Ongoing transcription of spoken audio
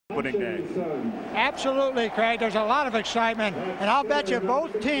opening day. Absolutely, Craig. There's a lot of excitement, and I'll bet you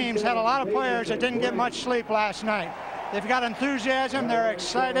both teams had a lot of players that didn't get much sleep last night. They've got enthusiasm, they're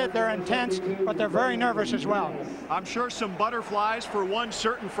excited, they're intense, but they're very nervous as well. I'm sure some butterflies for one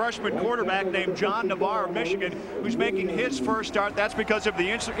certain freshman quarterback named John Navarre of Michigan, who's making his first start. That's because of the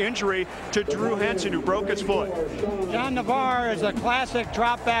injury to Drew Henson, who broke his foot. John Navarre is a classic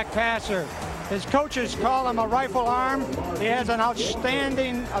drop-back passer. His coaches call him a rifle arm. He has an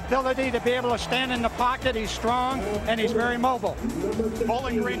outstanding ability to be able to stand in the pocket. He's strong, and he's very mobile.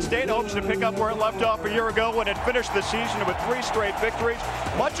 Bowling Green State hopes to pick up where it left off a year ago when it finished the season with 3 straight victories.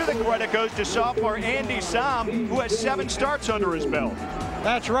 Much of the credit goes to sophomore Andy Sam, who has 7 starts under his belt.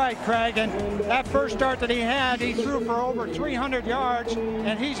 That's right, Craig, and that first start that he had, he threw for over 300 yards,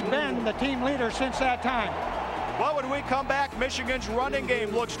 and he's been the team leader since that time. Well, when we come back, Michigan's running game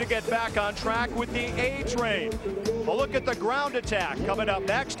looks to get back on track with the A-Train. A look at the ground attack coming up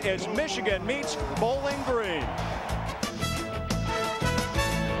next as Michigan meets Bowling Green.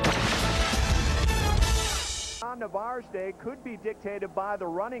 On Navarre's day could be dictated by the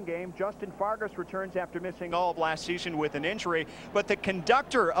running game. Justin Fargas returns after missing all of last season with an injury, but the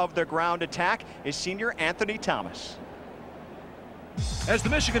conductor of the ground attack is senior Anthony Thomas. As the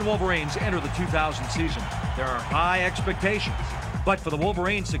Michigan Wolverines enter the 2000 season, there are high expectations. But for the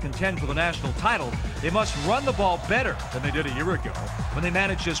Wolverines to contend for the national title, they must run the ball better than they did a year ago when they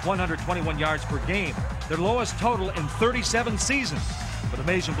managed just 121 yards per game, their lowest total in 37 seasons. For the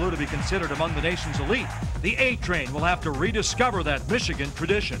Maize and Blue to be considered among the nation's elite, the A-Train will have to rediscover that Michigan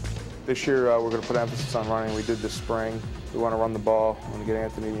tradition. This year, we're going to put emphasis on running. We did this spring. We want to run the ball. We want to get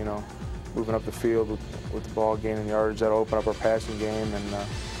Anthony, moving up the field with the ball, gaining yards. That'll open up our passing game,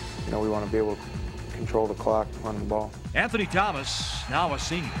 and we want to be able to control the clock running the ball. Anthony Thomas, now a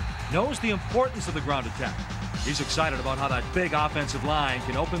senior, knows the importance of the ground attack. He's excited about how that big offensive line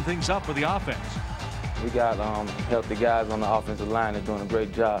can open things up for the offense. We got healthy guys on the offensive line that are doing a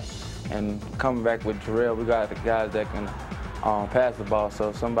great job. And coming back with Jarrell, we got the guys that can pass the ball,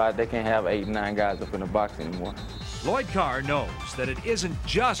 so they can't have 8, 9 guys up in the box anymore. Lloyd Carr knows that it isn't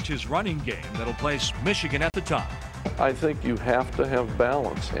just his running game that'll place Michigan at the top. I think you have to have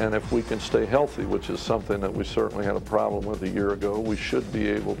balance, and if we can stay healthy, which is something that we certainly had a problem with a year ago, we should be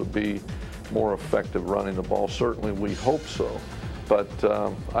able to be more effective running the ball. Certainly we hope so, but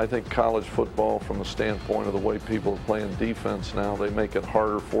I think college football, from the standpoint of the way people are playing defense now, they make it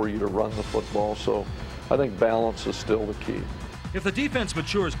harder for you to run the football, so I think balance is still the key. If the defense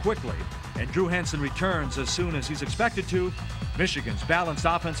matures quickly and Drew Henson returns as soon as he's expected to, Michigan's balanced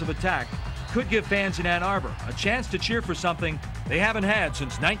offensive attack could give fans in Ann Arbor a chance to cheer for something they haven't had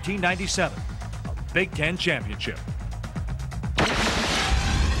since 1997, a Big Ten championship.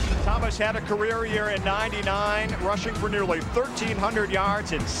 Thomas had a career year in '99, rushing for nearly 1,300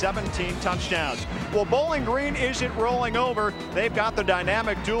 yards and 17 touchdowns. Well, Bowling Green isn't rolling over. They've got the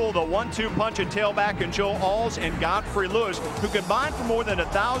dynamic duel, the 1-2 punch at tailback, and Joe Alls and Godfrey Lewis, who combined for more than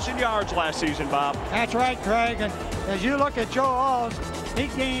 1,000 yards last season, Bob. That's right, Craig. And as you look at Joe Alls, he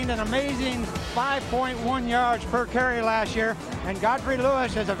gained an amazing 5.1 yards per carry last year. And Godfrey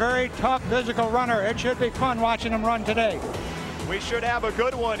Lewis is a very tough physical runner. It should be fun watching him run today. We should have a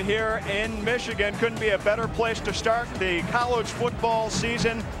good one here in Michigan. Couldn't be a better place to start the college football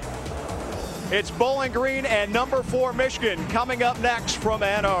season. It's Bowling Green and number 4 Michigan coming up next from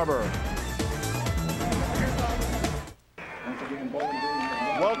Ann Arbor.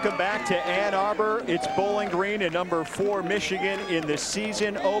 Welcome back to Ann Arbor. It's Bowling Green and number 4 Michigan in the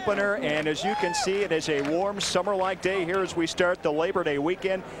season opener. And as you can see, it is a warm summer-like day here as we start the Labor Day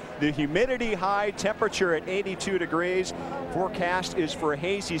weekend. The humidity high, temperature at 82 degrees. Forecast is for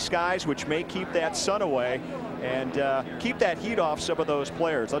hazy skies, which may keep that sun away and keep that heat off some of those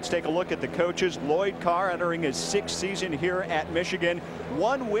players. Let's take a look at the coaches. Lloyd Carr entering his 6th season here at Michigan,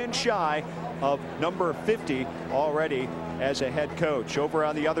 1 win shy of number 50 already as a head coach. Over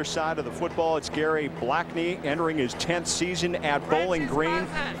on the other side of the football, it's Gary Blackney entering his 10th season at Bowling Green.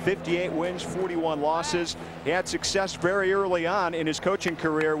 58 wins, 41 losses. He had success very early on in his coaching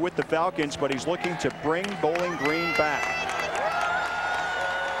career with the Falcons, but he's looking to bring Bowling Green back.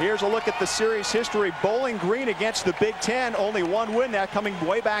 Here's a look at the series history. Bowling Green against the Big Ten, only 1 win, that coming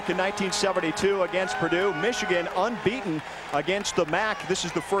way back in 1972 against Purdue. Michigan unbeaten against the MAC. This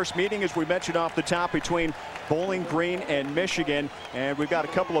is the first meeting, as we mentioned off the top, between Bowling Green and Michigan. And we've got a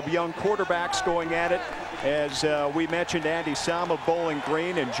couple of young quarterbacks going at it. As we mentioned, Andy Sam of Bowling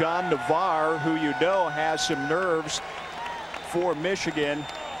Green and John Navarre, who you know has some nerves for Michigan.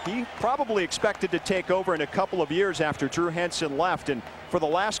 He probably expected to take over in a couple of years after Drew Henson left, and for the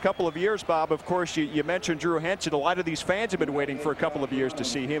last couple of years, Bob. Of course, you mentioned Drew Henson. A lot of these fans have been waiting for a couple of years to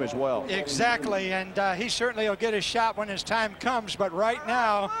see him as well. Exactly, and he certainly will get his shot when his time comes. But right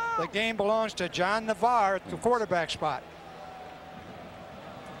now, the game belongs to John Navarre at the quarterback spot.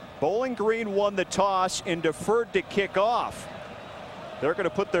 Bowling Green won the toss and deferred to kick off. They're going to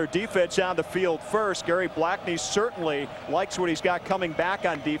put their defense on the field first. Gary Blackney certainly likes what he's got coming back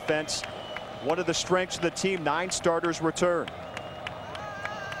on defense. One of the strengths of the team, 9 starters return.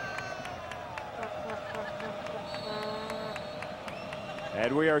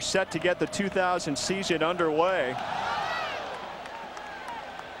 And we are set to get the 2000 season underway.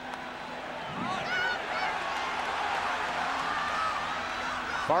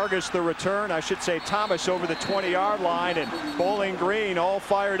 Vargas the return, I should say Thomas over the 20-yard line, and Bowling Green all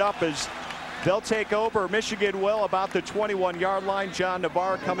fired up as they'll take over. Michigan well about the 21-yard line. John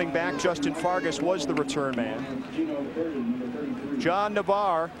Navarre coming back. Justin Vargas was the return man. John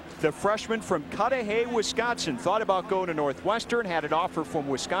Navarre, the freshman from Cudahy, Wisconsin, thought about going to Northwestern, had an offer from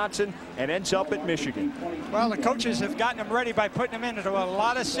Wisconsin, and ends up at Michigan. Well, the coaches have gotten him ready by putting him into a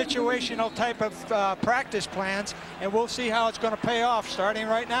lot of situational type of practice plans, and we'll see how it's going to pay off starting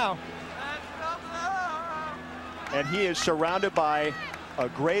right now. And he is surrounded by a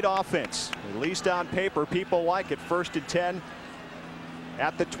great offense, at least on paper. People like it. 1st and 10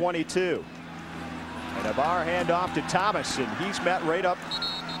 at the 22. And Navarre handoff to Thomas, and he's met right up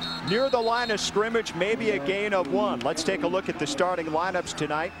near the line of scrimmage, maybe a gain of 1. Let's take a look at the starting lineups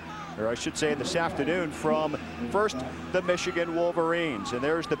tonight, or I should say this afternoon, from first the Michigan Wolverines. And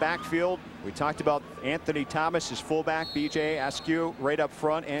there's the backfield. We talked about Anthony Thomas, his fullback, BJ Askew right up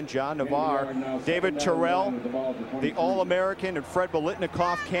front, and John Navarre. David Terrell, the All-American and Fred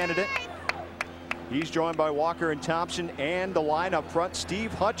Biletnikoff candidate. He's joined by Walker and Thompson, and the line up front,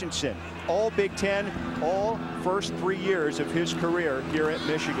 Steve Hutchinson, all Big Ten, all first 3 years of his career here at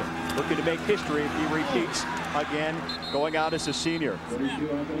Michigan. Looking to make history if he repeats again, going out as a senior.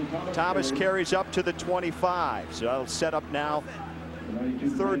 Thomas carries up to the 25, so that'll set up now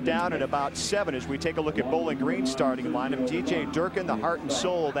 3rd down and about 7 as we take a look at Bowling Green starting lineup. DJ Durkin, the heart and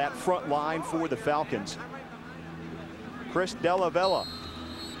soul of that front line for the Falcons. Chris Della Vella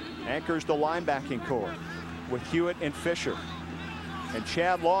anchors the linebacking core with Hewitt and Fisher. And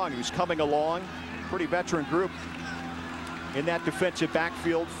Chad Long, who's coming along, pretty veteran group in that defensive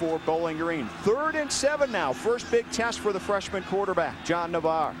backfield for Bowling Green. 3rd and 7 now. First big test for the freshman quarterback, John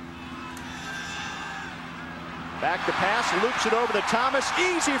Navarre. Back to pass, loops it over to Thomas.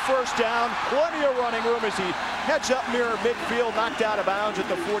 Easy 1st down. Plenty of running room as he heads up near midfield, knocked out of bounds at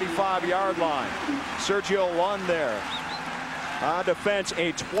the 45-yard line. Sergio Lund there. On defense,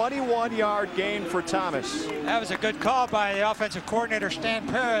 a 21-yard gain for Thomas. That was a good call by the offensive coordinator, Stan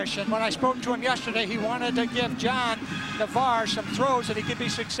Parrish. And when I spoke to him yesterday, he wanted to give John Navarre some throws that he could be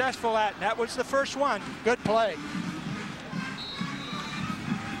successful at. And that was the first one. Good play.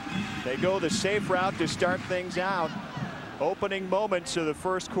 They go the safe route to start things out. Opening moments of the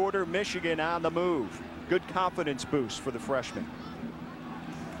first quarter, Michigan on the move. Good confidence boost for the freshman.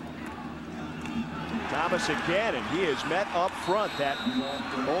 Thomas again, and he is met up front. That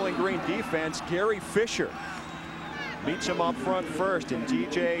Bowling Green defense, Gary Fisher meets him up front first, and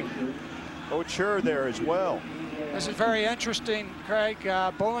DJ Ochur there as well. This is very interesting, Craig.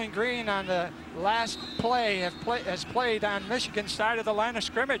 Bowling Green on the last play has played on Michigan's side of the line of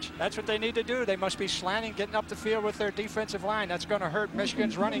scrimmage. That's what they need to do. They must be slanting, getting up the field with their defensive line. That's going to hurt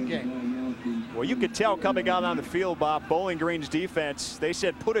Michigan's running game. Well, you could tell coming out on the field, Bob, Bowling Green's defense, they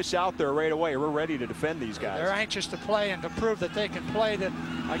said, put us out there right away. We're ready to defend these guys. They're anxious to play and to prove that they can play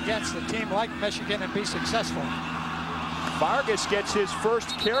against a team like Michigan and be successful. Vargas gets his first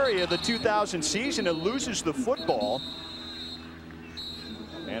carry of the 2000 season and loses the football.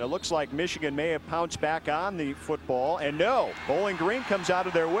 And it looks like Michigan may have pounced back on the football. And no, Bowling Green comes out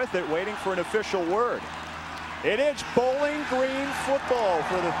of there with it, waiting for an official word. It is Bowling Green football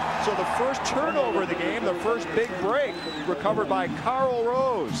for the first turnover of the game, the first big break, recovered by Carl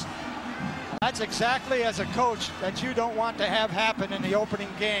Rose. That's exactly, as a coach, that you don't want to have happen in the opening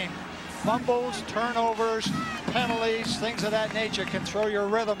game. Fumbles, turnovers, penalties, things of that nature can throw your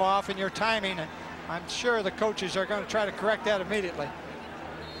rhythm off and your timing, and I'm sure the coaches are going to try to correct that immediately.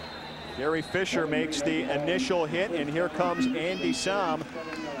 Gary Fisher makes the initial hit, and here comes Andy Sam,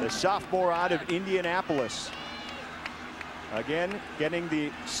 the sophomore out of Indianapolis. Again, getting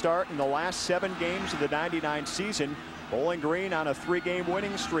the start in the last 7 games of the '99 season. Bowling Green on a 3-game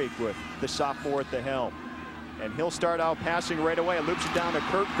winning streak with the sophomore at the helm. And he'll start out passing right away. Loops it down to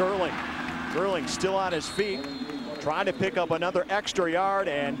Kurt Gerling. Gerling still on his feet, trying to pick up another extra yard,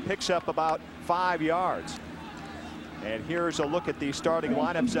 and picks up about 5 yards. And here's a look at the starting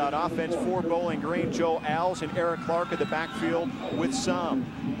lineups on offense for Bowling Green. Joe Alves and Eric Clark at the backfield with some.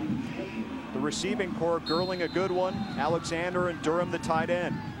 The receiving core, Gerling a good one, Alexander and Durham the tight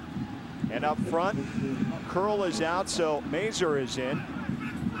end. And up front, Curl is out, so Mazer is in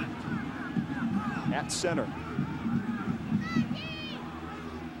at center.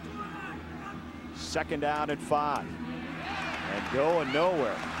 Second down at 5. And going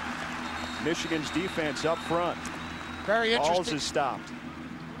nowhere. Michigan's defense up front. Very interesting. Alls is stopped.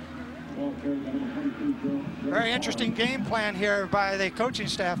 Very interesting game plan here by the coaching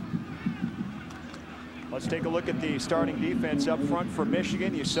staff. Let's take a look at the starting defense up front for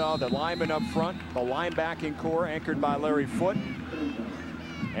Michigan. You saw the linemen up front, the linebacking core anchored by Larry Foote,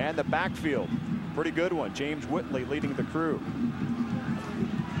 and the backfield, pretty good one. James Whitley leading the crew.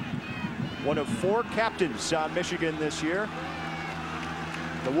 One of 4 captains on Michigan this year.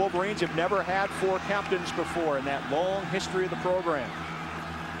 The Wolverines have never had 4 captains before in that long history of the program.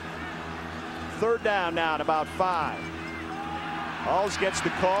 Third down now at about 5. Alls gets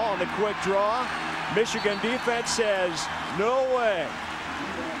the call on the quick draw. Michigan defense says, no way.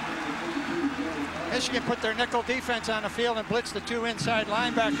 Michigan put their nickel defense on the field and blitzed the 2 inside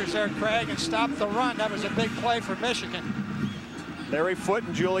linebackers there, Craig, and stopped the run. That was a big play for Michigan. Larry Foote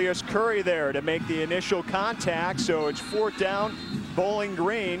and Julius Curry there to make the initial contact, so it's 4th down. Bowling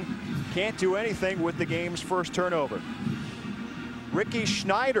Green can't do anything with the game's first turnover. Ricky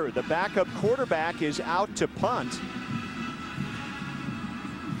Schneider, the backup quarterback, is out to punt.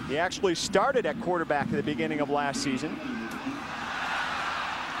 He actually started at quarterback at the beginning of last season.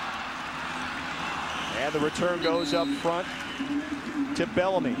 And the return goes up front to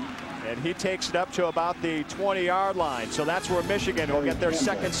Bellamy. And he takes it up to about the 20-yard line. So that's where Michigan will get their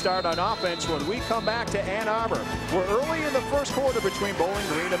second start on offense when we come back to Ann Arbor. We're early in the first quarter between Bowling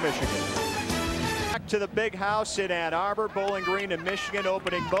Green and Michigan. Back to the big house in Ann Arbor. Bowling Green and Michigan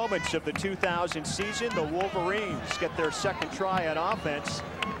opening moments of the 2000 season. The Wolverines get their second try on offense.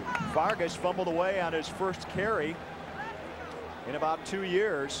 Vargas fumbled away on his first carry in about 2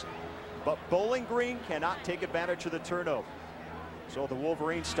 years. But Bowling Green cannot take advantage of the turnover. So the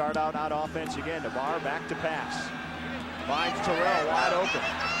Wolverines start out on offense again. Navarre back to pass. Finds Terrell wide open.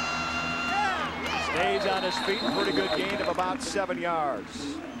 Stays on his feet. Pretty good gain of about 7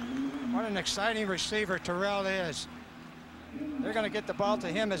 yards. What an exciting receiver Terrell is. They're going to get the ball to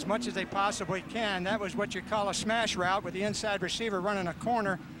him as much as they possibly can. That was what you call a smash route with the inside receiver running a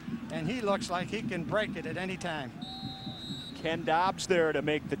corner. And he looks like he can break it at any time. Ken Dobbs there to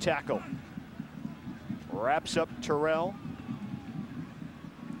make the tackle. Wraps up Terrell.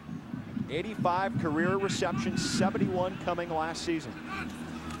 85 career receptions, 71 coming last season.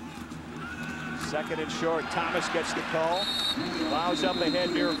 Second and short. Thomas gets the call. Allows up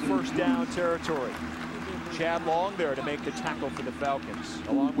ahead near first down territory. Chad Long there to make the tackle for the Falcons,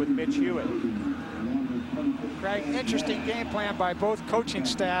 along with Mitch Hewitt. Craig, interesting game plan by both coaching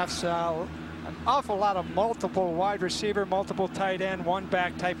staffs. An awful lot of multiple wide receiver, multiple tight end, one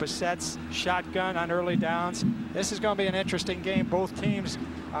back type of sets, shotgun on early downs. This is going to be an interesting game. Both teams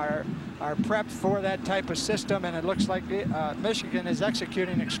are prepped for that type of system, and it looks like Michigan is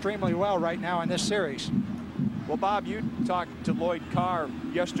executing extremely well right now in this series. Well, Bob, you talked to Lloyd Carr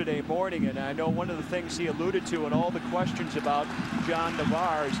yesterday morning, and I know one of the things he alluded to in all the questions about John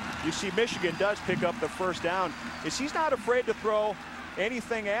Navarre is you see Michigan does pick up the first down. He's not afraid to throw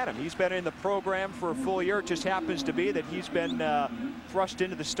anything at him. He's been in the program for a full year. It just happens to be that he's been thrust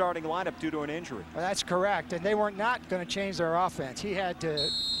into the starting lineup due to an injury. Well, that's correct, and they were not going to change their offense. He had to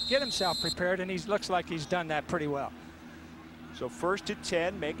get himself prepared, and he looks like he's done that pretty well. So 1st and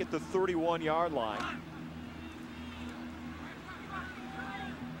 10, make it the 31-yard line.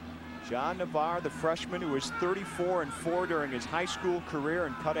 John Navarre, the freshman who was 34-4 during his high school career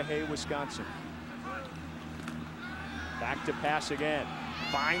in Cudahy, Wisconsin. Back to pass again.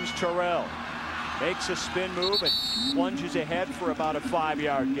 Finds Terrell. Makes a spin move and plunges ahead for about a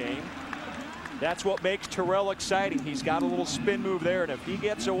 5-yard gain. That's what makes Terrell exciting. He's got a little spin move there, and if he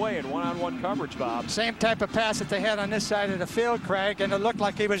gets away in one-on-one coverage, Bob. Same type of pass that they had on this side of the field, Craig, and it looked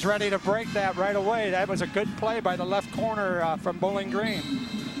like he was ready to break that right away. That was a good play by the left corner from Bowling Green.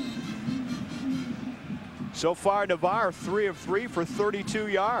 So far, Navarre 3 of 3 for 32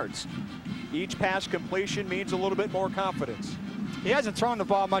 yards. Each pass completion means a little bit more confidence. He hasn't thrown the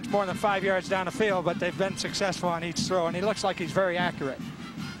ball much more than 5 yards down the field, but they've been successful on each throw, and he looks like he's very accurate.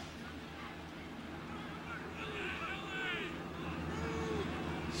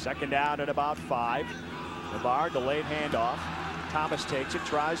 Second down at about 5. Navarre delayed handoff. Thomas takes it,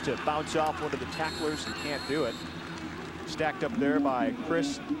 tries to bounce off one of the tacklers and can't do it. Stacked up there by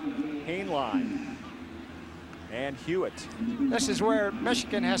Chris Hainline. and Hewitt. This is where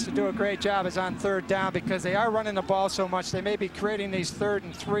Michigan has to do a great job, is on 3rd down, because they are running the ball so much. They may be creating these 3rd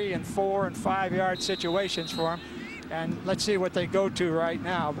and 3 and 4 and 5 yard situations for them. And let's see what they go to right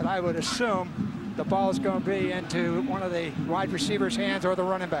now. But I would assume the ball is going to be into one of the wide receivers' hands or the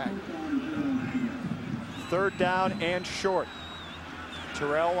running back. 3rd down and short.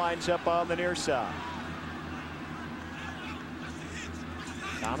 Terrell lines up on the near side.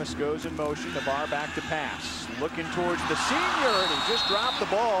 Thomas goes in motion. Navarre back to pass. Looking towards the senior, and he just dropped the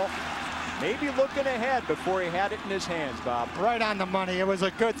ball. Maybe looking ahead before he had it in his hands, Bob. Right on the money. It was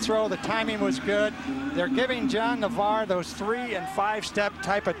a good throw. The timing was good. They're giving John Navarre those 3- and 5-step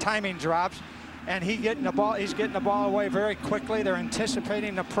type of timing drops, and he's getting the ball away very quickly. They're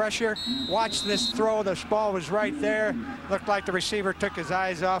anticipating the pressure. Watch this throw. This ball was right there. Looked like the receiver took his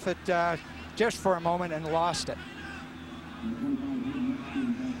eyes off it just for a moment and lost it.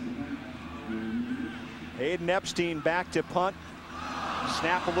 Hayden Epstein back to punt.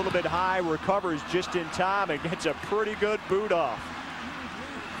 Snap a little bit high, recovers just in time, and gets a pretty good boot off.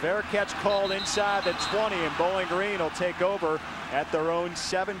 Fair catch called inside the 20, and Bowling Green will take over at their own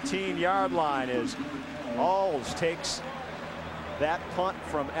 17-yard line as Alls takes that punt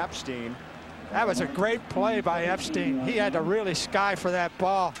from Epstein. That was a great play by Epstein. He had to really sky for that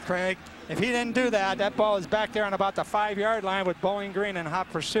ball, Craig. If he didn't do that, that ball is back there on about the 5-yard line with Bowling Green in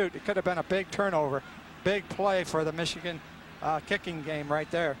hot pursuit. It could have been a big turnover. Big play for the Michigan kicking game right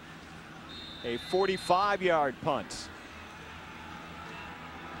there. A 45-yard punt.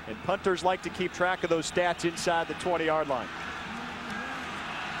 And punters like to keep track of those stats inside the 20-yard line.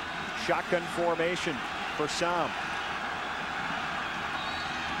 Shotgun formation for Sam.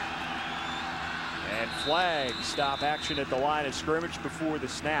 And flag stop action at the line of scrimmage before the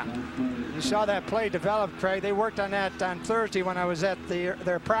snap. You saw that play develop, Craig. They worked on that on Thursday when I was at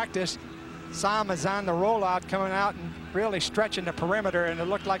their practice. Sam is on the rollout, coming out and really stretching the perimeter, and it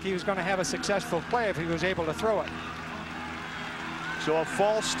looked like he was going to have a successful play if he was able to throw it. So a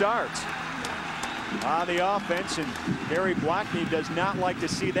false start on the offense, and Harry Blackney does not like to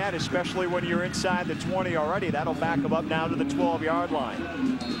see that, especially when you're inside the 20 already. That'll back him up now to the 12-yard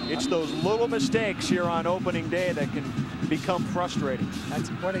line. It's those little mistakes here on opening day that can become frustrating. That's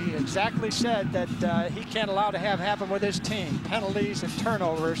what he exactly said, that he can't allow to have happen with his team. Penalties and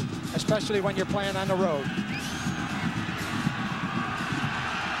turnovers, especially when you're playing on the road.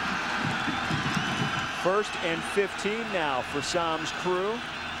 First and 15 now for Sam's crew.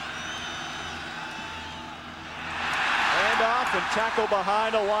 Handoff and tackle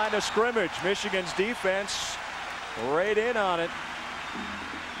behind the line of scrimmage. Michigan's defense right in on it.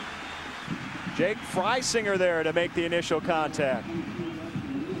 Jake Freisinger there to make the initial contact.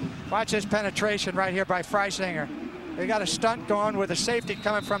 Watch his penetration right here by Freisinger. They got a stunt going with a safety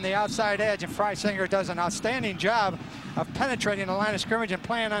coming from the outside edge, and Freisinger does an outstanding job of penetrating the line of scrimmage and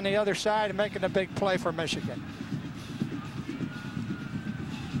playing on the other side and making a big play for Michigan.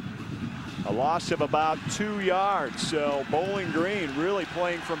 A loss of about 2 yards, so Bowling Green really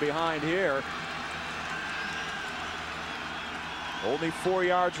playing from behind here. Only 4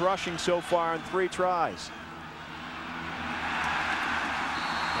 yards rushing so far in 3 tries.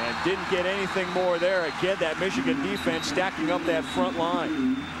 And didn't get anything more there. Again, that Michigan defense stacking up that front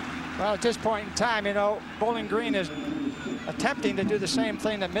line. Well, at this point in time, you know, Bowling Green is attempting to do the same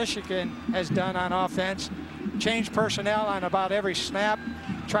thing that Michigan has done on offense. Change personnel on about every snap.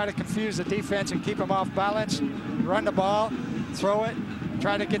 Try to confuse the defense and keep them off balance. Run the ball, throw it,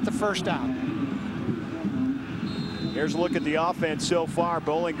 try to get the first down. Here's a look at the offense so far.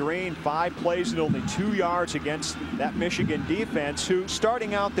 Bowling Green, 5 plays and only 2 yards against that Michigan defense, who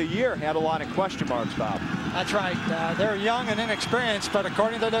starting out the year had a lot of question marks, Bob. That's right. They're young and inexperienced, but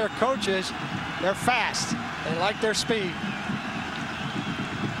according to their coaches, they're fast. They like their speed.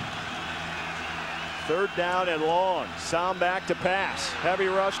 3rd down and long. Sam back to pass. Heavy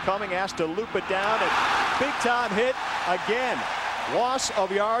rush coming, has to loop it down, and big time hit again. Loss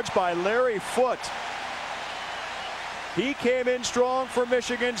of yards by Larry Foote. He came in strong for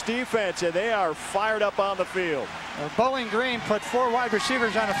Michigan's defense, and they are fired up on the field. Bowling Green put 4 wide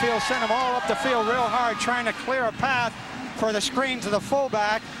receivers on the field, sent them all up the field real hard, trying to clear a path for the screen to the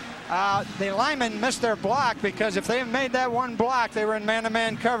fullback. The linemen missed their block, because if they had made that one block, they were in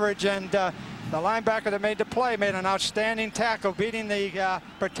man-to-man coverage, and the linebacker that made the play made an outstanding tackle, beating the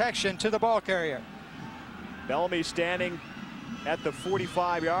protection to the ball carrier. Bellamy standing at the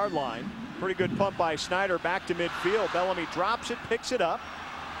 45-yard line. Pretty good punt by Snyder back to midfield. Bellamy drops it, picks it up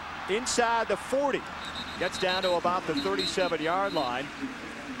inside the 40. Gets down to about the 37-yard line.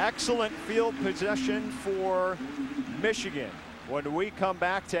 Excellent field possession for Michigan when we come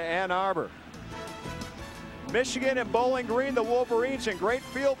back to Ann Arbor. Michigan and Bowling Green, the Wolverines in great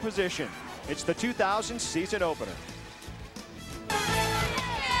field position. It's the 2000 season opener.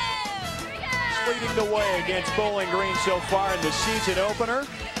 Leading the way against Bowling Green so far in the season opener.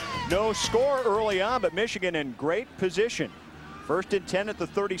 No score early on, but Michigan in great position. 1st and 10 at the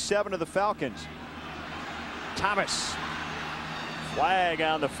 37 of the Falcons. Thomas. Flag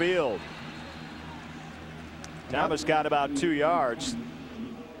on the field. Thomas got about 2 yards.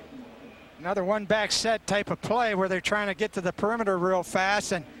 Another one-back set type of play where they're trying to get to the perimeter real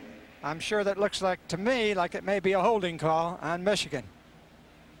fast, and I'm sure that looks like, to me, like it may be a holding call on Michigan.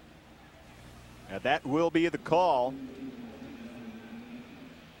 Now that will be the call.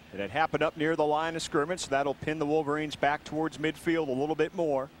 And it happened up near the line of scrimmage, so that'll pin the Wolverines back towards midfield a little bit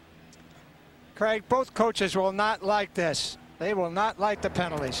more. Craig, both coaches will not like this. They will not like the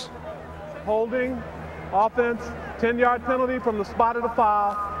penalties. Holding, offense, 10-yard penalty from the spot of the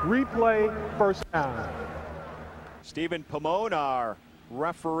foul, replay, first down. Stephen Pomone, our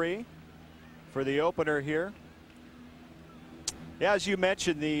referee for the opener here. Yeah, as you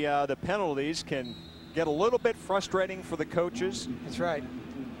mentioned, the penalties can get a little bit frustrating for the coaches. That's right.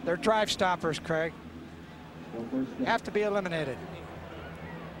 They're drive stoppers, Craig. Have to be eliminated.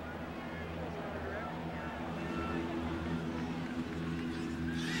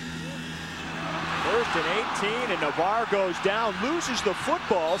 First and 18, and Navarre goes down, loses the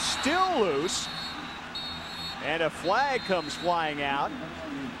football, still loose. And a flag comes flying out.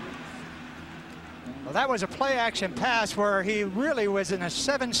 Well, that was a play action pass where he really was in a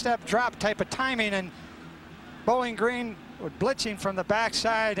 7-step drop type of timing, and Bowling Green was blitzing from the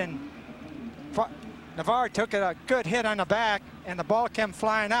backside, and Navarre took a good hit on the back, and the ball came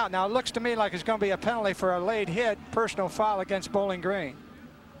flying out. Now it looks to me like it's going to be a penalty for a late hit, personal foul against Bowling Green.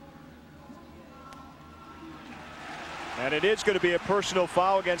 And it is going to be a personal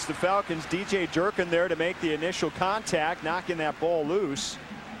foul against the Falcons. DJ Durkin there to make the initial contact, knocking that ball loose.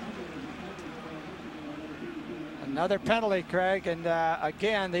 Another penalty, Craig, and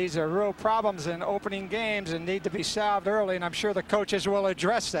again, these are real problems in opening games and need to be solved early, and I'm sure the coaches will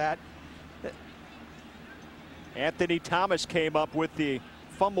address that. Anthony Thomas came up with the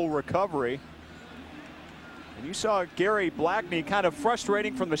fumble recovery. And you saw Gary Blackney kind of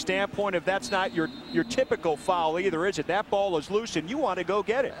frustrating from the standpoint of that's not your typical foul either, is it? That ball is loose and you want to go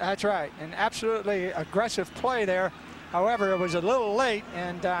get it. That's right, an absolutely aggressive play there. However, it was a little late,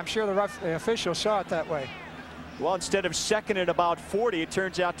 and I'm sure the official saw it that way. Well, instead of 2nd and about 40, it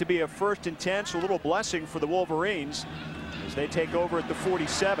turns out to be a 1st and 10, so a little blessing for the Wolverines as they take over at the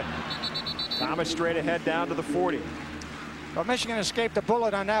 47. Thomas straight ahead down to the 40. Well, Michigan escaped a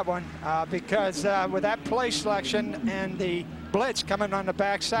bullet on that one because with that play selection and the blitz coming on the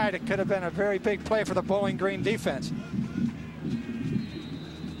backside, it could have been a very big play for the Bowling Green defense.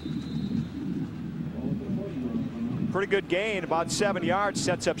 Pretty good gain, about 7 yards,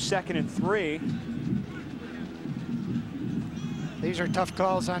 sets up 2nd and 3. These are tough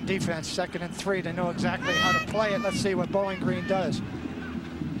calls on defense, 2nd and 3. They know exactly how to play it. Let's see what Bowling Green does.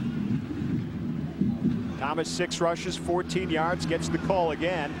 Thomas 6 rushes, 14 yards, gets the call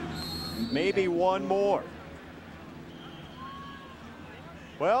again. Maybe one more.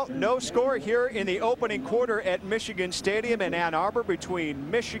 Well, no score here in the opening quarter at Michigan Stadium in Ann Arbor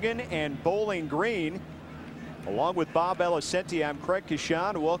between Michigan and Bowling Green. Along with Bob Elisenti, I'm Craig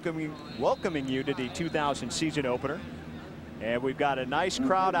Kashan, welcoming you to the 2000 season opener. And we've got a nice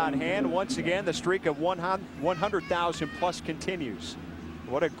crowd on hand. Once again, the streak of 100,000 plus continues.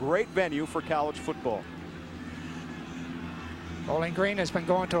 What a great venue for college football. Bowling Green has been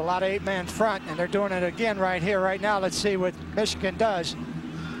going to a lot of 8-man front, and they're doing it again right here, right now. Let's see what Michigan does.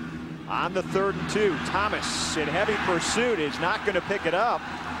 On the 3rd and 2, Thomas in heavy pursuit is not going to pick it up.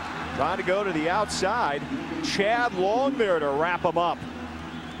 Trying to go to the outside. Chad Long there to wrap him up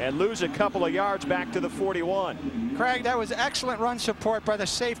and lose a couple of yards back to the 41. Craig, that was excellent run support by the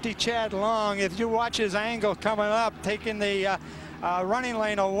safety Chad Long. If you watch his angle coming up, taking the running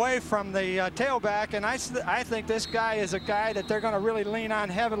lane away from the tailback, and I think this guy is a guy that they're going to really lean on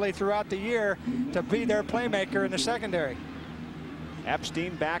heavily throughout the year to be their playmaker in the secondary.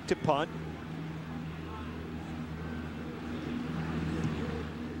 Epstein back to punt.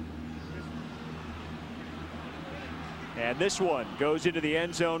 And this one goes into the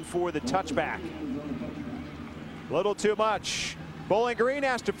end zone for the touchback. Little too much. Bowling Green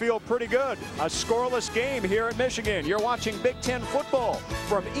has to feel pretty good. A scoreless game here at Michigan. You're watching Big Ten football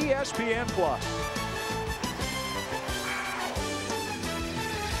from ESPN+.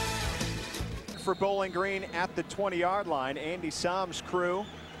 For Bowling Green at the 20-yard line, Andy Som's crew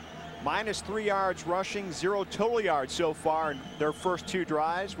 -3 yards rushing, 0 total yards so far in their first 2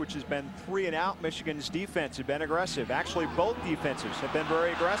 drives, which has been 3 and out. Michigan's defense have been aggressive. Actually, both defenses have been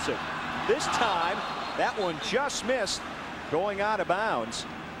very aggressive. This time, that one just missed, going out of bounds.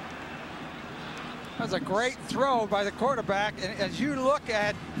 That's a great throw by the quarterback. And as you look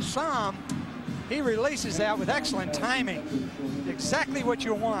at Sam, he releases that with excellent timing. Exactly what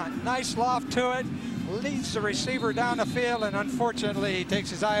you want. Nice loft to it. Leads the receiver down the field, and unfortunately he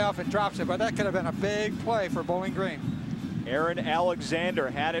takes his eye off and drops it, but that could have been a big play for Bowling Green. Aaron Alexander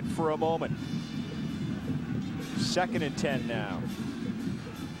had it for a moment. 2nd and 10 now.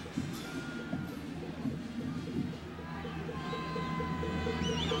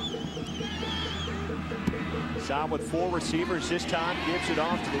 Sam with 4 receivers this time gives it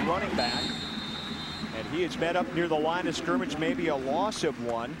off to the running back, and he is met up near the line of scrimmage, maybe a loss of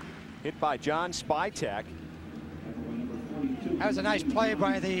 1. Hit by John Spytek. That was a nice play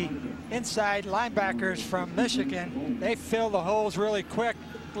by the inside linebackers from Michigan. They fill the holes really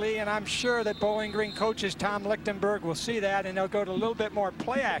quickly, and I'm sure that Bowling Green coaches Tom Lichtenberg will see that, and they'll go to a little bit more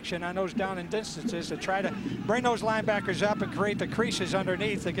play action on those down and distances to try to bring those linebackers up and create the creases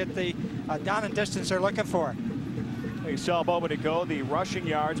underneath to get the down and distance they're looking for. You saw a moment ago the rushing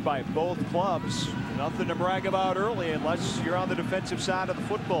yards by both clubs. Nothing to brag about early unless you're on the defensive side of the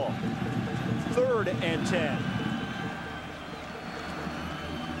football. 3rd and 10.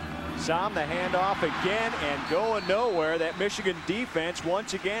 Sam the handoff again and going nowhere. That Michigan defense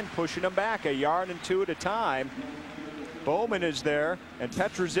once again pushing them back 1 yard and 2 at a time. Bowman is there and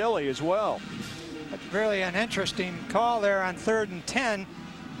Petrozelli as well. That's really an interesting call there on 3rd and 10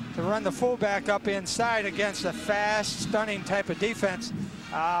 to run the fullback up inside against a fast, stunning type of defense.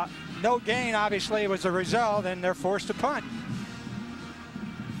 No gain, obviously, was the result, and they're forced to punt.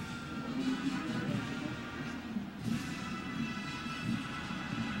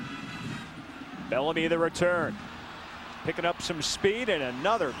 Bellamy the return. Picking up some speed, and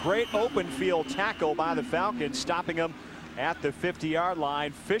another great open field tackle by the Falcons, stopping them at the 50-yard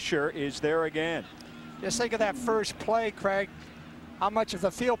line. Fisher is there again. Just think of that first play, Craig. How much of the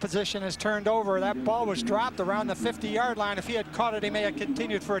field position is turned over. That ball was dropped around the 50-yard line. If he had caught it, he may have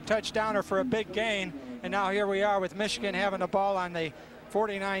continued for a touchdown or for a big gain. And now here we are with Michigan having the ball on the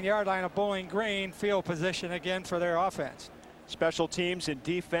 49-yard line of Bowling Green. Field position again for their offense. Special teams and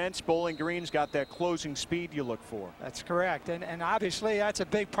defense, Bowling Green's got that closing speed you look for. That's correct. And obviously that's a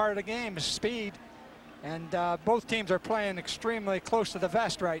big part of the game is speed. And both teams are playing extremely close to the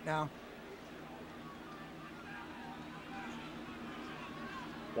vest right now.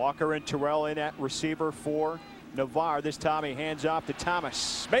 Walker and Terrell in at receiver for Navarre. This time he hands off to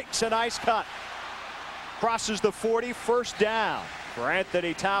Thomas. Makes a nice cut. Crosses the 40. 1st down for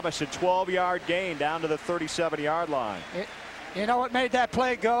Anthony Thomas. A 12-yard gain down to the 37-yard line. You know what made that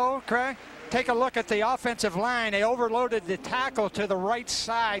play go, Craig? Take a look at the offensive line. They overloaded the tackle to the right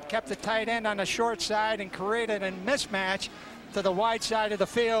side, kept the tight end on the short side, and created a mismatch to the wide side of the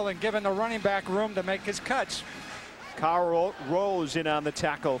field and given the running back room to make his cuts. Carl Rose in on the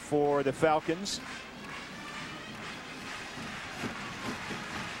tackle for the Falcons.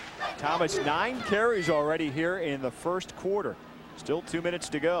 Thomas 9 carries already here in the first quarter. Still 2 minutes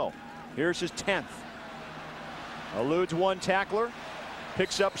to go. Here's his 10th. Eludes 1 tackler.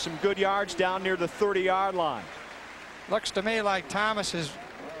 Picks up some good yards down near the 30-yard line. Looks to me like Thomas is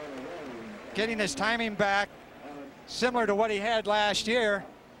getting his timing back similar to what he had last year.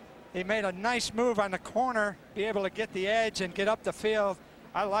 He made a nice move on the corner, be able to get the edge and get up the field.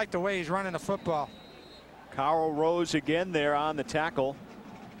 I like the way he's running the football. Carl Rose again there on the tackle.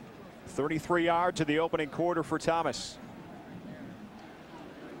 33 yards in the opening quarter for Thomas.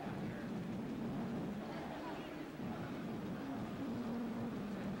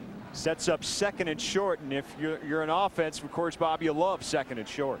 Sets up 2nd and short, and if you're an offense, of course, Bob, you love 2nd and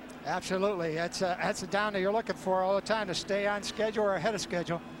short. Absolutely. That's a down that you're looking for all the time to stay on schedule or ahead of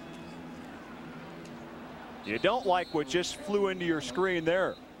schedule. You don't like what just flew into your screen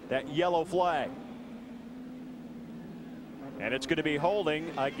there, that yellow flag. And it's going to be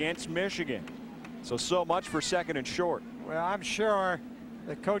holding against Michigan. So much for 2nd and short. Well, I'm sure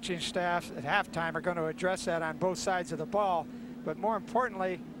the coaching staff at halftime are going to address that on both sides of the ball. But more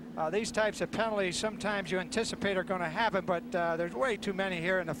importantly, these types of penalties sometimes you anticipate are going to happen, but there's way too many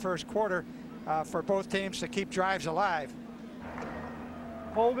here in the first quarter for both teams to keep drives alive.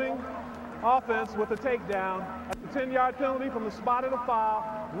 Holding offense with a takedown at the 10-yard penalty from the spot of the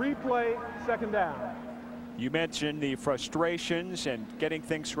foul. Replay, 2nd down. You mentioned the frustrations and getting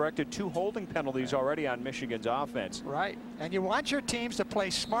things corrected. 2 holding penalties already on Michigan's offense. Right, and you want your teams to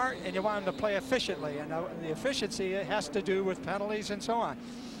play smart and you want them to play efficiently, and the efficiency has to do with penalties and so on.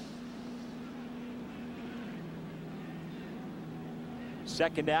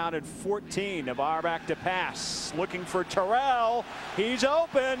 Second down and 14. Navarre back to pass. Looking for Terrell. He's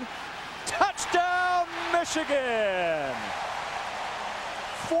open. Touchdown, Michigan.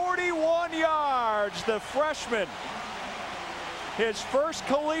 41 yards, the freshman. His first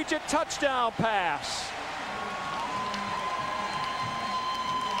collegiate touchdown pass.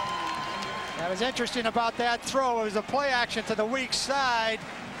 That was interesting about that throw. It was a play action to the weak side.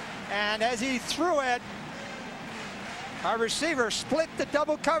 And as he threw it, our receiver split the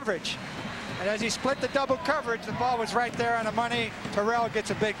double coverage. And as he split the double coverage, the ball was right there on the money. Terrell gets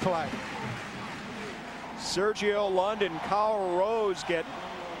a big play. Sergio Lund and Kyle Rose get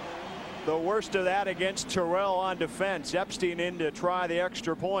the worst of that against Terrell on defense. Epstein in to try the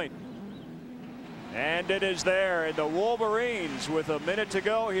extra point. And it is there. And the Wolverines, with a minute to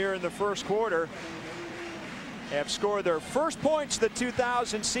go here in the first quarter, have scored their first points of the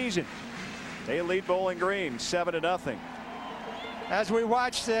 2000 season. They lead Bowling Green 7-0. As we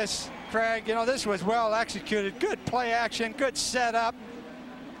watch this, Craig, you know, this was well executed. Good play action, good setup,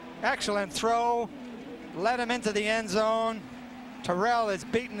 excellent throw, led him into the end zone. Terrell is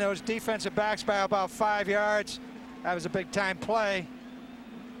beating those defensive backs by about 5 yards. That was a big time play.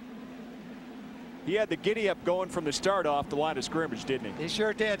 He had the giddy up going from the start off the line of scrimmage, didn't he? He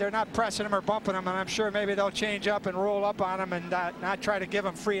sure did. They're not pressing him or bumping him, and I'm sure maybe they'll change up and roll up on him and not try to give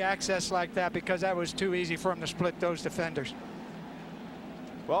him free access like that, because that was too easy for him to split those defenders.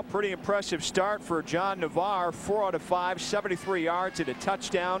 Well, pretty impressive start for John Navarre. 4 out of 5, 73 yards and a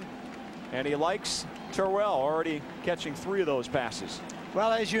touchdown. And he likes Terrell, already catching 3 of those passes.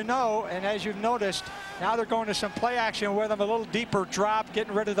 Well, as you know, and as you've noticed, now they're going to some play action with him, a little deeper drop,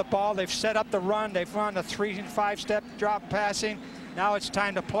 getting rid of the ball. They've set up the run. They've run a 3- and 5-step drop passing. Now it's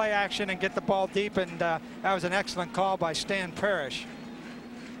time to play action and get the ball deep, and that was an excellent call by Stan Parrish.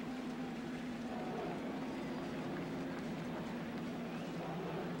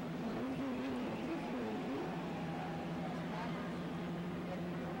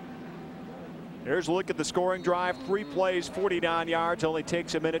 Here's a look at the scoring drive. 3 plays, 49 yards, only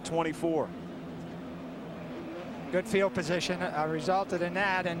takes a minute 24. Good field position resulted in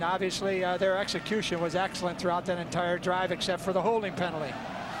that, and obviously their execution was excellent throughout that entire drive, except for the holding penalty.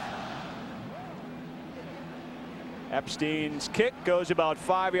 Epstein's kick goes about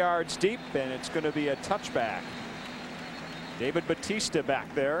 5 yards deep, and it's going to be a touchback. David Batista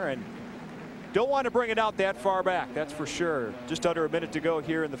back there, and don't want to bring it out that far back, that's for sure. Just under a minute to go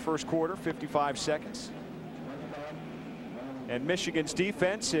here in the first quarter, 55 seconds. And Michigan's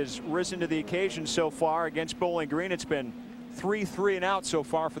defense has risen to the occasion so far against Bowling Green. It's been 3 and out so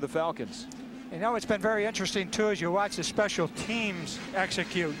far for the Falcons. You know, it's been very interesting too as you watch the special teams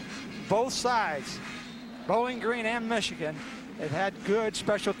execute. Both sides, Bowling Green and Michigan, have had good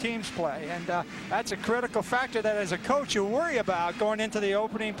special teams play, and that's a critical factor that as a coach you worry about going into the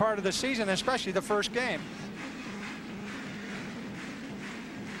opening part of the season, especially the first game.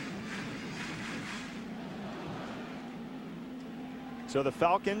 So the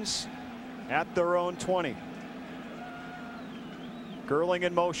Falcons at their own 20. Girling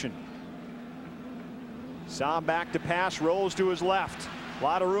in motion. Sam back to pass, rolls to his left. A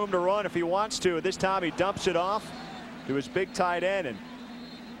lot of room to run if he wants to. This time he dumps it off to his big tight end and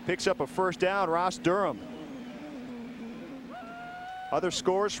picks up a first down. Ross Durham. Other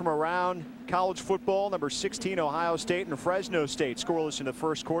scores from around college football: number 16 Ohio State and Fresno State scoreless in the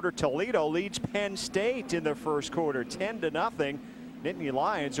first quarter. Toledo leads Penn State in the first quarter 10-0. Nittany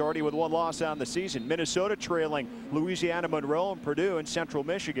Lions already with 1 loss on the season. Minnesota trailing Louisiana Monroe and Purdue and Central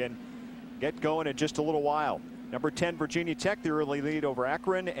Michigan get going in just a little while. Number 10 Virginia Tech, the early lead over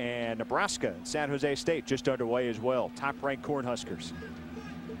Akron, and Nebraska and San Jose State just underway as well. Top-ranked Cornhuskers.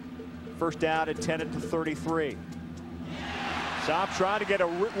 First down at 10-33. Saab trying to get a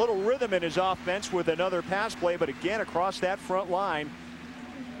little rhythm in his offense with another pass play, but again across that front line,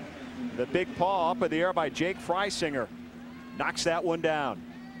 the big paw up in the air by Jake Freisinger knocks that one down.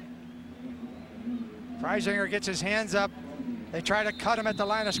 Freisinger gets his hands up. They try to cut him at the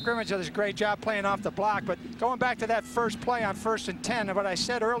line of scrimmage. Does a great job playing off the block. But going back to that first play on 1st and 10, and what I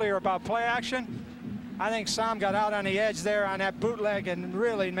said earlier about play action, I think Sam got out on the edge there on that bootleg and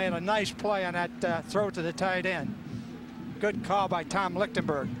really made a nice play on that throw to the tight end. Good call by Tom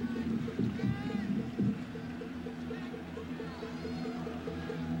Lichtenberg.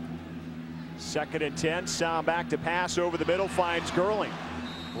 Second and 10. Sam back to pass over the middle, finds Girling.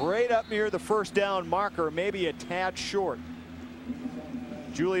 Right up near the first down marker, maybe a tad short.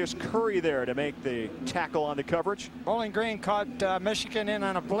 Julius Curry there to make the tackle on the coverage. Bowling Green caught Michigan in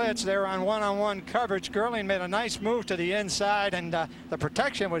on a blitz. They were on one-on-one coverage. Girling made a nice move to the inside, and the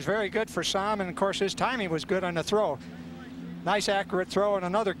protection was very good for Sam, and of course his timing was good on the throw. Nice accurate throw and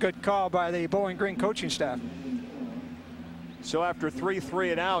another good call by the Bowling Green coaching staff. So after 3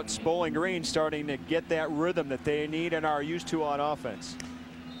 3-and-outs, Bowling Green starting to get that rhythm that they need and are used to on offense.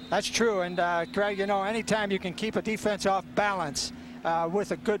 That's true. And Craig, you know, anytime you can keep a defense off balance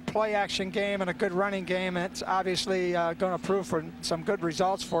with a good play action game and a good running game, it's obviously going to prove for some good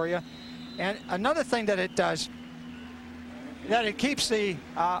results for you. And another thing that it does, that it keeps the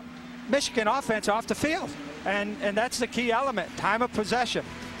Michigan offense off the field. And that's the key element, time of possession.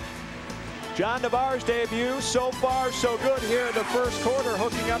 John Navarre's debut, so far so good here in the first quarter,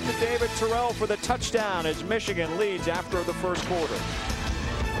 hooking up to David Terrell for the touchdown as Michigan leads after the first quarter.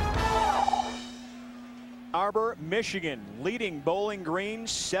 Arbor, Michigan leading Bowling Green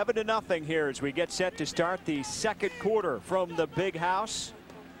 7-0 here as we get set to start the second quarter from the big house.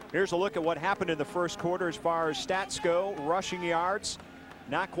 Here's a look at what happened in the first quarter as far as stats go. Rushing yards,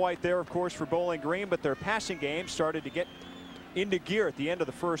 not quite there, of course, for Bowling Green, but their passing game started to get into gear at the end of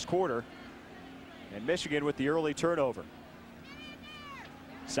the first quarter. And Michigan with the early turnover.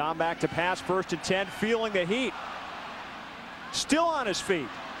 Sam back to pass, 1st and 10, feeling the heat. Still on his feet.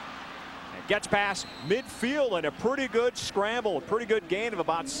 And gets past midfield and a pretty good scramble, a pretty good gain of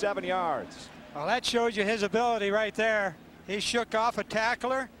about 7 yards. Well, that shows you his ability right there. He shook off a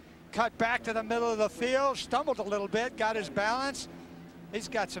tackler, cut back to the middle of the field, stumbled a little bit, got his balance. He's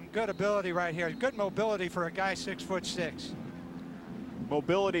got some good ability right here. Good mobility for a guy 6'6".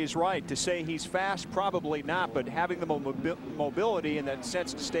 Mobility is right. To say he's fast, probably not, but having the mobility in that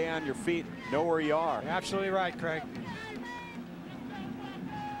sense to stay on your feet, know where you are. You're absolutely right, Craig.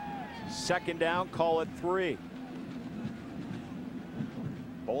 2nd down, call it 3.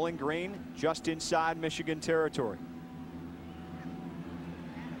 Bowling Green just inside Michigan territory.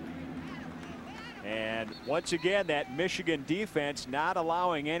 And once again, that Michigan defense not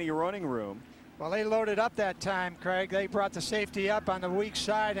allowing any running room. Well, they loaded up that time, Craig. They brought the safety up on the weak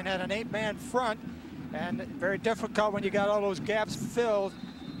side and had an 8-man front. And very difficult when you got all those gaps filled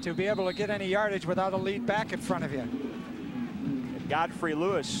to be able to get any yardage without a lead back in front of you. And Godfrey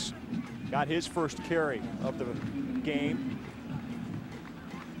Lewis got his first carry of the game.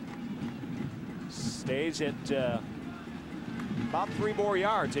 Stays at about 3 more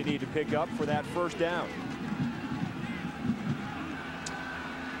yards they need to pick up for that 1st down.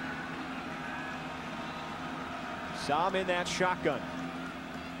 Sam in that shotgun.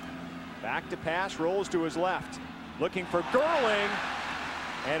 Back to pass, rolls to his left. Looking for Gerling.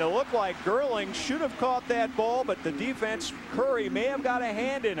 And it looked like Gerling should have caught that ball, but the defense, Curry, may have got a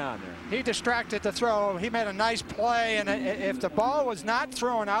hand in on there. He distracted the throw. He made a nice play, and if the ball was not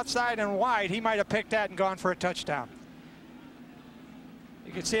thrown outside and wide, he might have picked that and gone for a touchdown.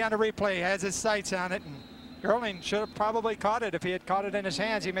 You can see on the replay, he has his sights on it, and Gerling should have probably caught it. If he had caught it in his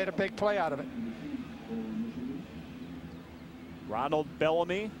hands, he made a big play out of it. Ronald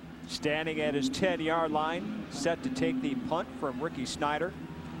Bellamy standing at his 10-yard line, set to take the punt from Ricky Snyder.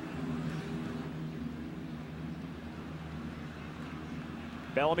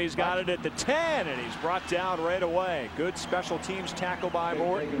 Bellamy's got it at the 10, and he's brought down right away. Good special teams tackle by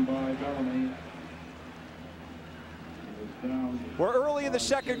Morton. We're early in the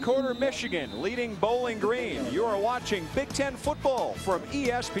second quarter. Michigan leading Bowling Green. You are watching Big Ten football from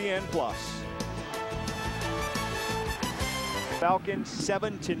ESPN+. Falcons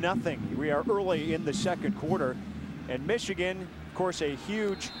 7-0. We are early in the second quarter, and Michigan, of course, a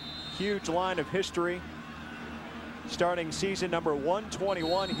huge line of history, starting season number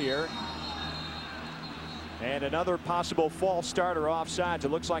 121 here, and another possible false starter offsides. It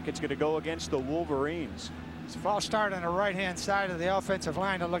looks like it's going to go against the Wolverines. It's a false start on the right-hand side of the offensive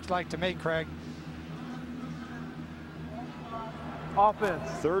line, it looks like to me, Craig. Offense.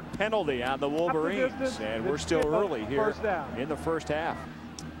 3rd penalty on the Wolverines, and we're still early here in the first half.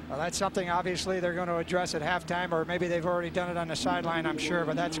 Well, that's something obviously they're going to address at halftime, or maybe they've already done it on the sideline, I'm sure,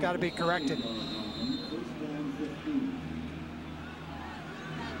 but that's got to be corrected.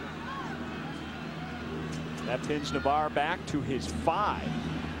 That pins Navarre back to his 5.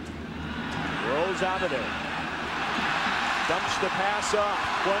 Rolls out of there. Dumps the pass up.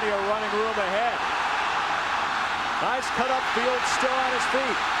 Plenty of running room ahead. Nice cut up field, still on his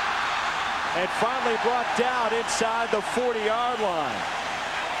feet. And finally brought down inside the 40-yard line.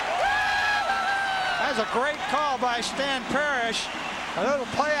 That's a great call by Stan Parrish. A little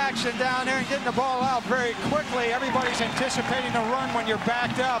play action down there and getting the ball out very quickly. Everybody's anticipating a run when you're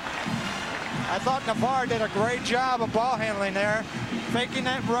backed up. I thought Navarre did a great job of ball handling there, faking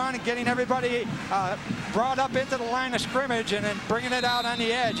that run and getting everybody brought up into the line of scrimmage and then bringing it out on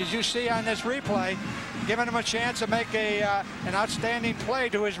the edge. As you see on this replay, giving him a chance to make an outstanding play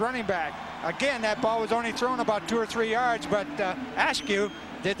to his running back. Again, that ball was only thrown about 2 or 3 yards, but Askew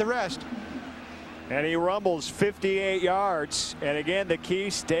did the rest. And he rumbles 58 yards. And again, the key,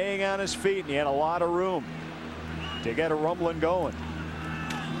 staying on his feet. And he had a lot of room to get a rumbling going.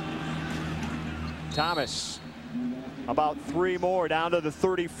 Thomas, about 3 more down to the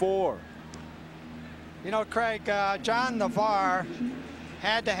 34. You know, Craig, John Navarre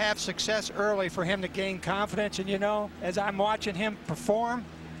had to have success early for him to gain confidence. And, you know, as I'm watching him perform,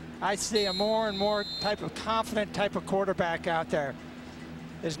 I see a more and more type of confident type of quarterback out there.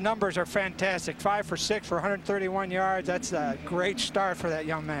 His numbers are fantastic. 5 for 6 for 131 yards. That's a great start for that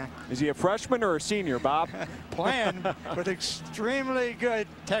young man. Is he a freshman or a senior, Bob? Playing with extremely good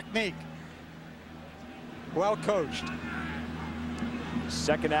technique. Well coached.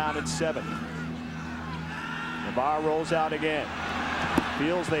 2nd down and 7. Navarre rolls out again.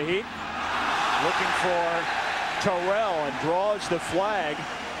 Feels the heat. Looking for Terrell and draws the flag.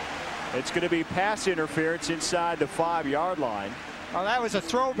 It's going to be pass interference inside the 5-yard line. Well, that was a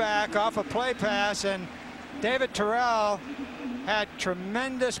throwback off a play pass, and David Terrell had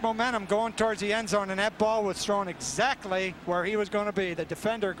tremendous momentum going towards the end zone, and that ball was thrown exactly where he was going to be. The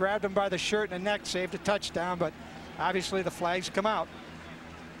defender grabbed him by the shirt and the neck, saved a touchdown, but obviously the flags come out.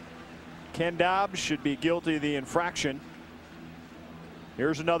 Ken Dobbs should be guilty of the infraction.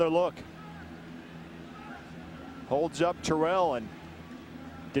 Here's another look. Holds up Terrell and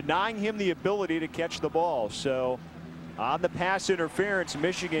denying him the ability to catch the ball. So on the pass interference,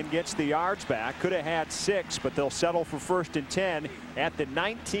 Michigan gets the yards back. Could have had 6, but they'll settle for 1st and 10 at the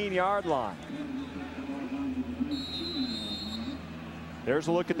 19-yard line. There's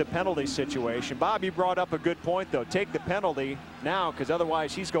a look at the penalty situation. Bob, you brought up a good point, though. Take the penalty now, because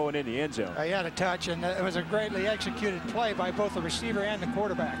otherwise he's going in the end zone. He had a touch, and it was a greatly executed play by both the receiver and the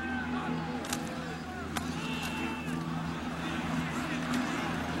quarterback.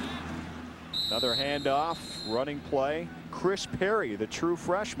 Another handoff, running play. Chris Perry, the true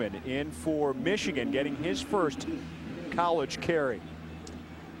freshman, in for Michigan, getting his first college carry.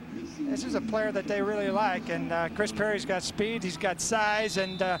 This is a player that they really like, and Chris Perry's got speed, he's got size,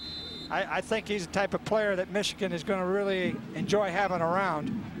 and I think he's the type of player that Michigan is going to really enjoy having around.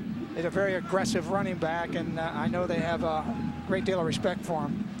 He's a very aggressive running back, and I know they have a great deal of respect for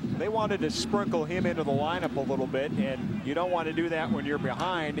him. They wanted to sprinkle him into the lineup a little bit, and you don't want to do that when you're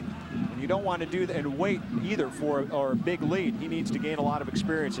behind. And you don't want to do that and wait either for a big lead. He needs to gain a lot of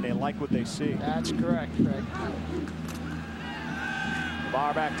experience, and they like what they see. That's correct, Greg.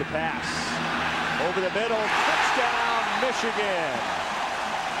 Navarre back to pass. Over the middle, touchdown, Michigan.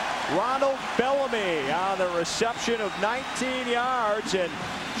 Ronald Bellamy on the reception of 19 yards, and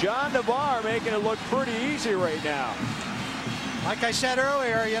John Navarre making it look pretty easy right now. Like I said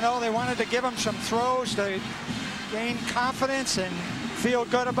earlier, you know, they wanted to give him some throws to gain confidence and feel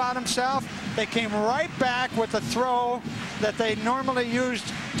good about himself. They came right back with the throw that they normally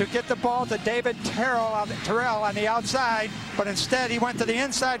used to get the ball to David Terrell on the outside, but instead he went to the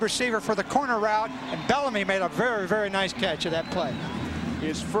inside receiver for the corner route, and Bellamy made a very, very nice catch of that play.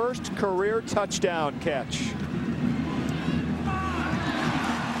 His first career touchdown catch.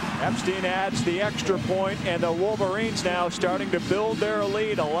 Epstein adds the extra point, and the Wolverines now starting to build their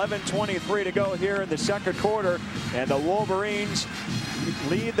lead. 11:23 to go here in the 2nd quarter, and the Wolverines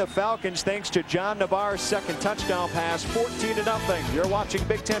lead the Falcons thanks to John Navarre's 2nd touchdown pass, 14-0. You're watching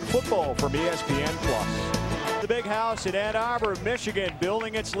Big Ten football from ESPN+. The Big House in Ann Arbor, Michigan,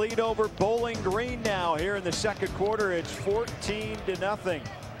 building its lead over Bowling Green now. Here in the 2nd quarter, it's 14-0.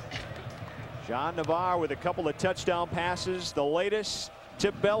 John Navarre with a couple of touchdown passes, the latest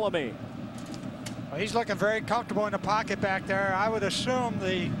to Bellamy. Well, he's looking very comfortable in the pocket back there. I would assume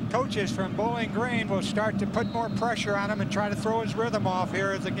the coaches from Bowling Green will start to put more pressure on him and try to throw his rhythm off here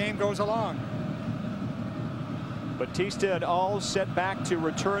as the game goes along. Batista and all set back to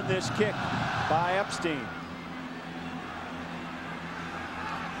return this kick by Epstein.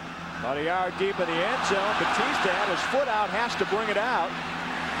 About a yard deep in the end zone. Batista had his foot out, has to bring it out,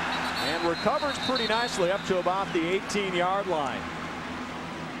 and recovers pretty nicely up to about the 18-yard line.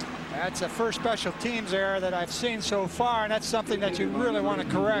 That's the first special teams error that I've seen so far, and that's something that you really want to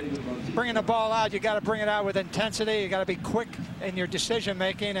correct. Bringing the ball out, you got to bring it out with intensity. You got to be quick in your decision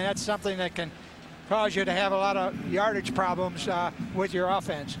making, and that's something that can cause you to have a lot of yardage problems with your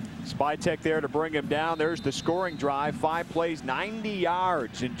offense. Spytek there to bring him down. There's the scoring drive. 5 plays, 90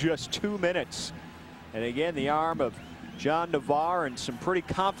 yards in just 2 minutes. And again, the arm of John Navarre and some pretty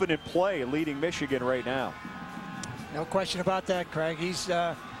confident play leading Michigan right now. No question about that, Craig. He's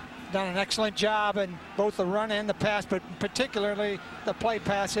done an excellent job in both the run and the pass, but particularly the play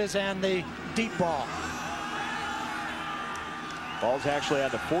passes and the deep ball. Ball's actually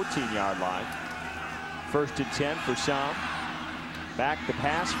on the 14-yard line. 1st and 10 for Sam. Back to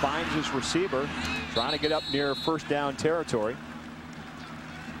pass, finds his receiver, trying to get up near first down territory.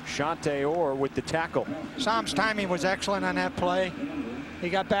 Shante Orr with the tackle. Sam's timing was excellent on that play. He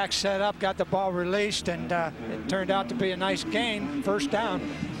got back set up, got the ball released, and it turned out to be a nice gain, 1st down.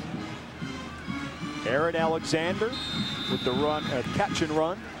 Aaron Alexander with the run, catch and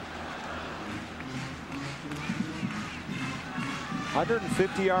run.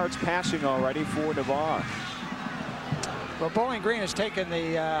 150 yards passing already for Navarre. Well, Bowling Green has taken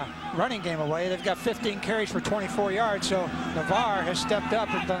the running game away. They've got 15 carries for 24 yards, so Navarre has stepped up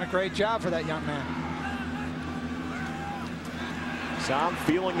and done a great job for that young man. Sam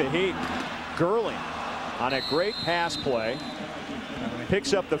feeling the heat. Gurley on a great pass play.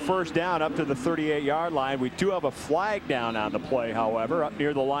 Picks up the 1st down up to the 38-yard line. We do have a flag down on the play, however, up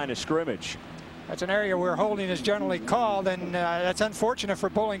near the line of scrimmage. That's an area where holding is generally called, and that's unfortunate for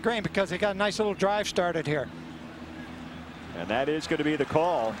Bowling Green because they got a nice little drive started here. And that is going to be the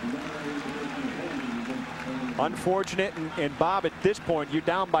call. Unfortunate, and Bob, at this point, you're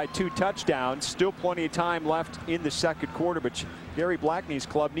down by 2 touchdowns. Still plenty of time left in the 2nd quarter, but Gary Blackney's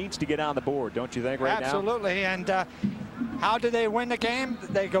club needs to get on the board, don't you think, right now? Absolutely, and how do they win the game?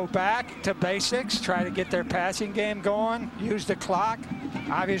 They go back to basics, try to get their passing game going, use the clock.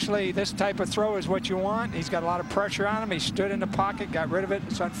 Obviously, this type of throw is what you want. He's got a lot of pressure on him. He stood in the pocket, got rid of it.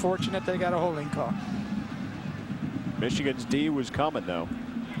 It's unfortunate they got a holding call. Michigan's D was coming, though.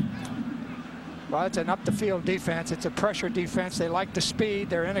 Well, it's an up-the-field defense. It's a pressure defense. They like the speed.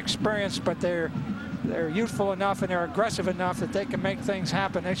 They're inexperienced, but they're youthful enough and they're aggressive enough that they can make things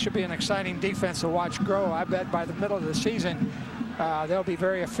happen. It should be an exciting defense to watch grow. I bet by the middle of the season, they'll be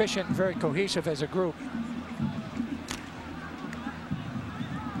very efficient and very cohesive as a group.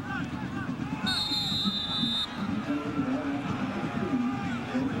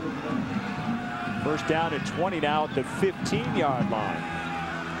 First down at 20 now at the 15-yard line.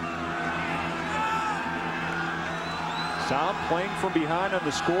 Sam playing from behind on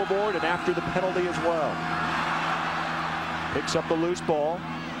the scoreboard and after the penalty as well. Picks up the loose ball.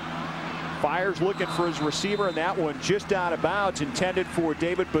 Fires looking for his receiver, and that one just out of bounds, intended for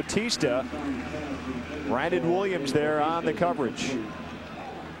David Bautista. Brandon Williams there on the coverage.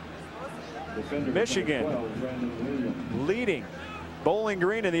 Michigan leading Bowling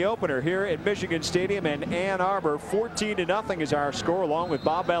Green in the opener here at Michigan Stadium and Ann Arbor. 14-0 is our score. Along with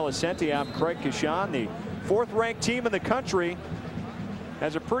Bob Valicenti, I'm Craig Kashan. The 4th-ranked team in the country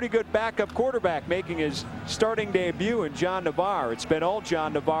has a pretty good backup quarterback making his starting debut in John Navarre. It's been all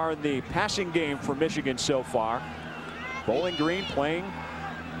John Navarre in the passing game for Michigan so far. Bowling Green playing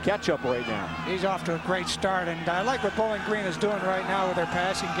catch-up right now. He's off to a great start, and I like what Bowling Green is doing right now with their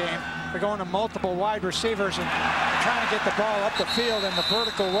passing game. They're going to multiple wide receivers and trying to get the ball up the field in the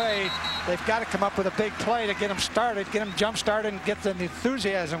vertical way. They've got to come up with a big play to get them started, get them jump-started, and get the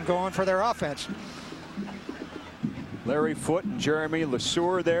enthusiasm going for their offense. Larry Foote and Jeremy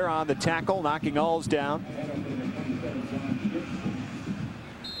LeSueur there on the tackle, knocking Alls down.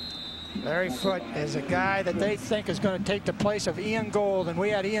 Larry Foote is a guy that they think is going to take the place of Ian Gold, and we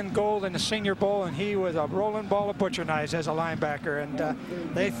had Ian Gold in the Senior Bowl, and he was a rolling ball of butcher knives as a linebacker, and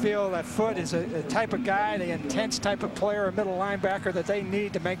they feel that Foote is a type of guy, the intense type of player, a middle linebacker that they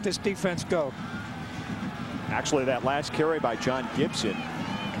need to make this defense go. Actually, that last carry by John Gibson.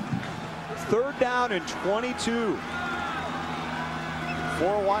 3rd down and 22. 4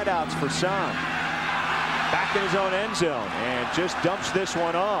 wideouts for Sam. Back in his own end zone and just dumps this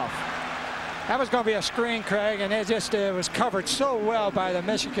one off. That was going to be a screen, Craig, and it was covered so well by the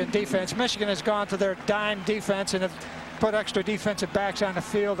Michigan defense. Michigan has gone to their dime defense and have put extra defensive backs on the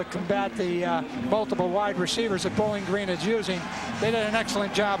field to combat the multiple wide receivers that Bowling Green is using. They did an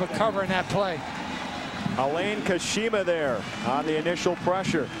excellent job of covering that play. Alain Kashima there on the initial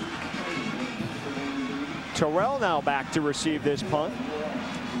pressure. Terrell now back to receive this punt.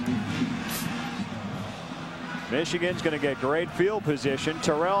 Michigan's going to get great field position.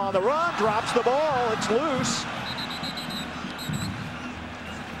 Terrell on the run, drops the ball. It's loose.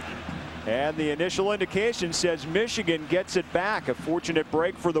 And the initial indication says Michigan gets it back. A fortunate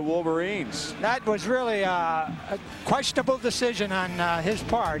break for the Wolverines. That was really a questionable decision on his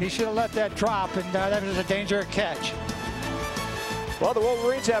part. He should have let that drop, and that was a dangerous catch. Well, the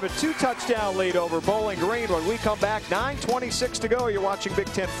Wolverines have a 2-touchdown lead over Bowling Green. When we come back, 9:26 to go. You're watching Big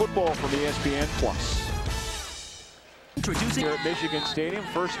Ten football from ESPN+. Introducing here at Michigan Stadium,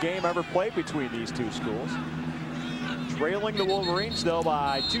 first game ever played between these two schools. Trailing the Wolverines, though,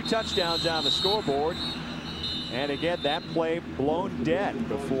 by 2 touchdowns on the scoreboard. And again, that play blown dead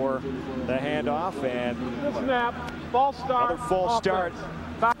before the handoff. And snap. False start. Another false start.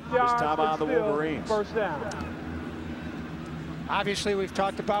 5 yards, this time on the still Wolverines. First down. Obviously, we've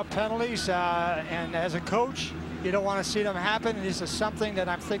talked about penalties, and as a coach, you don't want to see them happen. This is something that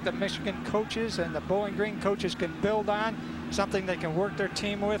I think the Michigan coaches and the Bowling Green coaches can build on, something they can work their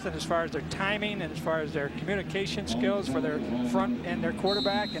team with, and as far as their timing and as far as their communication skills for their front and their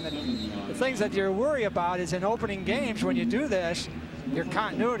quarterback. And the things that you worry about is in opening games, when you do this, your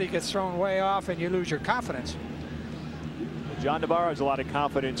continuity gets thrown way off and you lose your confidence. John Navarro has a lot of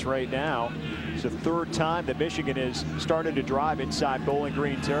confidence right now. It's the third time that Michigan has started to drive inside Bowling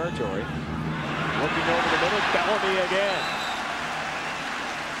Green territory. Looking over the middle, Bellamy again.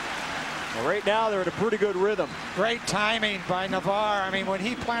 Well, right now they're in a pretty good rhythm. Great timing by Navarre. I mean, when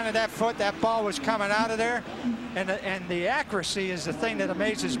he planted that foot, that ball was coming out of there. And the accuracy is the thing that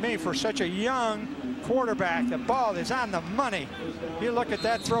amazes me for such a young quarterback. The ball is on the money. You look at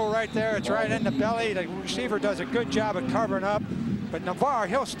that throw right there, it's right in the belly. The receiver does a good job of covering up. But Navarre,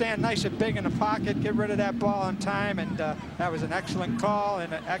 he'll stand nice and big in the pocket, get rid of that ball on time, and that was an excellent call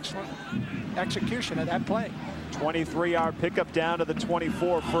and an excellent execution of that play. 23-yard pickup down to the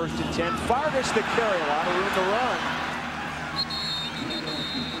 24, 1st and 10. Fargas the carry, a lot of room to run.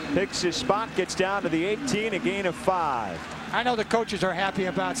 Picks his spot, gets down to the 18, a gain of 5. I know the coaches are happy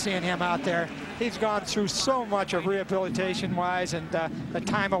about seeing him out there. He's gone through so much of rehabilitation-wise and the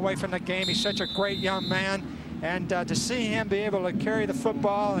time away from the game. He's such a great young man. And to see him be able to carry the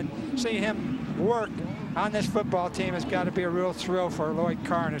football and see him work on this football team has got to be a real thrill for Lloyd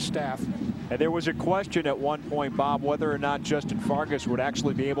Carr and his staff. And there was a question at one point, Bob, whether or not Justin Fargas would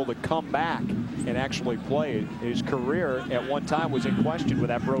actually be able to come back and actually play. His career at one time was in question with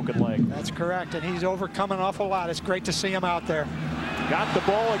that broken leg. That's correct, and he's overcome an awful lot. It's great to see him out there. Got the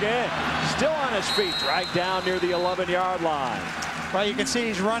ball again. Still on his feet, right down near the 11-yard line. Well, you can see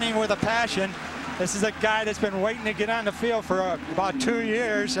he's running with a passion. This is a guy that's been waiting to get on the field for about 2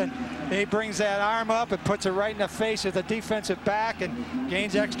 years, and he brings that arm up and puts it right in the face of the defensive back and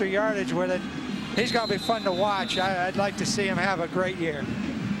gains extra yardage with it. He's going to be fun to watch. I'd like to see him have a great year.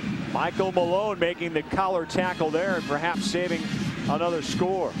 Michael Malone making the collar tackle there and perhaps saving another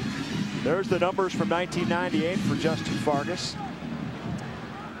score. There's the numbers from 1998 for Justin Fargas.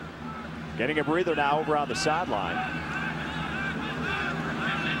 Getting a breather now over on the sideline.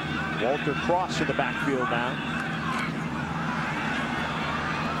 Walter Cross in the backfield now.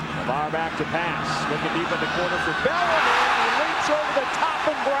 Navarre back to pass. Looking deep in the corner for Bellamy. He leaps over the top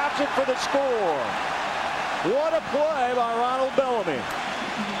and grabs it for the score. What a play by Ronald Bellamy.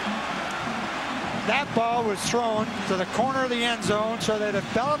 That ball was thrown to the corner of the end zone so that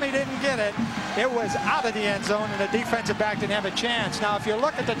if Bellamy didn't get it, it was out of the end zone and the defensive back didn't have a chance. Now, if you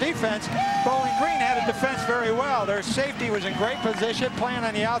look at the defense, Bowling Green had a defense very well. Their safety was in great position, playing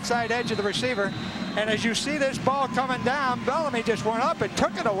on the outside edge of the receiver. And as you see this ball coming down, Bellamy just went up and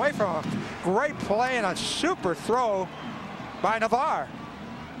took it away from him. Great play and a super throw by Navarre.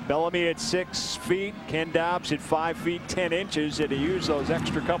 Bellamy at 6 feet, Ken Dobbs at 5 feet 10 inches, and he used those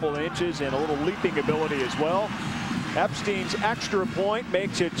extra couple of inches and a little leaping ability as well. Epstein's extra point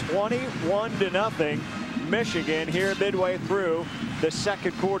makes it 21-0 Michigan here midway through the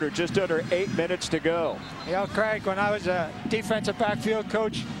second quarter, just under 8 minutes to go. You know, Craig, when I was a defensive backfield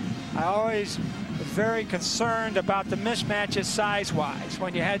coach, I always was very concerned about the mismatches size-wise.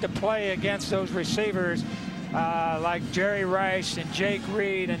 When you had to play against those receivers like Jerry Rice and Jake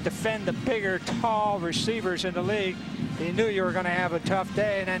Reed and defend the bigger, tall receivers in the league, you knew you were going to have a tough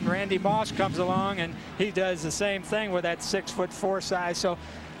day. And then Randy Moss comes along and he does the same thing with that 6'4" size. So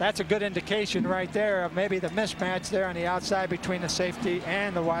that's a good indication right there of maybe the mismatch there on the outside between the safety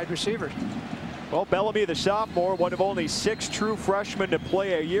and the wide receivers. Well, Bellamy, the sophomore, one of only 6 true freshmen to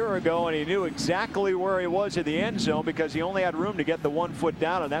play a year ago, and he knew exactly where he was in the end zone because he only had room to get the 1 foot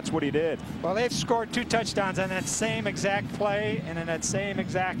down, and that's what he did. Well, they've scored 2 touchdowns on that same exact play and in that same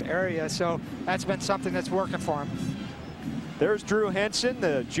exact area, so that's been something that's working for him. There's Drew Henson,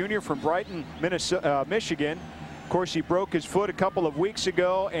 the junior from Brighton, Michigan. Of course, he broke his foot a couple of weeks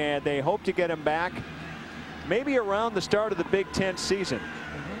ago, and they hope to get him back maybe around the start of the Big Ten season.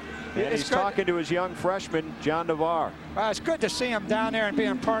 And he's talking to his young freshman, John Navarre. It's good to see him down there and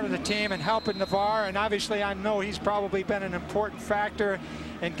being part of the team and helping Navarre. And obviously, I know he's probably been an important factor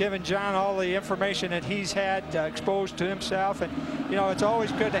in giving John all the information that he's had exposed to himself. And, you know, it's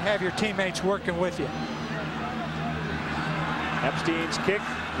always good to have your teammates working with you. Epstein's kick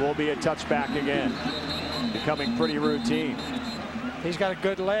will be a touchback again, becoming pretty routine. He's got a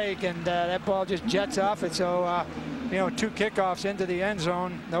good leg, and that ball just jets off it. So, you know, 2 kickoffs into the end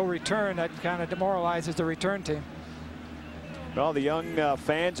zone, no return. That kind of demoralizes the return team. Well, the young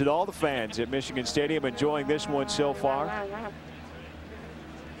fans and all the fans at Michigan Stadium enjoying this one so far.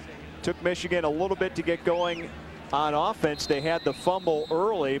 Took Michigan a little bit to get going on offense. They had the fumble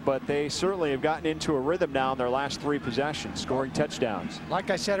early, but they certainly have gotten into a rhythm now in their last 3 possessions, scoring touchdowns. Like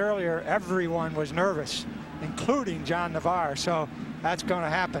I said earlier, everyone was nervous, including John Navarre, so that's going to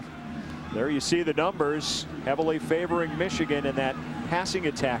happen. There you see the numbers heavily favoring Michigan in that passing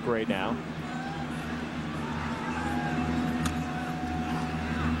attack right now.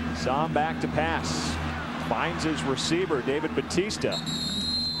 Sam back to pass. Finds his receiver, David Batista.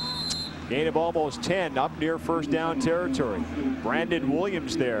 Gain of almost 10 up near first down territory. Brandon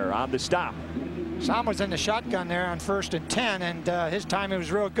Williams there on the stop. Sam was in the shotgun there on 1st and 10, and his timing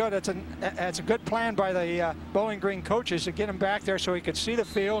was real good. It's a good plan by the Bowling Green coaches to get him back there so he could see the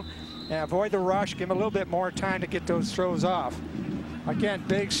field and avoid the rush, give him a little bit more time to get those throws off. Again,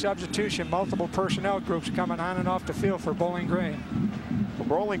 big substitution, multiple personnel groups coming on and off the field for Bowling Green. Well,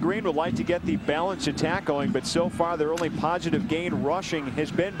 Bowling Green would like to get the balanced attack going, but so far their only positive gain rushing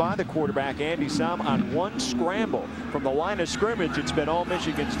has been by the quarterback, Andy Sam, on 1 scramble. From the line of scrimmage, it's been all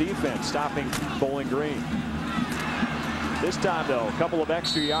Michigan's defense stopping Bowling Green. This time, though, a couple of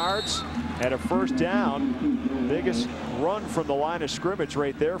extra yards and a first down. Biggest run from the line of scrimmage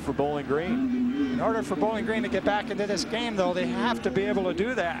right there for Bowling Green. In order for Bowling Green to get back into this game, though, they have to be able to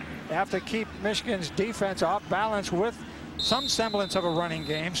do that. They have to keep Michigan's defense off balance with some semblance of a running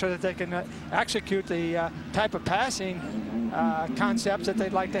game so that they can execute the type of passing concepts that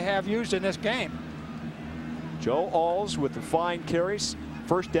they'd like to have used in this game. Joe Alls with the fine carries.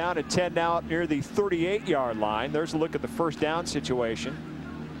 First down and 10 now up near the 38-yard line. There's a look at the first down situation.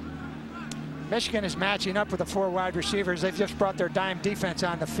 Michigan is matching up with the 4 wide receivers. They've just brought their dime defense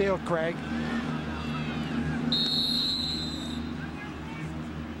on the field, Craig.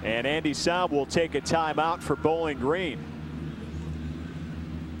 And Andy Sam will take a timeout for Bowling Green.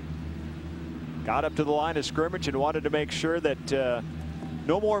 Got up to the line of scrimmage and wanted to make sure that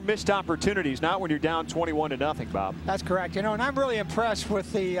no more missed opportunities, not when you're down 21-0, Bob. That's correct. You know, and I'm really impressed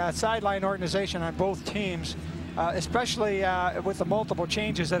with the sideline organization on both teams, especially with the multiple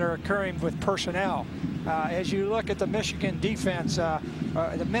changes that are occurring with personnel. As you look at the Michigan defense,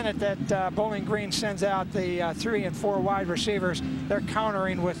 the minute that Bowling Green sends out the 3 and 4 wide receivers, they're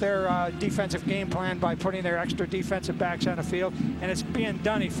countering with their defensive game plan by putting their extra defensive backs on the field, and it's being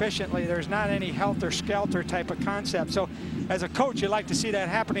done efficiently. There's not any helter-skelter type of concept. So as a coach, you like to see that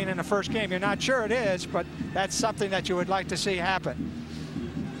happening in the first game. You're not sure it is, but that's something that you would like to see happen.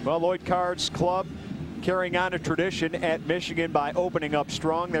 Well, Lloyd Cards Club carrying on a tradition at Michigan by opening up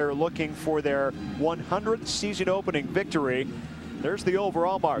strong. They're looking for their 100th season opening victory. There's the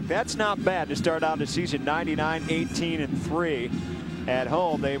overall mark. That's not bad to start out the season 99-18-3. At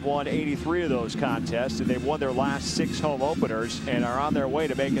home, they've won 83 of those contests, and they've won their last 6 home openers and are on their way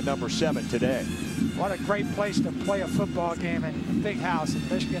to making number 7 today. What a great place to play a football game in a big house at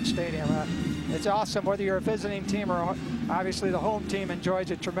Michigan Stadium. It's awesome whether you're a visiting team or obviously the home team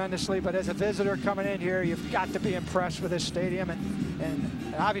enjoys it tremendously, but as a visitor coming in here, you've got to be impressed with this stadium, and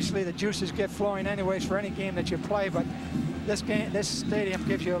obviously the juices get flowing anyways for any game that you play, but this stadium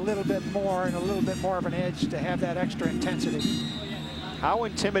gives you a little bit more and a little bit more of an edge to have that extra intensity. How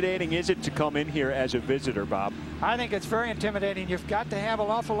intimidating is it to come in here as a visitor, Bob? I think it's very intimidating. You've got to have an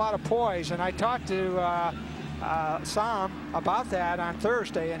awful lot of poise, and I talked to Sam about that on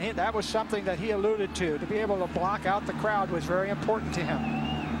Thursday, and that was something that he alluded to. To be able to block out the crowd was very important to him.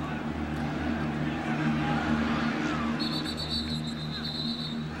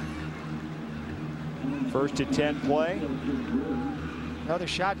 First and 10 play. Another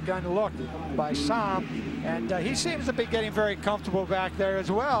shotgun look by Sam, and he seems to be getting very comfortable back there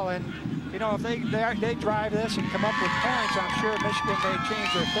as well. And you know, if they drive this and come up with points, I'm sure Michigan may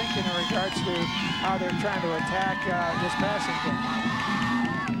change their thinking in regards to how they're trying to attack this passing game.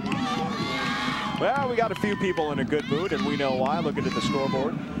 Well, we got a few people in a good mood, and we know why. Looking at the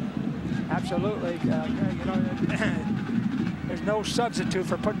scoreboard. Absolutely. You know, there's no substitute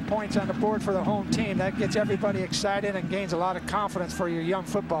for putting points on the board for the home team. That gets everybody excited and gains a lot of confidence for your young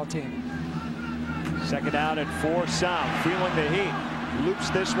football team. Second down and 4. Sam feeling the heat. Loops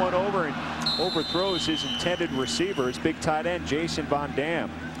this one over and overthrows his intended receiver. His big tight end, Jason Von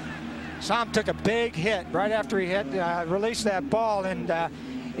Dam. Sam took a big hit right after he released that ball, and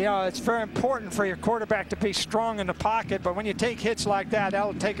you know, it's very important for your quarterback to be strong in the pocket, but when you take hits like that,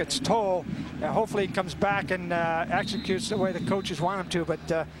 that'll take its toll. Hopefully he comes back and executes the way the coaches want him to, but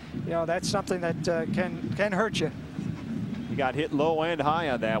you know, that's something that can hurt you. He got hit low and high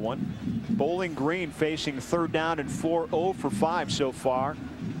on that one. Bowling Green facing 3rd down and 4, 0 for 5 so far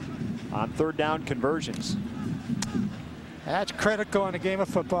on 3rd down conversions. That's critical in a game of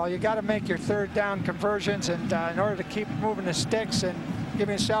football. You got to make your third down conversions, and in order to keep moving the sticks and give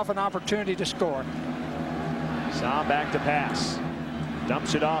yourself an opportunity to score. Sahm back to pass.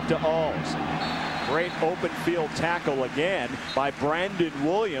 Dumps it off to Alls. Great open field tackle again by Brandon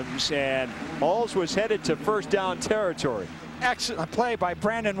Williams, and Alls was headed to first down territory. Excellent play by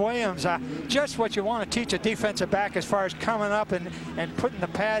Brandon Williams. Just what you want to teach a defensive back as far as coming up and putting the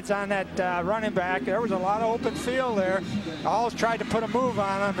pads on that running back. There was a lot of open field there. Alls tried to put a move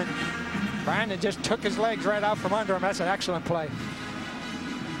on him, and Brandon just took his legs right out from under him. That's an excellent play.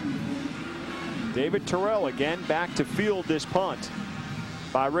 David Terrell again back to field this punt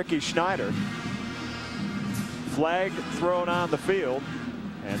by Ricky Schneider. Flag thrown on the field,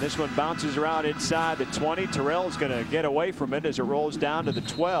 and this one bounces around inside the 20. Terrell's going to get away from it as it rolls down to the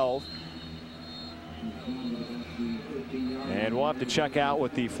 12. And we'll have to check out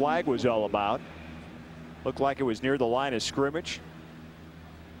what the flag was all about. Looked like it was near the line of scrimmage.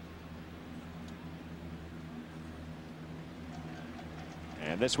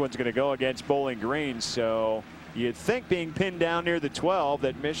 And this one's going to go against Bowling Green, so you'd think being pinned down near the 12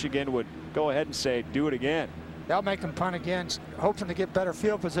 that Michigan would go ahead and say, do it again. They'll make them punt again, hoping to get better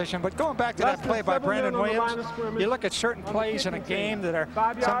field position. But going back to that play by Brandon Williams, you look at certain plays in a game that are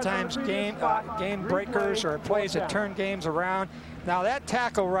sometimes game breakers or plays that turn games around. Now that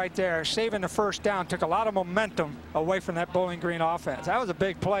tackle right there, saving the first down, took a lot of momentum away from that Bowling Green offense. That was a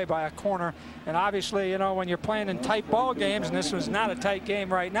big play by a corner. And obviously, you know, when you're playing in tight ball games, and this was not a tight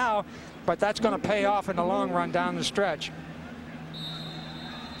game right now, but that's going to pay off in the long run down the stretch.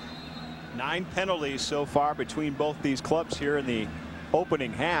 9 penalties so far between both these clubs here in the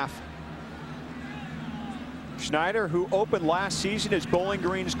opening half. Schneider, who opened last season as Bowling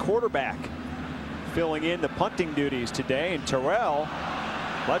Green's quarterback, filling in the punting duties today, and Terrell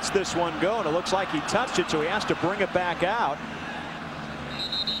lets this one go, and it looks like he touched it, so he has to bring it back out,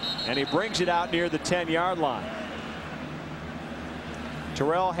 and he brings it out near the 10-yard line.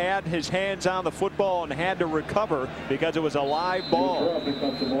 Terrell had his hands on the football and had to recover because it was a live ball.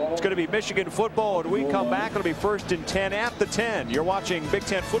 It's going to be Michigan football, and we come back. It'll be 1st and 10 at the 10. You're watching Big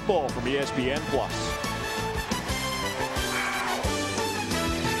Ten football from ESPN+.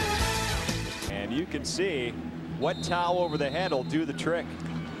 And you can see wet towel over the head will do the trick.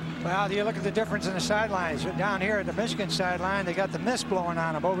 Well, you look at the difference in the sidelines. Down here at the Michigan sideline, they got the mist blowing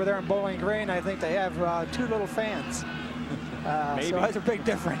on them. Over there in Bowling Green, I think they have 2 little fans. So that's a big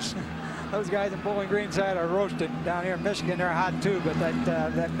difference. Those guys in Bowling Green side are roasted. Down here in Michigan, they're hot too, but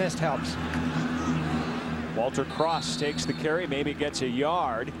that mist helps. Walter Cross takes the carry, maybe gets a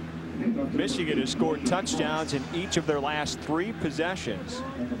yard. Michigan has scored touchdowns in each of their last 3 possessions,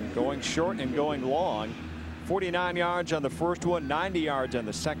 going short and going long. 49 yards on the first one, 90 yards on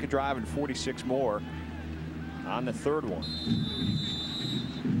the second drive, and 46 more on the third one.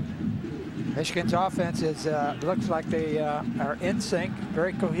 Michigan's offense is looks like they are in sync,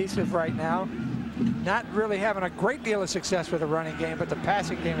 very cohesive right now. Not really having a great deal of success with the running game, but the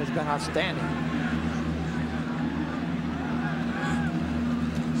passing game has been outstanding.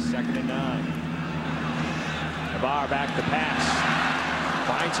 2nd and 9. Navarre back to pass.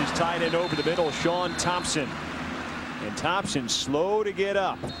 Finds his tight end over the middle, Sean Thompson. And Thompson slow to get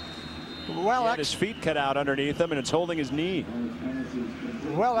up. Well, he had his feet cut out underneath him, and it's holding his knee.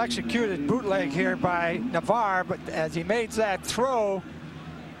 Well executed bootleg here by Navarre, but as he made that throw,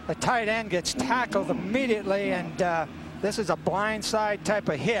 the tight end gets tackled immediately, and this is a blindside type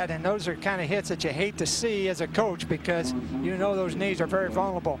of hit, and those are kind of hits that you hate to see as a coach because you know those knees are very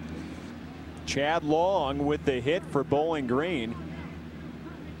vulnerable. Chad Long with the hit for Bowling Green,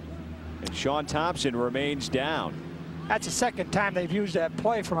 and Sean Thompson remains down. That's the second time they've used that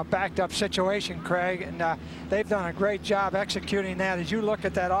play from a backed up situation, Craig, and they've done a great job executing that. As you look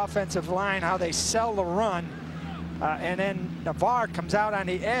at that offensive line, how they sell the run, and then Navarre comes out on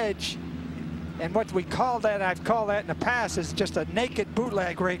the edge, and what we call that, I've called that in the past, is just a naked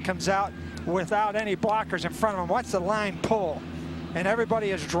bootleg where he comes out without any blockers in front of him. Watch the line pull, and everybody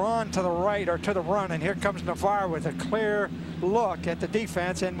is drawn to the right or to the run, and here comes Navarre with a clear look at the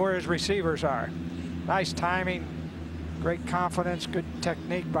defense and where his receivers are. Nice timing. Great confidence, good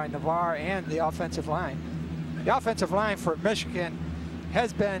technique by Navarre and the offensive line. The offensive line for Michigan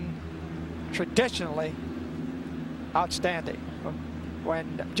has been traditionally outstanding.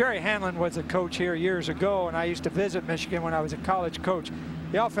 When Jerry Hanlon was a coach here years ago, and I used to visit Michigan when I was a college coach,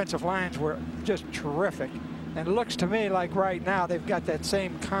 the offensive lines were just terrific. And it looks to me like right now they've got that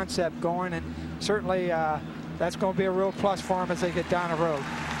same concept going, and certainly that's going to be a real plus for them as they get down the road.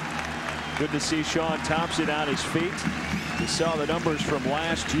 Good to see Sean Thompson on his feet. You saw the numbers from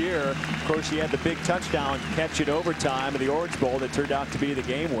last year. Of course, he had the big touchdown catch in overtime in the Orange Bowl that turned out to be the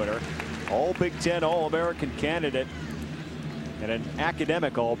game winner. All Big Ten All-American candidate and an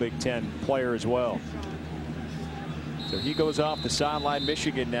academic All Big Ten player as well. So he goes off the sideline.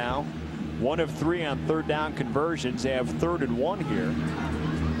 Michigan now 1 of 3 on third down conversions. They have 3rd and 1 here.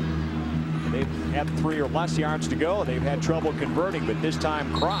 They've had 3 or less yards to go. They've had trouble converting, but this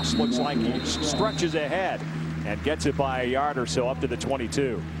time Cross looks like he stretches ahead and gets it by a yard or so up to the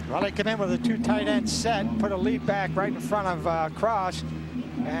 22. Well, they come in with a 2 tight end set, put a lead back right in front of Cross,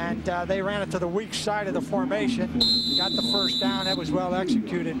 and they ran it to the weak side of the formation. Got the first down. That was well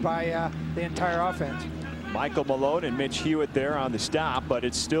executed by the entire offense. Michael Malone and Mitch Hewitt there on the stop, but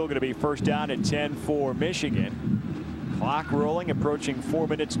it's still going to be 1st down and 10 for Michigan. Clock rolling, approaching 4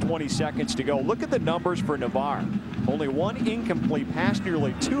 minutes 20 seconds to go. Look at the numbers for Navarre. Only 1 incomplete pass,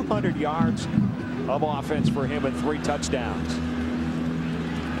 nearly 200 yards of offense for him and 3 touchdowns.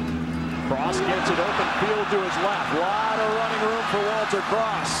 Cross gets it open field to his left. A lot of running room for Walter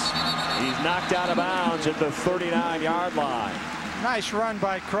Cross. He's knocked out of bounds at the 39-yard line. Nice run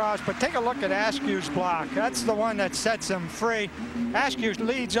by Cross, but take a look at Askew's block. That's the one that sets him free. Askew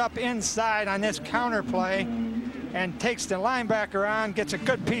leads up inside on this counter play and takes the linebacker on, gets a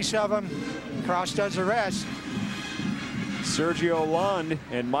good piece of him. Cross does the rest. Sergio Lund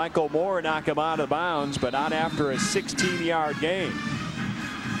and Michael Moore knock him out of bounds, but not after a 16-yard gain.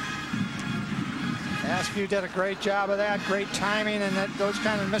 Askew did a great job of that. Great timing, and those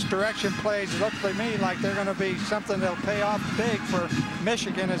kind of misdirection plays look to me like they're going to be something that'll pay off big for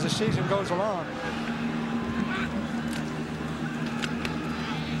Michigan as the season goes along.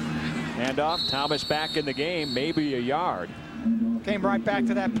 Handoff, Thomas back in the game, maybe a yard. Came right back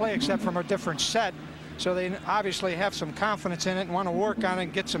to that play, except from a different set. So they obviously have some confidence in it and want to work on it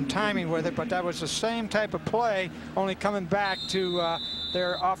and get some timing with it. But that was the same type of play, only coming back to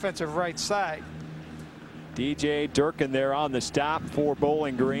their offensive right side. DJ Durkin there on the stop for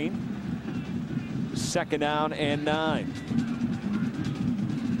Bowling Green. 2nd down and 9.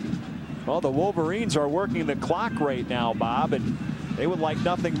 Well, the Wolverines are working the clock right now, Bob, and they would like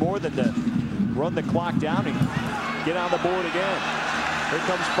nothing more than to run the clock down and get on the board again. Here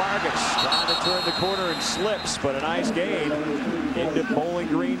comes Fargas trying to turn the corner and slips, but a nice gain into Bowling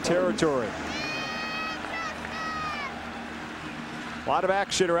Green territory. A lot of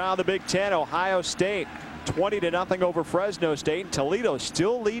action around the Big Ten. Ohio State 20-0 over Fresno State. Toledo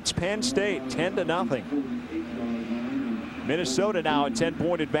still leads Penn State 10-0. Minnesota now a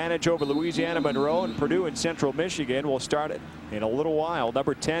 10-point advantage over Louisiana Monroe, and Purdue and Central Michigan will start it in a little while.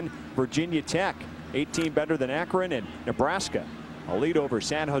 Number 10 Virginia Tech 18 better than Akron, and Nebraska a lead over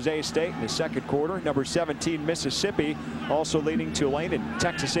San Jose State in the 2nd quarter. Number 17 Mississippi also leading Tulane, and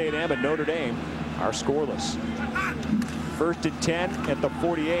Texas A&M and Notre Dame are scoreless. 1st and 10 at the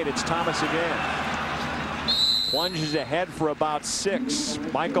 48. It's Thomas again. Plunges ahead for about 6.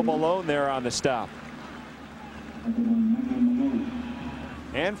 Michael Malone there on the stop.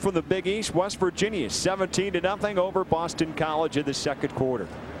 And from the Big East, West Virginia 17-0 over Boston College in the 2nd quarter.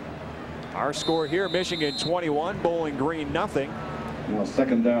 Our score here, Michigan 21, Bowling Green nothing. Now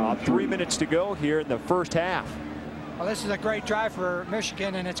 2nd down. 3 minutes to go here in the 1st half. Well, this is a great drive for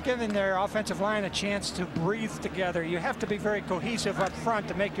Michigan, and it's given their offensive line a chance to breathe together. You have to be very cohesive up front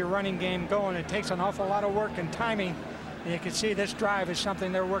to make your running game go, and it takes an awful lot of work and timing. And you can see this drive is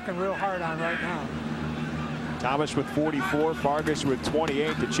something they're working real hard on right now. Thomas with 44, Fargas with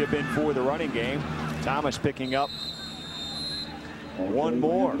 28 to chip in for the running game. Thomas picking up 1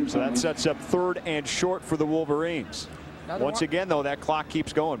 more, so that sets up 3rd and short for the Wolverines. Once again, though, that clock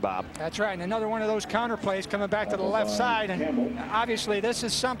keeps going, Bob. That's right. And another one of those counter plays coming back to the left side. And obviously, this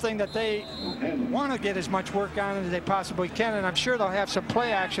is something that they want to get as much work on as they possibly can. And I'm sure they'll have some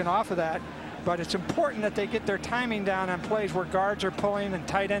play action off of that. But it's important that they get their timing down on plays where guards are pulling and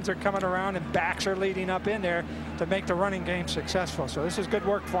tight ends are coming around and backs are leading up in there to make the running game successful. So this is good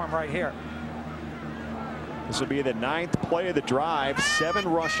work for them right here. This will be the 9th play of the drive. 7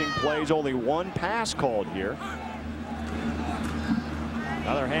 rushing plays, only 1 pass called here.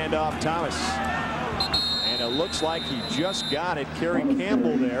 Another handoff, Thomas. And it looks like he just got it. Kerry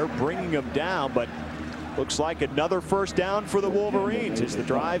Campbell there bringing him down, but looks like another 1st down for the Wolverines as the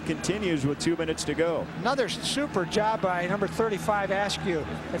drive continues with 2 minutes to go. Another super job by number 35 Askew.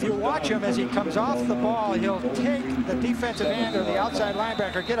 If you watch him as he comes off the ball, he'll take the defensive end or the outside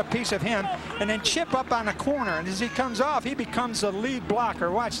linebacker, get a piece of him, and then chip up on the corner. And as he comes off, he becomes the lead blocker.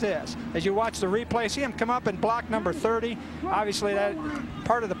 Watch this. As you watch the replay, see him come up and block number 30. Obviously, that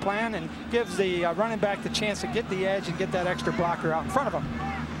part of the plan, and gives the running back the chance to get the edge and get that extra blocker out in front of him.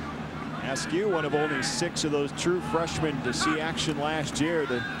 Askew, one of only 6 of those true freshmen to see action last year.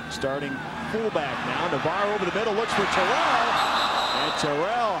 The starting fullback now. Navarre over the middle, looks for Terrell. And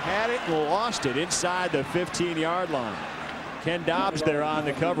Terrell had it and lost it inside the 15-yard line. Ken Dobbs there on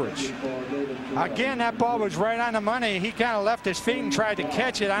the coverage. Again, that ball was right on the money. He kind of left his feet and tried to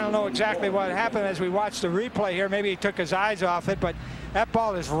catch it. I don't know exactly what happened as we watched the replay here. Maybe he took his eyes off it, but that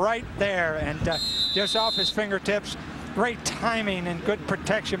ball is right there and just off his fingertips. Great timing and good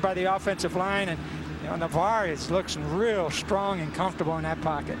protection by the offensive line. And you know, Navarre looks real strong and comfortable in that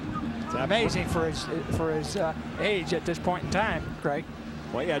pocket. It's amazing for his age at this point in time, Greg.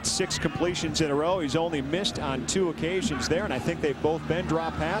 Well, he had 6 completions in a row. He's only missed on 2 occasions there, and I think they've both been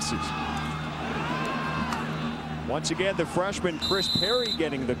drop passes. Once again, the freshman Chris Perry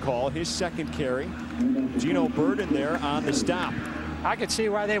getting the call, his 2nd carry. Gino Burden there on the stop. I could see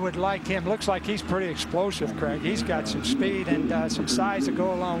why they would like him. Looks like he's pretty explosive, Craig. He's got some speed and some size to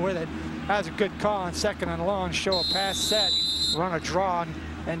go along with it. That was a good call on 2nd and long. Show a pass set, run a draw, and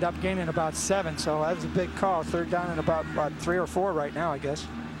end up gaining about 7. So that was a big call. 3rd down and about 3 or 4 right now, I guess.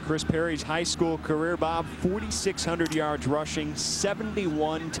 Chris Perry's high school career, Bob, 4,600 yards rushing,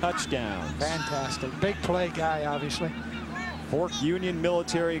 71 touchdowns. Fantastic. Big play guy, obviously. Fork Union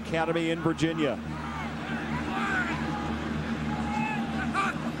Military Academy in Virginia.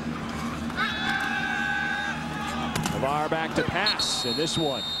 Navarre back to pass, and this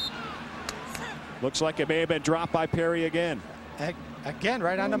one looks like it may have been dropped by Perry again. Again,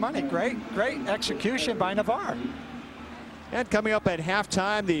 right on the money. Great execution by Navarre. And coming up at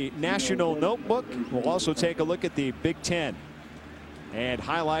halftime, the National Notebook. We'll also take a look at the Big Ten and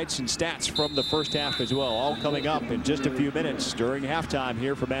highlights and stats from the first half as well. All coming up in just a few minutes during halftime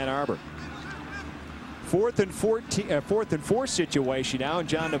here from Ann Arbor. 4th and 4 situation now, and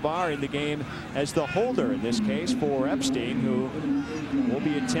John Navarre in the game as the holder in this case for Epstein, who will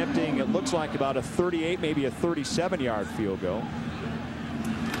be attempting, it looks like, about a 38, maybe a 37-yard field goal.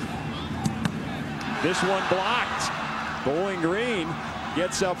 This one blocked. Bowling Green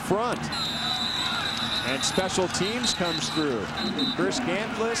gets up front. And special teams comes through. Chris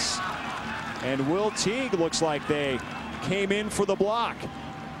Gantlis and Will Teague looks like they came in for the block.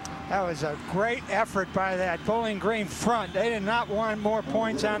 That was a great effort by that Bowling Green front. They did not want more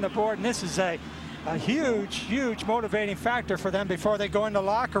points on the board, and this is a huge motivating factor for them before they go in the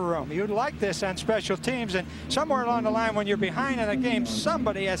locker room. You'd like this on special teams, and somewhere along the line when you're behind in a game,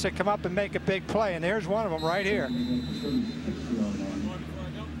 somebody has to come up and make a big play, and there's one of them right here.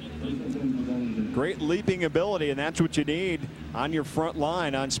 Great leaping ability, and that's what you need on your front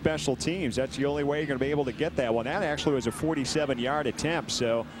line on special teams. That's the only way you're going to be able to get that one. That actually was a 47-yard attempt,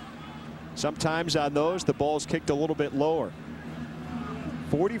 so sometimes on those the ball's kicked a little bit lower.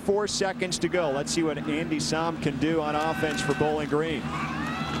 44 seconds to go. Let's see what Andy Som can do on offense for Bowling Green.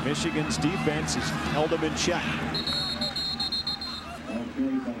 Michigan's defense has held them in check.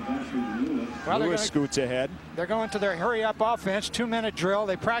 Well, Lewis scoots ahead. They're going to their hurry-up offense, 2-minute drill.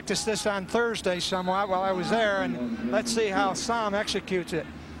 They practiced this on Thursday somewhat while I was there, and let's see how Som executes it.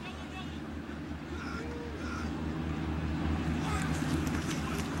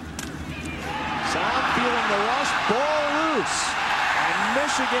 Som feeling the rush, ball loose. And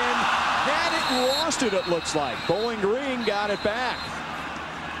Michigan had it and lost it, it looks like. Bowling Green got it back.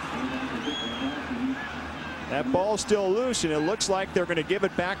 That ball's still loose, and it looks like they're going to give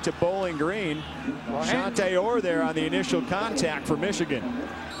it back to Bowling Green. Shante Orr there on the initial contact for Michigan.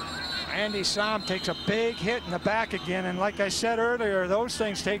 Andy Som takes a big hit in the back again, and like I said earlier, those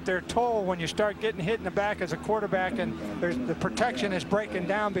things take their toll when you start getting hit in the back as a quarterback, and the protection is breaking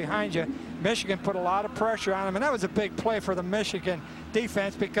down behind you. Michigan put a lot of pressure on them, and that was a big play for the Michigan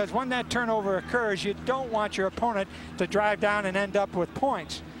defense, because when that turnover occurs, you don't want your opponent to drive down and end up with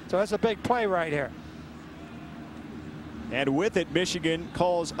points. So that's a big play right here. And with it, Michigan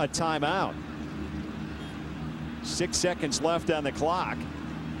calls a timeout. 6 seconds left on the clock.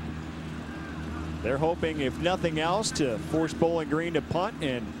 They're hoping, if nothing else, to force Bowling Green to punt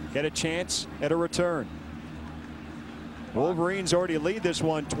and get a chance at a return. Wolverines already lead this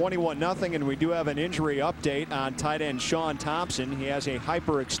one 21-0, and we do have an injury update on tight end Sean Thompson. He has a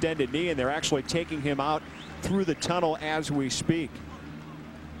hyperextended knee, and they're actually taking him out through the tunnel as we speak.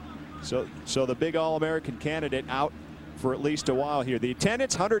 So the big All-American candidate out for at least a while here. The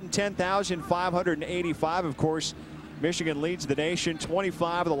attendance, 110,585. Of course, Michigan leads the nation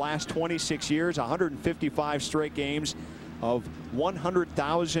 25 of the last 26 years, 155 straight games of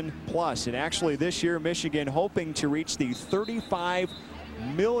 100,000 plus. And actually this year, Michigan hoping to reach the 35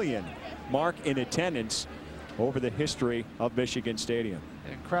 million mark in attendance over the history of Michigan Stadium.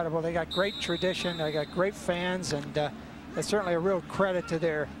 Incredible. They got great tradition. They got great fans, and it's certainly a real credit to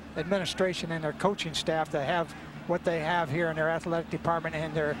their administration and their coaching staff to have what they have here in their athletic department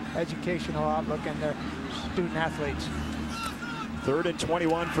and their educational outlook and their student athletes. 3rd and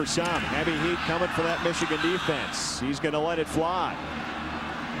 21 for some. Heavy heat coming for that Michigan defense. He's going to let it fly.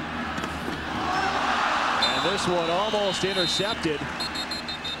 And this one almost intercepted.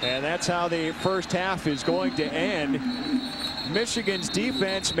 And that's how the first half is going to end. Michigan's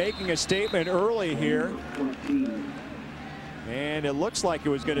defense making a statement early here. And it looks like it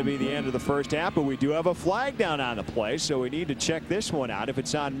was going to be the end of the first half, but we do have a flag down on the play, so we need to check this one out. If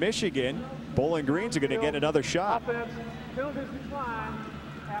it's on Michigan, Bowling Green's are going to get another shot.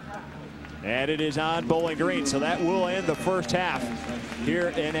 And it is on Bowling Green, so that will end the first half here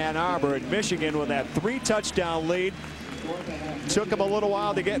in Ann Arbor. And Michigan with that 3-touchdown lead. Took them a little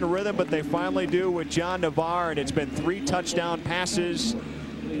while to get in rhythm, but they finally do with John Navarre, and it's been 3 touchdown passes.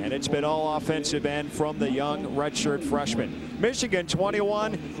 And it's been all offensive end from the young redshirt freshman. Michigan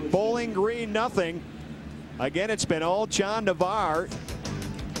 21, Bowling Green nothing. Again, it's been all John Navarre.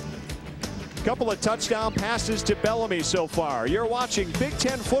 Couple of touchdown passes to Bellamy so far. You're watching Big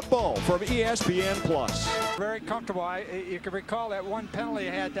Ten football from ESPN+. Very comfortable. You can recall that one penalty he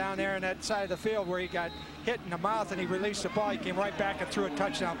had down there in that side of the field where he got hit in the mouth and he released the ball. He came right back and threw a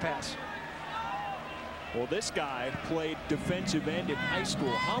touchdown pass. Well, this guy played defensive end in high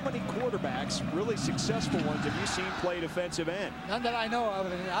school. How many quarterbacks, really successful ones, have you seen play defensive end? None that I know of,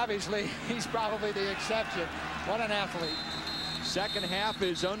 and obviously he's probably the exception. What an athlete. Second half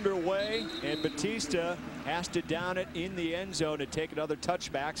is underway, and Batista has to down it in the end zone to take another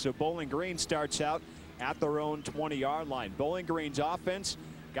touchback. So Bowling Green starts out at their own 20-yard line. Bowling Green's offense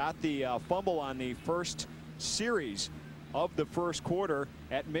got the fumble on the first series of the first quarter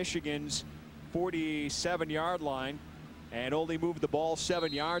at Michigan's 47-yard line and only moved the ball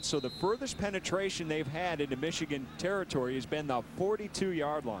 7 yards. So the furthest penetration they've had into Michigan territory has been the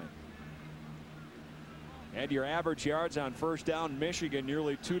 42-yard line. And your average yards on first down, Michigan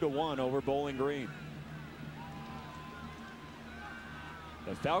nearly 2-1 over Bowling Green.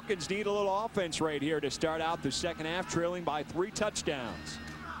 The Falcons need a little offense right here to start out the second half, trailing by 3 touchdowns.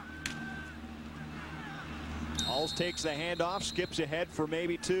 Alls takes the handoff, skips ahead for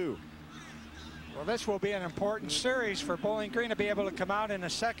maybe 2. Well, this will be an important series for Bowling Green to be able to come out in the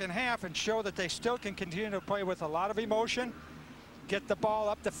second half and show that they still can continue to play with a lot of emotion, get the ball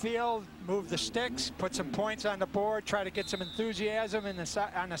up the field, move the sticks, put some points on the board, try to get some enthusiasm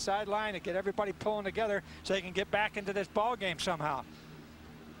on the sideline and get everybody pulling together so they can get back into this ball game somehow.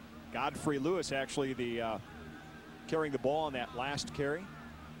 Godfrey Lewis actually carrying the ball on that last carry.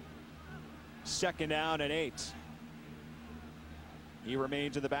 2nd down and 8. He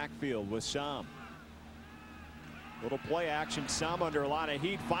remains in the backfield with Sam. Little play action. Sam under a lot of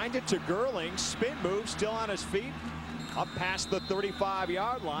heat. Finds it to Gerling. Spin move, still on his feet. Up past the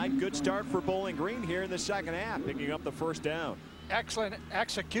 35-yard line. Good start for Bowling Green here in the second half, picking up the first down. Excellent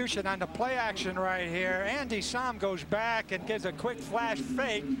execution on the play action right here. Andy Sam goes back and gives a quick flash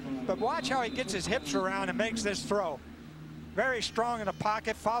fake, but watch how he gets his hips around and makes this throw. Very strong in the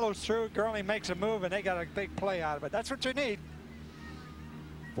pocket, follows through. Gerling makes a move, and they got a big play out of it. That's what you need.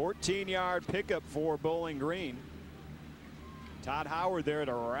 14-yard pickup for Bowling Green. Todd Howard there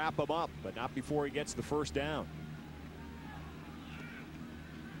to wrap him up, but not before he gets the first down.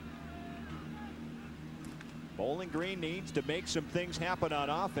 Bowling Green needs to make some things happen on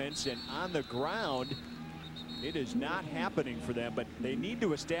offense, and on the ground, it is not happening for them, but they need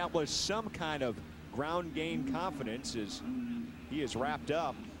to establish some kind of ground game confidence as he is wrapped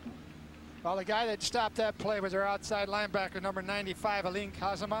up. Well, the guy that stopped that play was their outside linebacker, number 95, Aline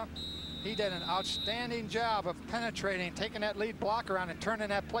Kazama. He did an outstanding job of penetrating, taking that lead blocker on and turning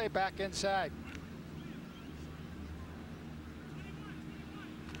that play back inside.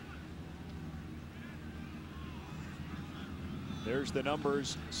 There's the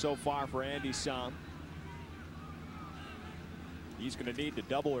numbers so far for Andy Sam. He's going to need to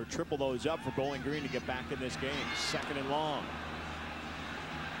double or triple those up for Bowling Green to get back in this game. 2nd and long.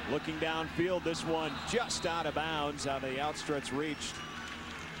 Looking downfield, this one just out of bounds out of the outstretched reach.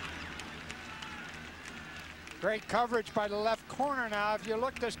 Great coverage by the left corner now. If you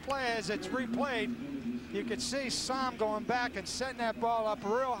look this play as it's replayed, you can see Sam going back and setting that ball up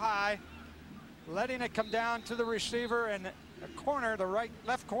real high, letting it come down to the receiver, and the corner, the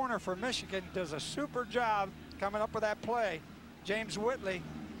left corner for Michigan does a super job coming up with that play. James Whitley,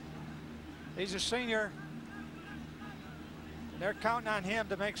 he's a senior. They're counting on him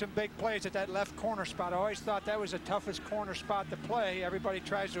to make some big plays at that left corner spot. I always thought that was the toughest corner spot to play. Everybody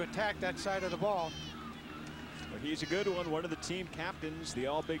tries to attack that side of the ball. Well, he's a good one of the team captains, the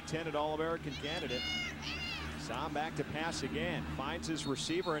All Big Ten and All-American candidate. Tom back to pass again. Finds his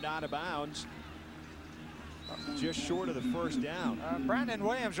receiver and out of bounds. Just short of the first down. Brandon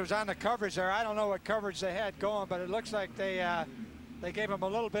Williams was on the coverage there. I don't know what coverage they had going, but it looks like they gave him a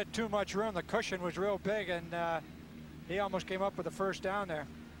little bit too much room. The cushion was real big, and he almost came up with the first down there.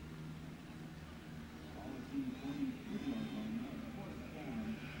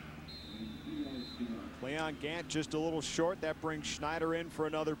 Leon Gant just a little short. That brings Schneider in for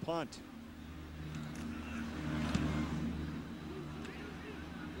another punt.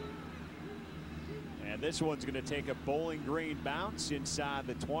 And this one's going to take a Bowling Green bounce inside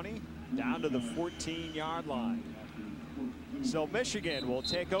the 20 down to the 14-yard line. So Michigan will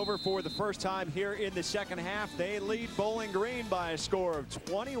take over for the first time here in the second half. They lead Bowling Green by a score of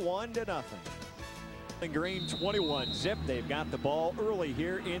 21-0. Bowling Green 21 zip. They've got the ball early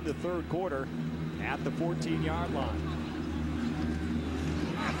here in the third quarter at the 14-yard line.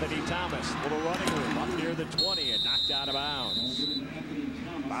 Anthony Thomas, little running room up near the 20 and knocked out of bounds.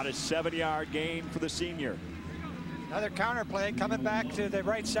 About a 7-yard gain for the senior. Another counter play coming back to the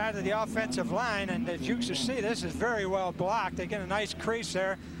right side of the offensive line, and as you can see, this is very well blocked. They get a nice crease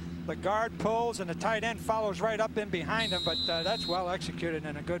there. The guard pulls and the tight end follows right up in behind him, but that's well executed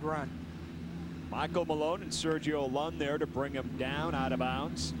and a good run. Michael Malone and Sergio Lund there to bring him down out of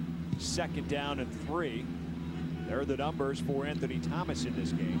bounds. 2nd down and 3. There are the numbers for Anthony Thomas in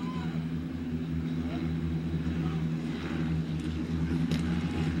this game.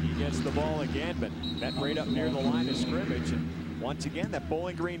 He gets the ball again, but that right up near the line of scrimmage. And once again, that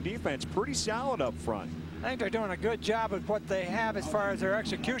Bowling Green defense pretty solid up front. I think they're doing a good job of what they have as far as their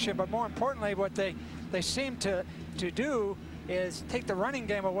execution, but more importantly, what they seem to do is take the running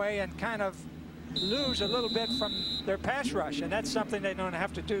game away and kind of lose a little bit from their pass rush, and that's something they're going to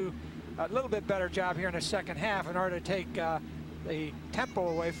have to do a little bit better job here in the second half in order to take the tempo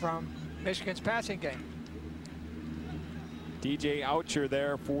away from Michigan's passing game. DJ Oucher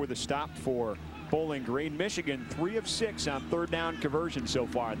there for the stop for Bowling Green. Michigan 3 of 6 on 3rd down conversion so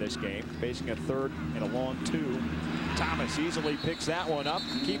far in this game, facing a 3rd and a long 2. Thomas easily picks that one up,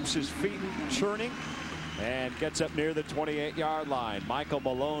 keeps his feet churning, and gets up near the 28-yard line. Michael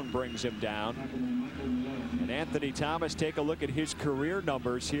Malone brings him down. And Anthony Thomas, take a look at his career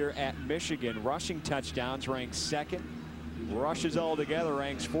numbers here at Michigan. Rushing touchdowns ranks 2nd. Rushes altogether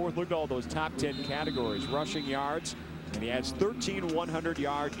ranks 4th. Look at all those top 10 categories. Rushing yards, and he has 13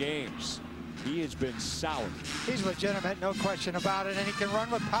 100-yard games. He has been solid. He's legitimate, no question about it, and he can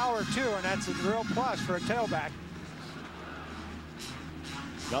run with power too, and that's a real plus for a tailback.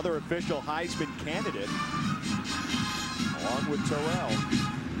 Another official Heisman candidate, along with Terrell.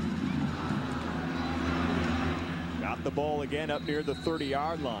 Got the ball again up near the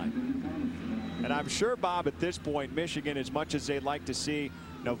 30-yard line. And I'm sure, Bob, at this point, Michigan, as much as they'd like to see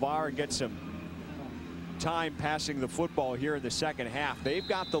Navarre get some time passing the football here in the second half, they've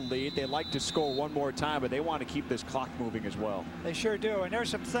got the lead. They like to score one more time, but they want to keep this clock moving as well. They sure do, and there's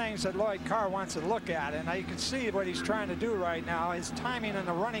some things that Lloyd Carr wants to look at, and you can see what he's trying to do right now. His timing in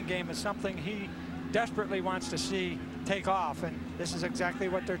the running game is something he desperately wants to see take off, and this is exactly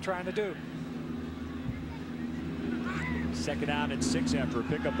what they're trying to do. 2nd down and 6 after a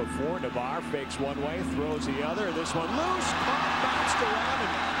pickup of 4. Navarre fakes one way, throws the other. This one loose, caught, bounced around,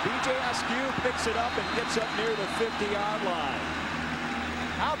 and B.J. Askew picks it up and gets up near the 50-yard line.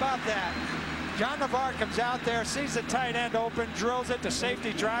 How about that? John Navarre comes out there, sees the tight end open, drills it. The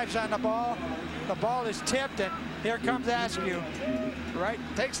safety drives on the ball. The ball is tipped, and here comes Askew. Right,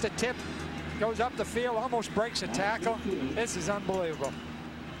 takes the tip, goes up the field, almost breaks a tackle. This is unbelievable.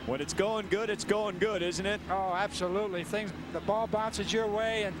 When it's going good, isn't it? Oh, absolutely. The ball bounces your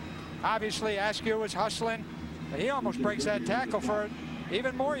way, and obviously Askew was hustling. He almost breaks that tackle for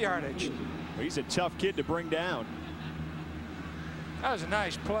even more yardage. Well, he's a tough kid to bring down. That was a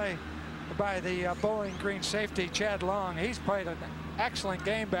nice play by the Bowling Green safety, Chad Long. He's played an excellent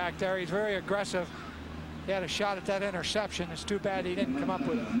game back there. He's very aggressive. He had a shot at that interception. It's too bad he didn't come up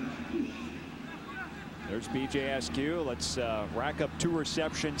with it. There's B.J. Askew. Let's rack up 2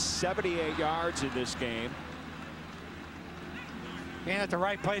 receptions, 78 yards in this game. Being at the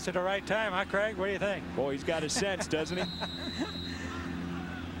right place at the right time, huh, Craig? What do you think? Boy, he's got a sense, doesn't he?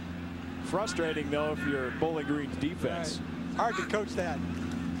 Frustrating, though, if you're Bowling Green's defense. Right. Hard to coach that.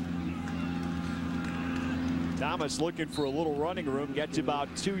 Thomas looking for a little running room, gets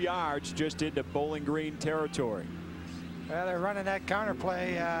about 2 yards just into Bowling Green territory. Well, they're running that counter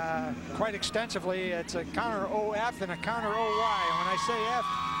play quite extensively. It's a counter OF and a counter OY. And when I say F,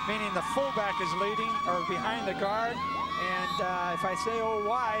 meaning the fullback is leading or behind the guard. And if I say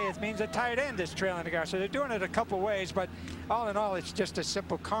OY, it means a tight end is trailing the guard. So they're doing it a couple ways, but all in all, it's just a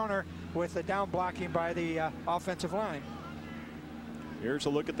simple counter with the down blocking by the offensive line. Here's a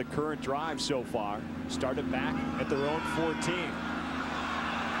look at the current drive so far. Started back at their own 14.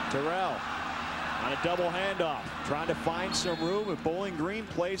 Terrell on a double handoff, trying to find some room, and Bowling Green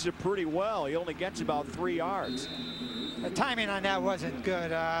plays it pretty well. He only gets about 3 yards. The timing on that wasn't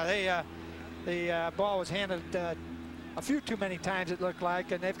good. The ball was handled a few too many times, it looked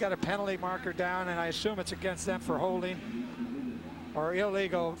like, and they've got a penalty marker down, and I assume it's against them for holding or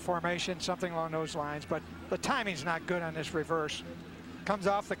illegal formation, something along those lines. But the timing's not good on this reverse. Comes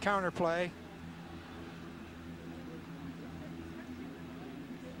off the counter play.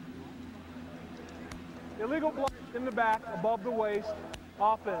 Illegal block in the back, above the waist,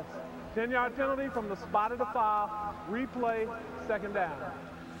 offense. 10-yard penalty from the spot of the foul, replay, second down.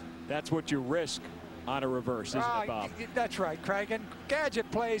 That's what you risk on a reverse, isn't it, Bob? That's right, Craig. And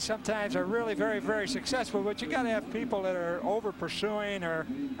gadget plays sometimes are really very, very successful, but you got to have people that are over pursuing or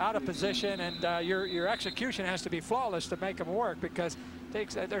out of position, and your execution has to be flawless to make them work, because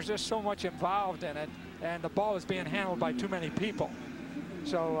there's just so much involved in it, and the ball is being handled by too many people.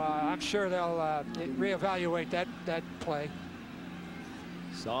 So I'm sure they'll reevaluate that play.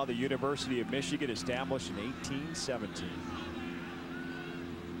 Saw the University of Michigan established in 1817.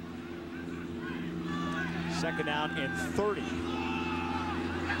 Second down and 30.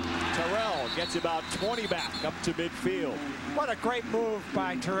 Terrell gets about 20 back up to midfield. What a great move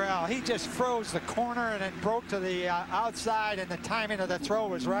by Terrell. He just froze the corner and then broke to the outside, and the timing of the throw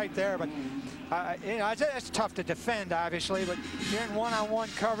was right there. But you know, it's tough to defend, obviously, but you're in one-on-one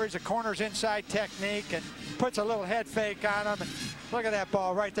coverage. The corner's inside technique and puts a little head fake on him. And look at that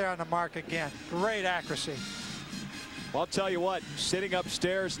ball right there on the mark again. Great accuracy. Well, I'll tell you what, sitting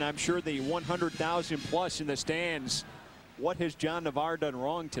upstairs, and I'm sure the 100,000 plus in the stands, what has John Navarre done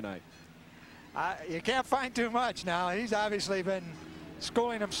wrong tonight? You can't find too much now. He's obviously been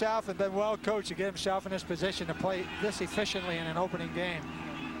schooling himself and been well coached to get himself in this position to play this efficiently in an opening game.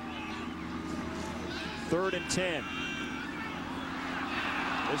 3rd and 10.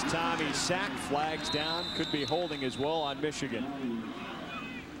 This time he's sacked, flags down, could be holding as well on Michigan.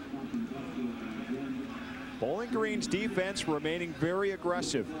 Bowling Green's defense remaining very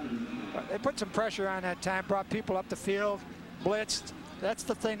aggressive. They put some pressure on that time, brought people up the field, blitzed. That's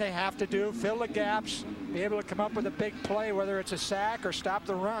the thing they have to do, fill the gaps, be able to come up with a big play, whether it's a sack or stop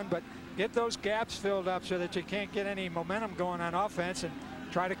the run, but get those gaps filled up so that you can't get any momentum going on offense and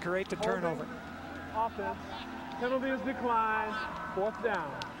try to create the turnover. Offense, penalty is declined, 4th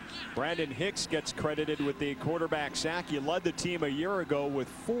down. Brandon Hicks gets credited with the quarterback sack. He led the team a year ago with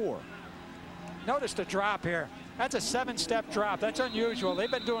 4. Notice the drop here. That's a 7-step drop. That's unusual.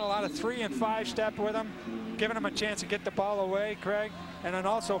 They've been doing a lot of 3- and 5-step with him, giving him a chance to get the ball away, Craig, and then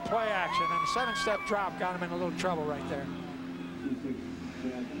also play action. And a 7-step drop got him in a little trouble right there.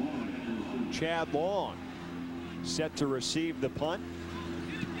 Chad Long set to receive the punt.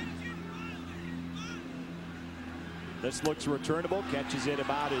 This looks returnable, catches it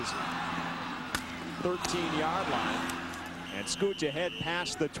about his 13-yard line. And scoots ahead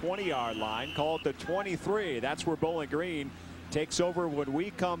past the 20-yard line, called the 23. That's where Bowling Green takes over when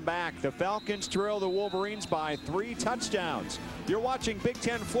we come back. The Falcons trail the Wolverines by 3 touchdowns. You're watching Big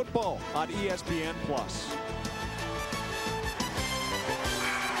Ten football on ESPN+.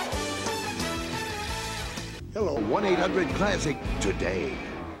 Hello, 1-800-CLASSIC today.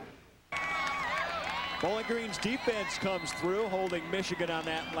 Bowling Green's defense comes through, holding Michigan on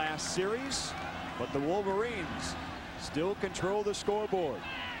that last series. But the Wolverines still control the scoreboard.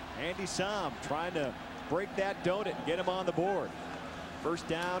 Andy Sam trying to break that donut and get him on the board. First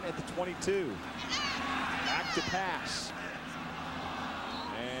down at the 22. Back to pass.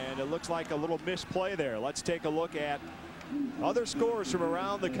 And it looks like a little misplay there. Let's take a look at other scores from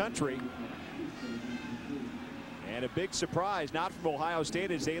around the country. And a big surprise, not from Ohio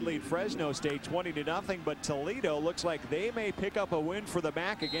State, as they lead Fresno State 20-0, but Toledo looks like they may pick up a win for the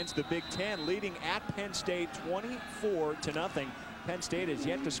MAC against the Big Ten, leading at Penn State 24-0. Penn State has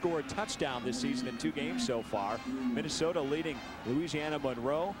yet to score a touchdown this season in 2 games so far. Minnesota leading Louisiana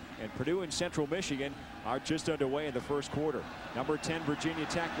Monroe, and Purdue and Central Michigan are just underway in the first quarter. Number 10 Virginia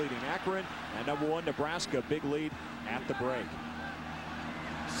Tech leading Akron, and number 1 Nebraska, big lead at the break.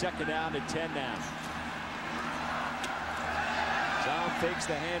 Second down and 10 now. Tom fakes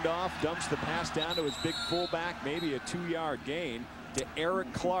the handoff, dumps the pass down to his big fullback, maybe a 2-yard gain to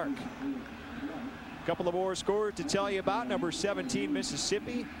Eric Clark. A couple of more scores to tell you about. Number 17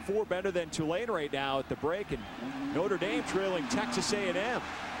 Mississippi, 4 better than Tulane right now at the break, and Notre Dame trailing Texas A&M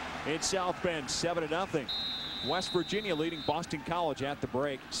in South Bend 7-0. West Virginia leading Boston College at the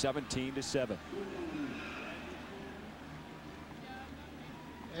break 17-7.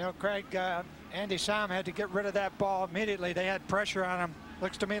 You know, Craig, Andy Sam had to get rid of that ball immediately. They had pressure on him.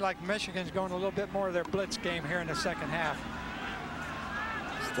 Looks to me like Michigan's going a little bit more of their blitz game here in the second half.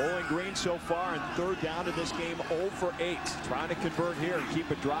 Bowling Green so far in third down in this game 0 for 8. Trying to convert here and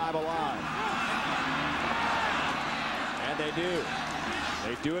keep a drive alive. And they do.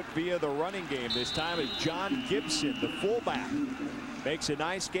 They do it via the running game. This time is John Gibson, the fullback. Makes a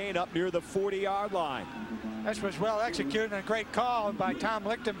nice gain up near the 40-yard line. This was well executed and a great call by Tom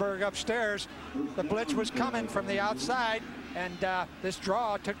Lichtenberg upstairs. The blitz was coming from the outside, and this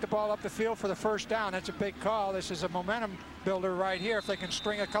draw took the ball up the field for the first down. That's a big call. This is a momentum builder right here. If they can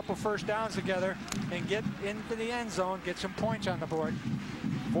string a couple first downs together and get into the end zone, get some points on the board.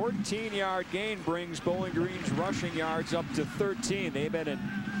 14-yard gain brings Bowling Green's rushing yards up to 13. They've been in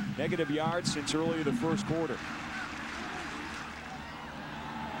negative yards since early the first quarter.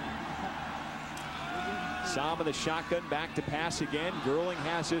 Sam in the shotgun, back to pass again. Gerling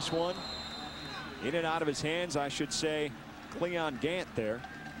has this one. In and out of his hands, I should say. Cleon Gant there.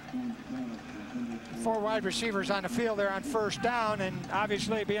 4 wide receivers on the field there on first down, and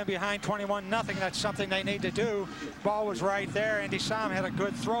obviously being behind 21-0, that's something they need to do. Ball was right there. Andy Sam had a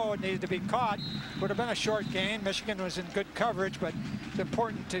good throw. It needed to be caught. Would have been a short gain. Michigan was in good coverage, but it's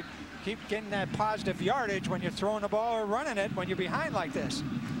important to keep getting that positive yardage when you're throwing the ball or running it when you're behind like this.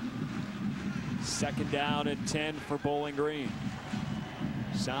 Second down and 10 for Bowling Green.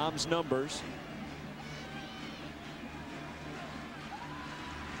 Sam's numbers.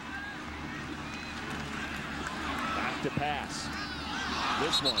 Back to pass.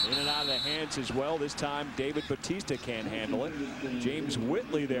 This one in and out of the hands as well. This time David Batista can't handle it. James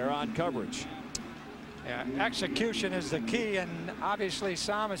Whitley there on coverage. Yeah, execution is the key, and obviously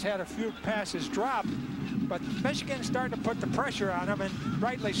Sam has had a few passes drop, but Michigan's starting to put the pressure on him, and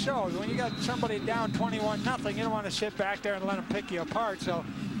rightly so. When you got somebody down 21-0, you don't want to sit back there and let them pick you apart. So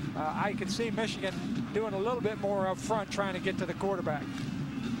I can see Michigan doing a little bit more up front, trying to get to the quarterback.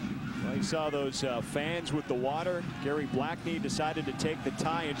 Well, you saw those fans with the water. Gary Blackney decided to take the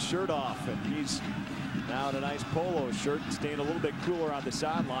tie and shirt off, and he's now in a nice polo shirt, staying a little bit cooler on the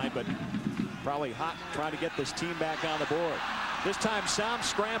sideline, but probably hot trying to get this team back on the board. This time Sam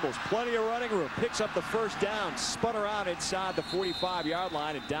scrambles, plenty of running room, picks up the first down, spun around inside the 45-yard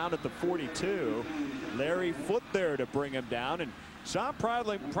line and down at the 42. Larry Foote there to bring him down, and Sam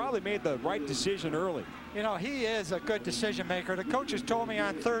probably made the right decision early. You know, he is a good decision maker. The coaches told me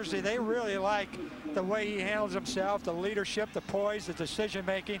on Thursday they really like the way he handles himself, the leadership, the poise, the decision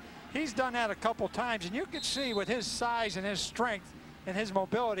making. He's done that a couple times, and you can see with his size and his strength and his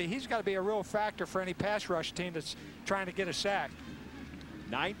mobility, he's got to be a real factor for any pass rush team that's trying to get a sack.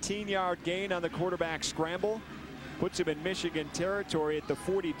 19-yard gain on the quarterback scramble. Puts him in Michigan territory at the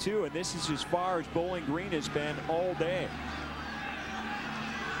 42, and this is as far as Bowling Green has been all day.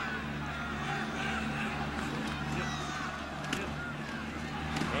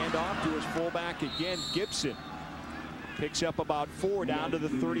 Hand off to his fullback again, Gibson. Picks up about 4 down to the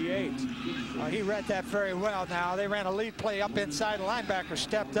 38. He read that very well. Now they ran a lead play up inside. The linebacker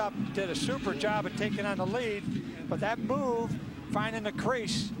stepped up, did a super job of taking on the lead, but that move, finding the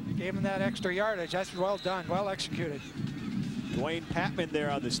crease, gave him that extra yardage. That's well done, well executed. Dwayne Patman there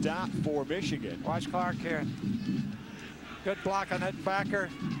on the stop for Michigan. Watch Clark here. Good block on that backer,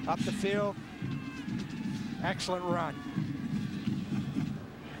 up the field. Excellent run.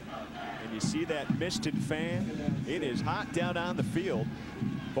 You see that misted fan? It is hot down on the field.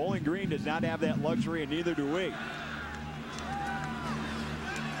 Bowling Green does not have that luxury, and neither do we.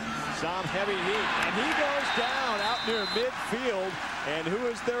 Some heavy heat, and he goes down out near midfield. And who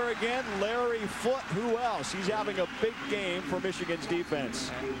is there again? Larry Foote. Who else? He's having a big game for Michigan's defense.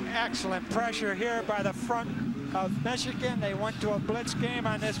 Excellent pressure here by the front of Michigan. They went to a blitz game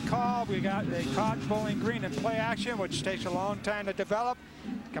on this call. They caught Bowling Green in play action, which takes a long time to develop.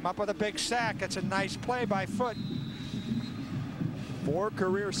 Come up with a big sack. That's a nice play by Foote. 4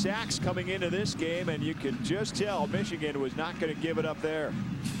 career sacks coming into this game, and you can just tell Michigan was not going to give it up there.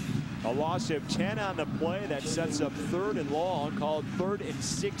 A loss of 10 on the play. That sets up 3rd and long, called 3rd and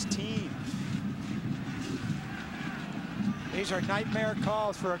 16. These are nightmare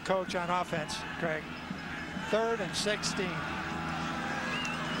calls for a coach on offense, Craig. 3rd and 16.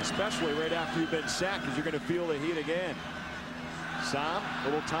 Especially right after you've been sacked, because you're going to feel the heat again. Sam,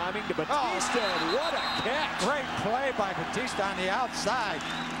 little timing to Batista. Oh, what a catch. Great play by Batista on the outside.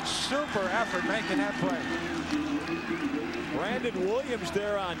 Super effort making that play. Brandon Williams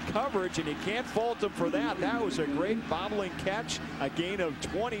there on coverage, and you can't fault him for that. That was a great bobbling catch, a gain of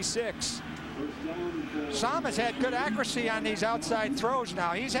 26. Sam has had good accuracy on these outside throws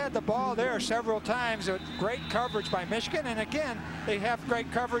now. He's had the ball there several times with great coverage by Michigan, and again, they have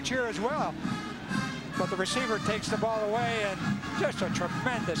great coverage here as well. But the receiver takes the ball away, and just a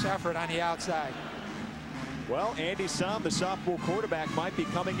tremendous effort on the outside. Well, Andy Sam, the sophomore quarterback, might be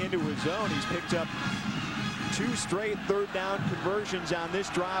coming into his own. He's picked up 2 straight third down conversions on this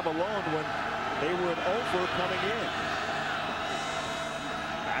drive alone when they were an over coming in.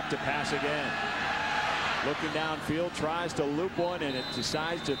 Back to pass again. Looking downfield, tries to loop one, and it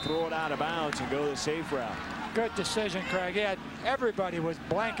decides to throw it out of bounds and go the safe route. Good decision, Craig. Everybody was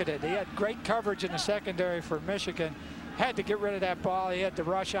blanketed. He had great coverage in the secondary for Michigan. Had to get rid of that ball. He had to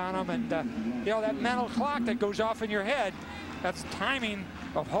rush on him, and you know, that mental clock that goes off in your head, that's timing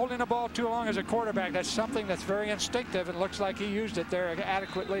of holding the ball too long as a quarterback. That's something that's very instinctive. It looks like he used it there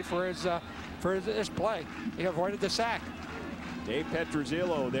adequately for his play. He avoided the sack. Dave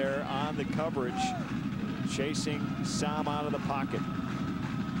Petruzillo there on the coverage, chasing Sam out of the pocket.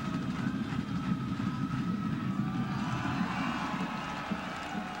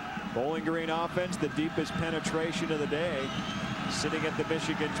 Bowling Green offense, the deepest penetration of the day, sitting at the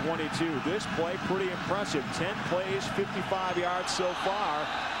Michigan 22. This play pretty impressive. 10 plays, 55 yards so far.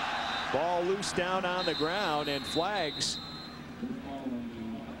 Ball loose down on the ground, and flags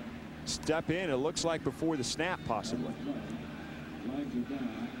step in. It looks like before the snap, possibly.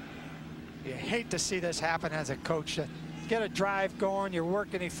 You hate to see this happen as a coach. Get a drive going, you're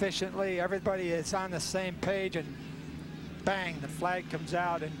working efficiently, everybody is on the same page, and bang, the flag comes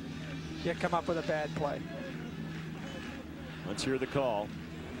out, and you come up with a bad play. Let's hear the call.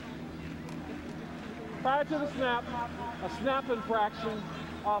 Prior to the snap, a snap infraction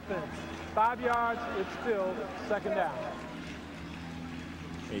offense. 5 yards, it's still second down.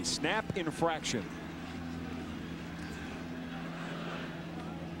 A snap infraction.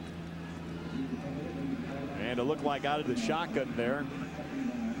 And it looked like out of the shotgun there,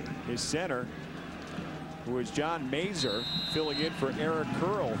 his center, who is John Mazer, filling in for Eric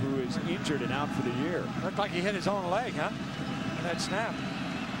Curl, who is injured and out for the year. Looked like he hit his own leg, huh? In that snap.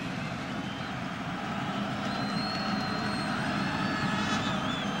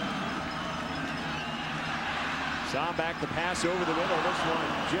 Sam back to pass over the middle. This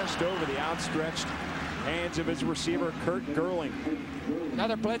one just over the outstretched hands of his receiver, Kurt Gerling.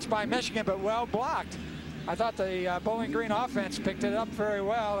 Another blitz by Michigan, but well blocked. I thought the Bowling Green offense picked it up very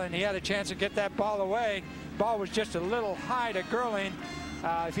well, and he had a chance to get that ball away. Ball was just a little high to Gerling.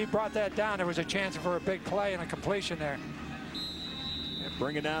 If he brought that down, there was a chance for a big play and a completion there. And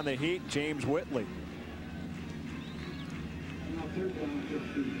bringing down the heat, James Whitley.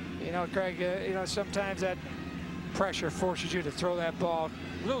 You know, Craig, you know, sometimes that pressure forces you to throw that ball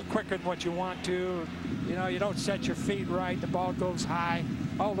a little quicker than what you want to. You know, you don't set your feet right, the ball goes high.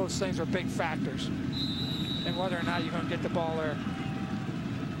 All those things are big factors in whether or not you're going to get the ball there.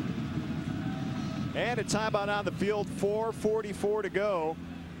 And a timeout on the field, 4:44 to go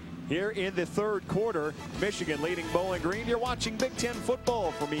here in the third quarter. Michigan leading Bowling Green. You're watching Big Ten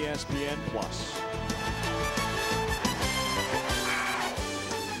football from ESPN+.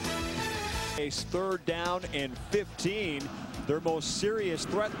 Third down and 15, their most serious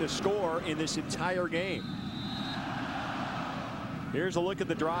threat to score in this entire game. Here's a look at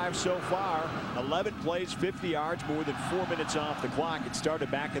the drive so far. 11 plays, 50 yards, more than 4 minutes off the clock. It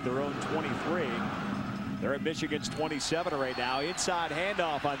started back at their own 23. They're at Michigan's 27 right now. Inside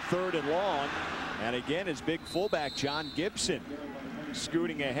handoff on 3rd and long. And again, his big fullback, John Gibson,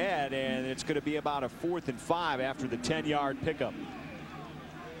 scooting ahead, and it's going to be about a 4th and 5 after the 10-yard pickup.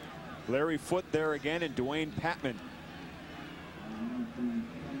 Larry Foote there again, and Dwayne Patman.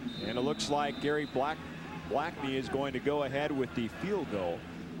 And it looks like Gary Blackney is going to go ahead with the field goal.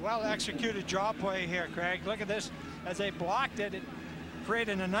 Well executed draw play here, Craig. Look at this. As they blocked it, it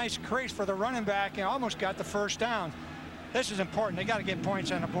created a nice crease for the running back and almost got the first down. This is important. They got to get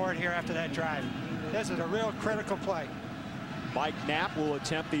points on the board here after that drive. This is a real critical play. Mike Knapp will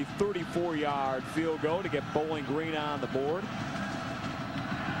attempt the 34-yard field goal to get Bowling Green on the board.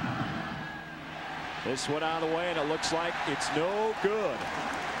 This one out of the way, and it looks like it's no good.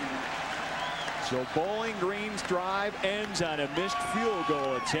 So Bowling Green's drive ends on a missed field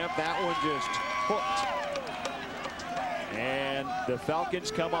goal attempt. That one just hooked. And the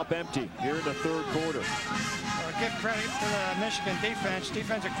Falcons come up empty here in the third quarter. Give credit to the Michigan defense.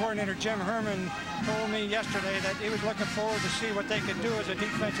 Defensive coordinator Jim Herman told me yesterday that he was looking forward to see what they could do as a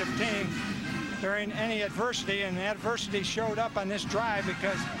defensive team during any adversity, and the adversity showed up on this drive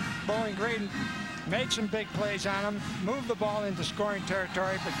because Bowling Green made some big plays on them, moved the ball into scoring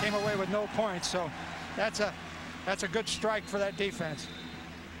territory, but came away with no points. So that's a good strike for that defense.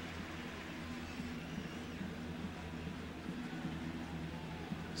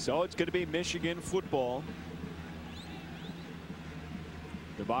 So it's going to be Michigan football.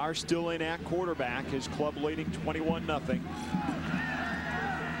 Navarre still in at quarterback. His club leading 21-0.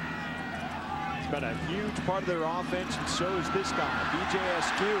 He's been a huge part of their offense, and so is this guy, B.J.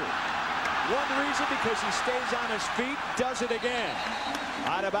 Askew. One reason, because he stays on his feet, does it again.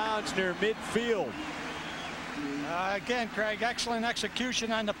 Out of bounds near midfield. Again, Craig, excellent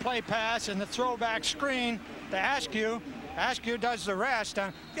execution on the play pass and the throwback screen to Askew. Askew does the rest.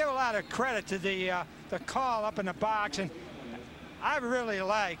 Give a lot of credit to the call up in the box, and I really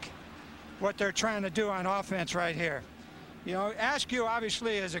like what they're trying to do on offense right here. You know, Askew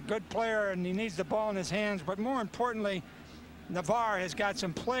obviously is a good player and he needs the ball in his hands, but more importantly, Navarre has got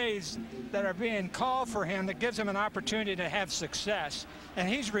some plays that are being called for him that gives him an opportunity to have success, and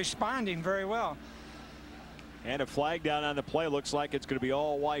he's responding very well. And a flag down on the play. Looks like it's going to be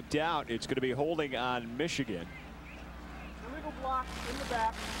all wiped out. It's going to be holding on Michigan. Illegal block in the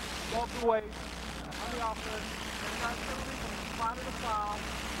back, ball to waist on the offense. Spot of the foul,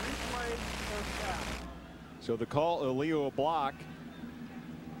 replay, first down. So the call, illegal block.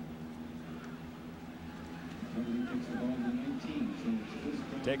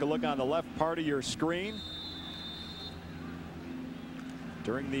 Take a look on the left part of your screen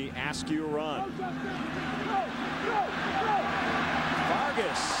during the Askew run.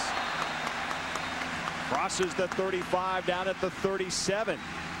 Vargas crosses the 35 down at the 37.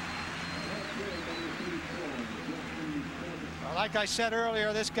 Like I said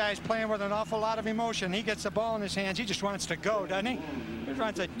earlier, this guy's playing with an awful lot of emotion. He gets the ball in his hands. He just wants to go, doesn't he? He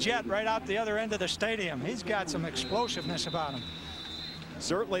runs a jet right out the other end of the stadium. He's got some explosiveness about him.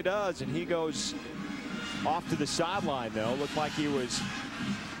 Certainly does, and he goes off to the sideline, though. Looked like he was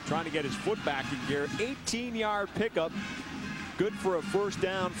trying to get his foot back in gear. 18-yard pickup. Good for a first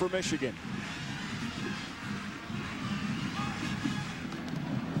down for Michigan.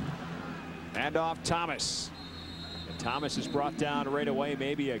 And off Thomas. Thomas is brought down right away,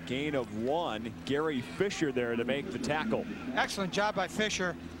 maybe a gain of 1. Gary Fisher there to make the tackle. Excellent job by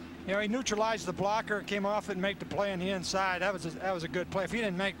Fisher. You know, he neutralized the blocker, came off and made the play on the inside. That was a good play. If he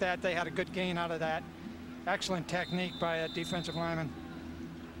didn't make that, they had a good gain out of that. Excellent technique by that defensive lineman.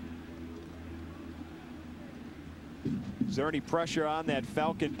 Is there any pressure on that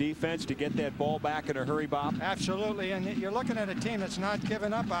Falcon defense to get that ball back in a hurry, Bob? Absolutely, and you're looking at a team that's not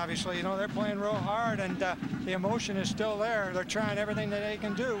giving up, obviously. You know, they're playing real hard, and the emotion is still there. They're trying everything that they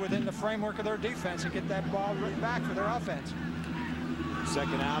can do within the framework of their defense to get that ball back for their offense.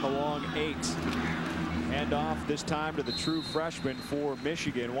 Second down along 8. Hand off this time to the true freshman for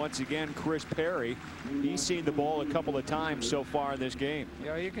Michigan. Once again, Chris Perry. He's seen the ball a couple of times so far in this game. You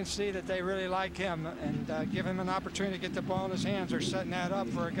know, you can see that they really like him and give him an opportunity to get the ball in his hands. They're setting that up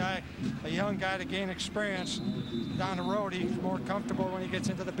for a young guy to gain experience. Down the road, he's more comfortable when he gets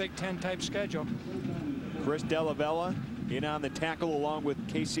into the Big Ten type schedule. Chris Delavella in on the tackle along with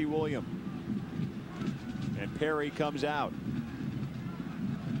Casey William. And Perry comes out.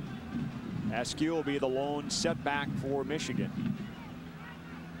 Askew will be the lone setback for Michigan.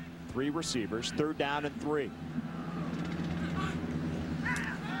 3 receivers, 3rd down and 3.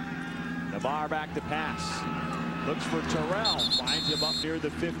 Navarre back to pass. Looks for Terrell, finds him up near the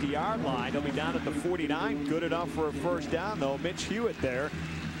 50-yard line. He'll be down at the 49. Good enough for a first down, though. Mitch Hewitt there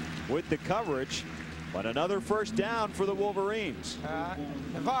with the coverage. But another first down for the Wolverines.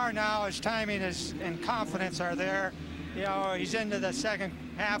 Navarre now, his timing and confidence are there. You know, he's into the second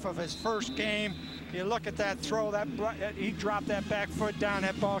half of his first game. You look at that throw, he dropped that back foot down.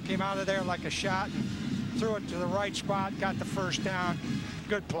 That ball came out of there like a shot and threw it to the right spot, got the first down.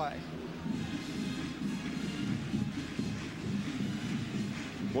 Good play.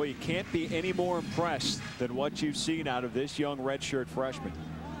 Boy, you can't be any more impressed than what you've seen out of this young redshirt freshman.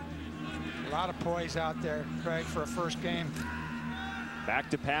 A lot of poise out there, Craig, for a first game. Back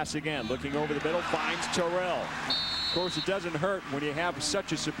to pass again, looking over the middle, finds Terrell. Of course, it doesn't hurt when you have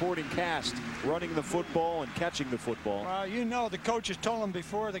such a supporting cast running the football and catching the football. Well, you know, the coaches told him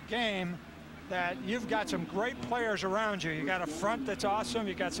before the game that you've got some great players around you. You got a front that's awesome.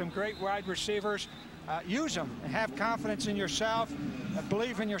 You got some great wide receivers. Use them and have confidence in yourself,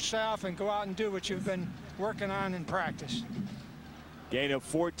 believe in yourself, and go out and do what you've been working on in practice. Gain of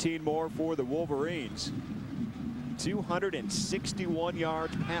 14 more for the Wolverines. 261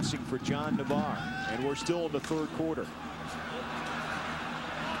 yards passing for John Navarre, and we're still in the 3rd quarter.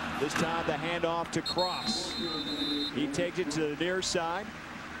 This time the handoff to Cross. He takes it to the near side.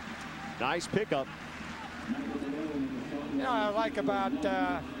 Nice pickup. You know, I like about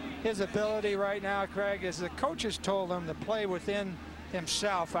his ability right now, Craig, is the coaches told him to play within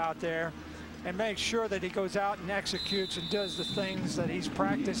himself out there. and make sure that he goes out and executes and does the things that he's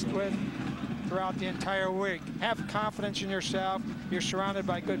practiced with throughout the entire week. Have confidence in yourself. You're surrounded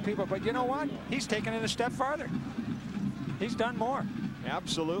by good people. But you know what? He's taken it a step farther. He's done more.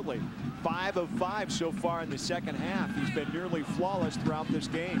 Absolutely. 5 of 5 so far in the second half. He's been nearly flawless throughout this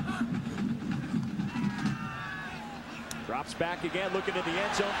game. Drops back again, looking in the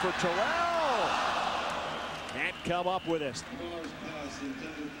end zone for Terrell. Can't come up with it.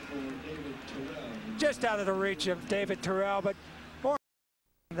 Just out of the reach of David Terrell, but more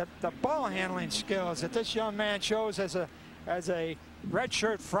the ball handling skills that this young man shows as a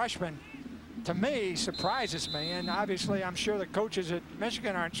redshirt freshman, to me, surprises me. And obviously, I'm sure the coaches at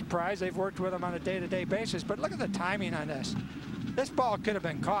Michigan aren't surprised. They've worked with him on a day-to-day basis. But look at the timing on this. This ball could have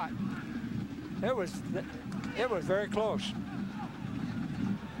been caught. It was very close.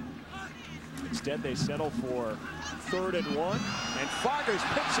 Instead, they settle for 3rd and 1, and Fargas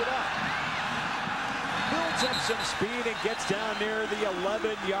picks it up. Builds up some speed and gets down near the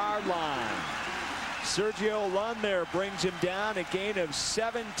 11-yard line. Sergio Lund there brings him down, a gain of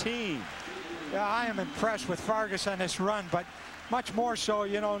 17. Yeah, I am impressed with Fargas on this run, but much more so,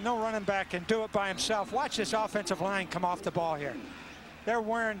 you know, no running back can do it by himself. Watch this offensive line come off the ball here. They're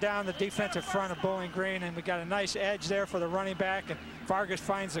wearing down the defensive front of Bowling Green, and we got a nice edge there for the running back, and Fargas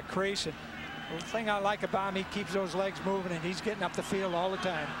finds the crease. And the thing I like about him, he keeps those legs moving, and he's getting up the field all the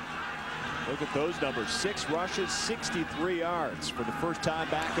time. Look at those numbers. 6 rushes, 63 yards for the first time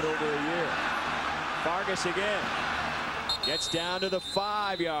back in over a year. Fargas again gets down to the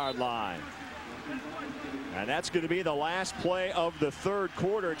 5-yard line. And that's going to be the last play of the 3rd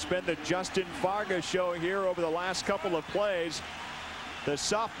quarter. It's been the Justin Fargas show here over the last couple of plays. The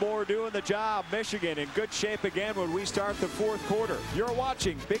sophomore doing the job. Michigan in good shape again when we start the 4th quarter. You're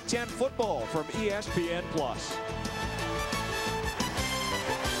watching Big Ten football from ESPN+.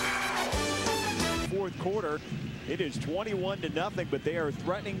 4th quarter, it is 21-0, but they are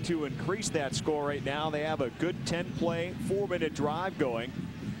threatening to increase that score right now. They have a good 10-play, 4-minute drive going.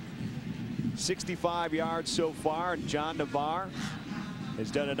 65 yards so far. John Navarre has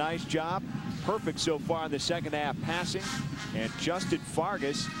done a nice job. Perfect so far in the second half passing. And Justin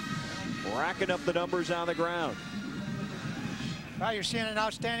Fargas racking up the numbers on the ground. Well, you're seeing an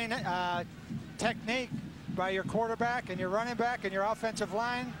outstanding technique by your quarterback and your running back and your offensive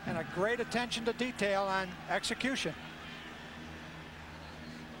line, and a great attention to detail on execution.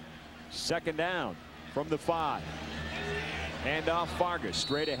 2nd down from the 5. Hand off Fargas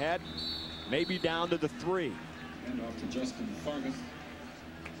straight ahead. Maybe down to the 3. And off to Justin Fargas.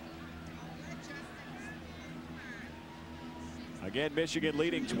 Again, Michigan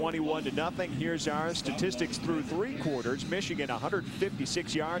leading 21-0. Here's our statistics through 3 quarters. Michigan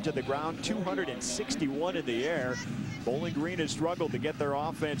 156 yards on the ground, 261 in the air. Bowling Green has struggled to get their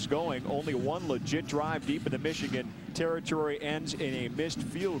offense going. Only one legit drive deep in the Michigan territory ends in a missed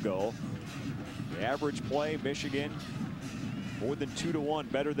field goal. The average play, Michigan more than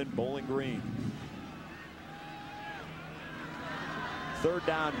 2-1, better than Bowling Green. 3rd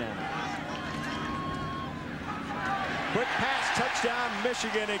down now. Quick pass, touchdown,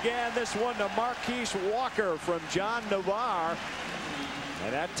 Michigan again. This one to Marquise Walker from John Navarre.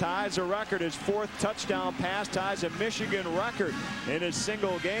 And that ties a record. His 4th touchdown pass ties a Michigan record in a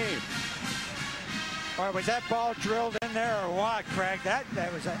single game. All right, was that ball drilled in there or what, Craig? That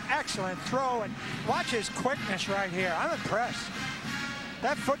was an excellent throw. And watch his quickness right here. I'm impressed.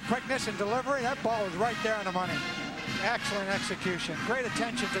 That foot quickness and delivery, that ball was right there on the money. Excellent execution. Great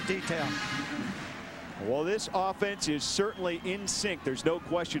attention to detail. Well, this offense is certainly in sync. There's no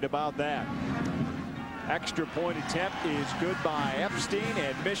question about that. Extra point attempt is good by Epstein,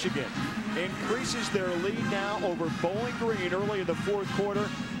 and Michigan increases their lead now over Bowling Green early in the 4th quarter.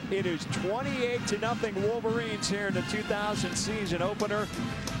 It is 28-0 Wolverines here in the 2000 season opener.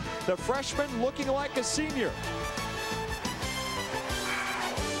 The freshman looking like a senior.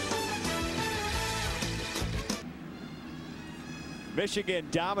 Michigan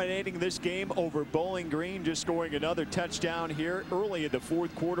dominating this game over Bowling Green, just scoring another touchdown here early in the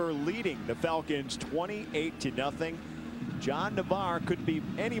 4th quarter, leading the Falcons 28-0. John Navarre couldn't be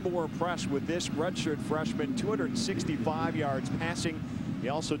any more impressed with this redshirt freshman. 265 yards passing. He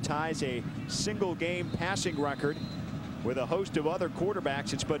also ties a single game passing record with a host of other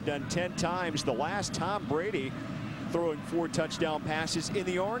quarterbacks. It's been done 10 times. The last, Tom Brady throwing 4 touchdown passes in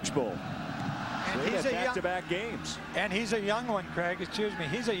the Orange Bowl. And he's a back-to-back games. And he's a young one, Craig. Excuse me.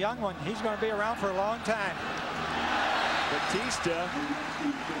 He's a young one. He's going to be around for a long time. Batista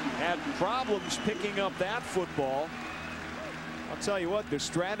had problems picking up that football I'll tell you what, the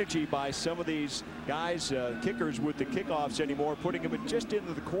strategy by some of these guys, kickers with the kickoffs anymore, putting them just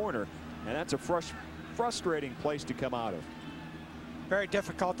into the corner, and that's a frustrating place to come out of. Very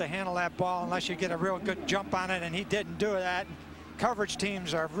difficult to handle that ball unless you get a real good jump on it, and he didn't do that. Coverage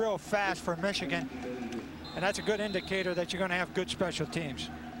teams are real fast for Michigan, and that's a good indicator that you're going to have good special teams.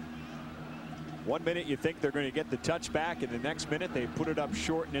 1 minute you think they're going to get the touch back, and the next minute they put it up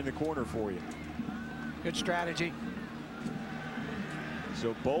short and in the corner for you. Good strategy.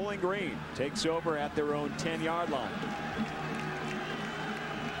 So Bowling Green takes over at their own 10-yard line.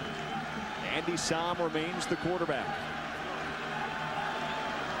 Andy Somm remains the quarterback.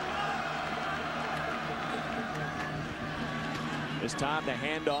 This time the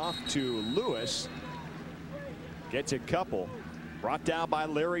handoff to Lewis. Gets a couple. Brought down by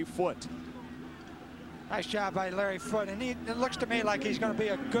Larry Foote. Nice job by Larry Foote, and it looks to me like he's going to be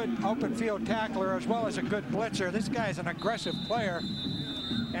a good open field tackler as well as a good blitzer. This guy's an aggressive player,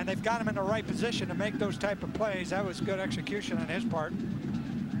 and they've got him in the right position to make those type of plays. That was good execution on his part.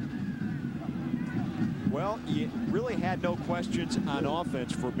 Well, you really had no questions on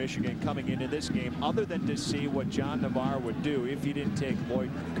offense for Michigan coming into this game other than to see what John Navarre would do if he didn't take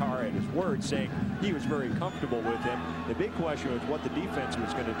Lloyd Carr at his word, saying he was very comfortable with him. The big question was what the defense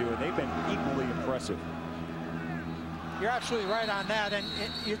was going to do, and they've been equally impressive. You're absolutely right on that, and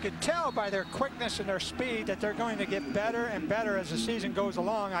you could tell by their quickness and their speed that they're going to get better and better as the season goes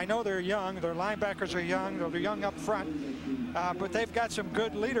along. I know they're young, their linebackers are young, they're young up front, but they've got some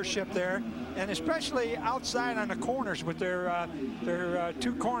good leadership there, and especially outside on the corners with their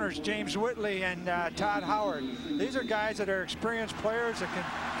two corners, James Whitley and Todd Howard. These are guys that are experienced players that can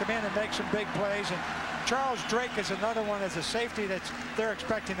come in and make some big plays, and Charles Drake is another one as a safety that they're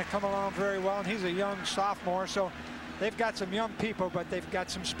expecting to come along very well, and he's a young sophomore, so they've got some young people, but they've got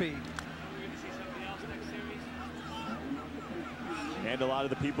some speed. And a lot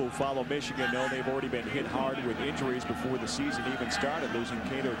of the people who follow Michigan know they've already been hit hard with injuries before the season even started, losing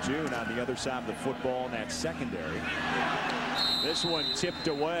Cato June on the other side of the football in that secondary. This one tipped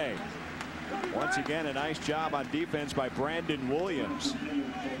away. Once again, a nice job on defense by Brandon Williams.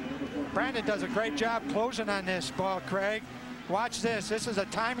 Brandon does a great job closing on this ball, Craig. Watch this. This is a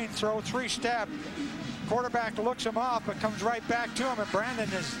timing throw, 3-step. Quarterback looks him off, but comes right back to him, and Brandon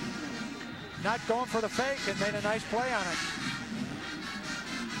is not going for the fake and made a nice play on it.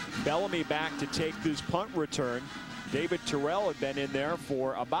 Bellamy back to take this punt return. David Terrell had been in there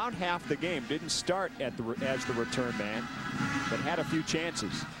for about half the game. Didn't start as the return man, but had a few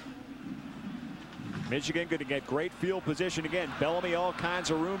chances. Michigan going to get great field position again. Bellamy all kinds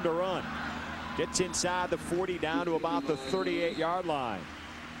of room to run. Gets inside the 40 down to about the 38-yard line.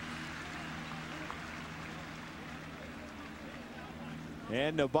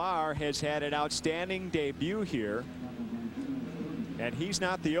 And Navarre has had an outstanding debut here. And he's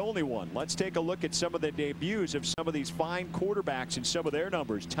not the only one. Let's take a look at some of the debuts of some of these fine quarterbacks and some of their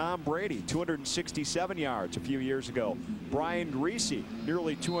numbers. Tom Brady, 267 yards a few years ago. Brian Griese,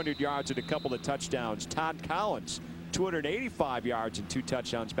 nearly 200 yards and a couple of touchdowns. Todd Collins, 285 yards and 2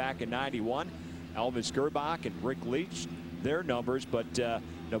 touchdowns back in '91. Elvis Gerbach and Rick Leach, their numbers. But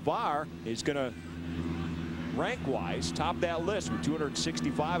Navarre is going to rank-wise top that list with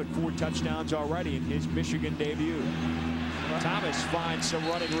 265 and 4 touchdowns already in his Michigan debut. Thomas finds some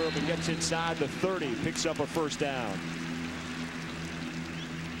running room and gets inside the 30, picks up a first down.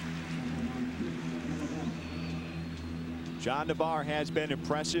 John Navarre has been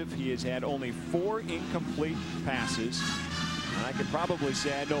impressive. He has had only 4 incomplete passes. And I could probably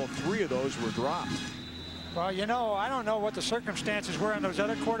say I know 3 of those were dropped. Well, you know, I don't know what the circumstances were in those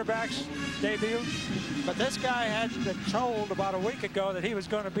other quarterbacks' debut, but this guy had been told about a week ago that he was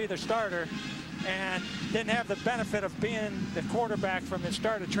going to be the starter and didn't have the benefit of being the quarterback from the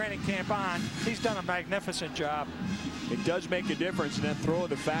start of training camp on. He's done a magnificent job. It does make a difference in that throw of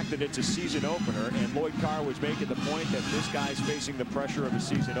the fact that it's a season opener, and Lloyd Carr was making the point that this guy's facing the pressure of a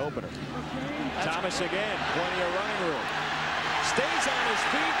season opener. Thomas again, plenty of running room. Stays on his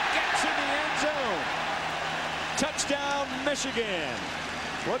feet, gets in the end zone. Touchdown, Michigan.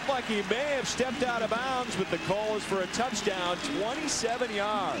 Looked like he may have stepped out of bounds, but the call is for a touchdown, 27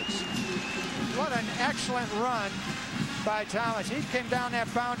 yards. What an excellent run by Thomas. He came down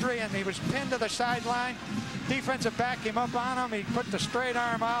that boundary and he was pinned to the sideline. Defensive back came up on him. He put the straight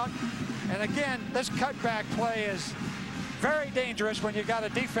arm out. And again, this cutback play is very dangerous when you got a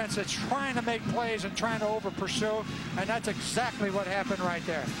defense that's trying to make plays and trying to over pursue. And that's exactly what happened right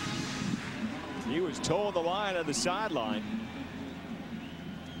there. He was towing the line on the sideline.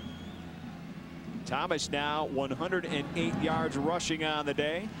 Thomas now 108 yards rushing on the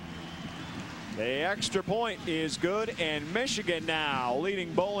day. The extra point is good, and Michigan now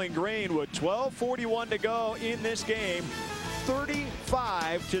leading Bowling Green with 12:41 to go in this game,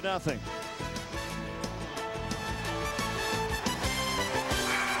 35-0.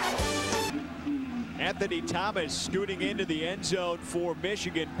 Anthony Thomas scooting into the end zone for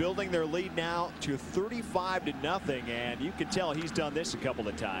Michigan, building their lead now to 35-0, and you can tell he's done this a couple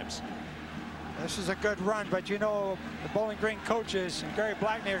of times. This is a good run, but you know the Bowling Green coaches and Gary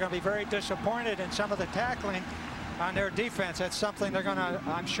Blackney are going to be very disappointed in some of the tackling on their defense. That's something they're going to,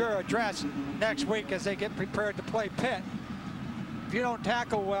 I'm sure, address next week as they get prepared to play Pitt. If you don't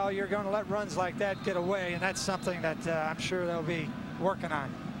tackle well, you're going to let runs like that get away, and that's something that I'm sure they'll be working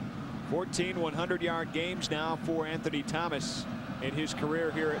on. 14 100-yard games now for Anthony Thomas in his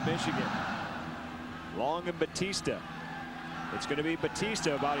career here at Michigan. Long and Batista. It's going to be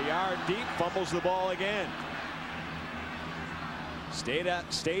Batista about a yard deep, fumbles the ball again.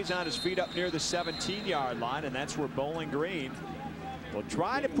 Stays on his feet up near the 17-yard line, and that's where Bowling Green will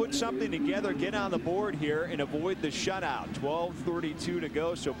try to put something together, get on the board here, and avoid the shutout. 12:32 to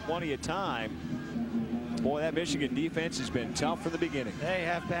go, so plenty of time. Boy, that Michigan defense has been tough from the beginning. They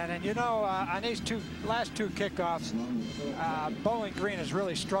have been, and you know, on these last two kickoffs, Bowling Green has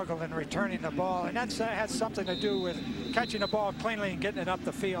really struggled in returning the ball, and that has something to do with catching the ball cleanly and getting it up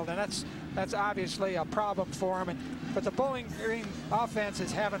the field, and that's obviously a problem for them. But the Bowling Green offense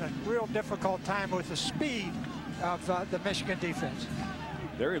is having a real difficult time with the speed of the Michigan defense.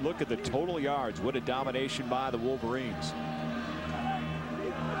 There you look at the total yards. What a domination by the Wolverines.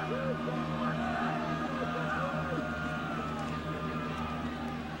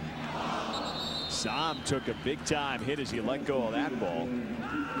 Sam took a big-time hit as he let go of that ball.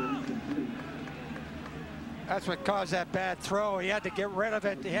 That's what caused that bad throw. He had to get rid of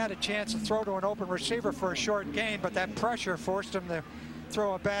it. He had a chance to throw to an open receiver for a short gain, but that pressure forced him to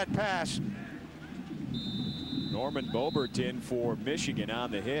throw a bad pass. Norman Bobert in for Michigan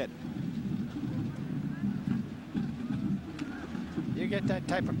on the hit. You get that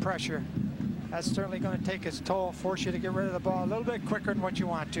type of pressure, that's certainly going to take its toll, force you to get rid of the ball a little bit quicker than what you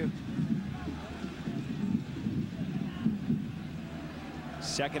want to.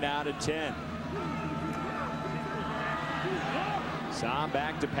 Second out and 10. Sam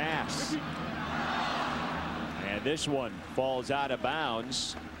back to pass. And this one falls out of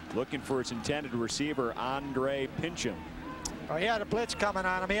bounds. Looking for its intended receiver, Andre Pincham. Oh, he had a blitz coming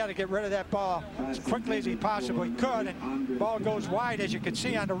on him. He had to get rid of that ball as quickly as he possibly could. And the ball goes wide, as you can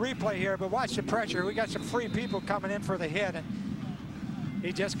see on the replay here. But watch the pressure. We got some free people coming in for the hit, and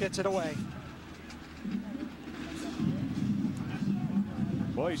he just gets it away.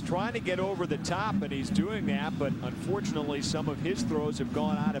 Well, he's trying to get over the top, and he's doing that, but unfortunately some of his throws have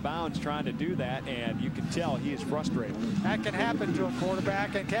gone out of bounds trying to do that, and you can tell he is frustrated. That can happen to a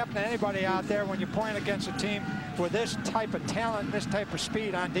quarterback, and can happen to anybody out there when you're playing against a team with this type of talent, this type of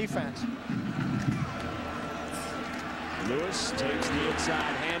speed on defense. Lewis takes the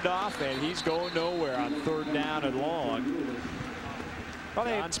inside handoff, and he's going nowhere on third down and long. Well,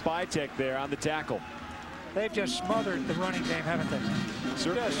 Don Spytek there on the tackle. They've just smothered the running game, haven't they?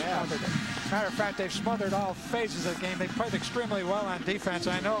 Certainly have. Matter of fact, they've smothered all phases of the game. They played extremely well on defense.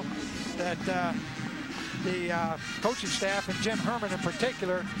 I know that the coaching staff and Jim Herman in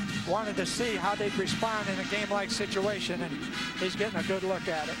particular wanted to see how they'd respond in a game-like situation, and he's getting a good look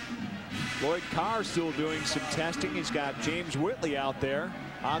at it. Lloyd Carr still doing some testing. He's got James Whitley out there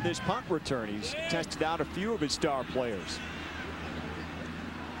on this punt return. He's tested out a few of his star players.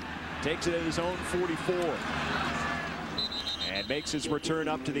 Takes it at his own 44. And makes his return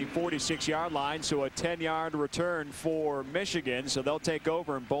up to the 46-yard line, so a 10-yard return for Michigan. So they'll take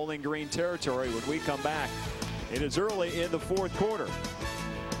over in Bowling Green territory when we come back. It is early in the fourth quarter.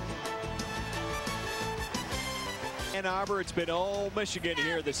 Ann Arbor, it's been all Michigan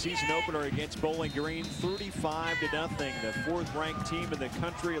here, the season opener against Bowling Green, 35-0. The fourth-ranked team in the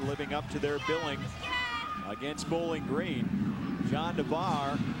country living up to their billing against Bowling Green. John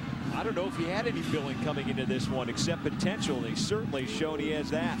Navarre, I don't know if he had any billing coming into this one except potential. He's certainly shown he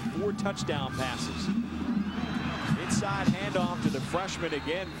has that. 4 touchdown passes. Inside handoff to the freshman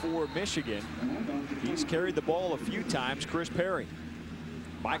again for Michigan. He's carried the ball a few times, Chris Perry.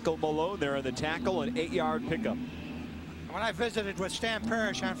 Michael Malone there on the tackle, an 8-yard pickup. When I visited with Stan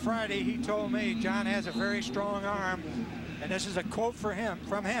Parrish on Friday, he told me John has a very strong arm. And this is a quote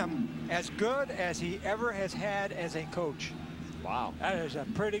from him, as good as he ever has had as a coach. Wow. That is a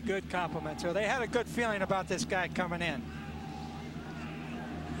pretty good compliment. So they had a good feeling about this guy coming in.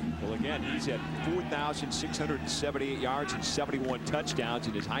 Well, again, he's had 4,678 yards and 71 touchdowns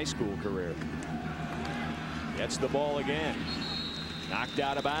in his high school career. Gets the ball again. Knocked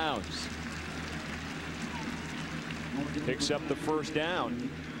out of bounds. Picks up the first down.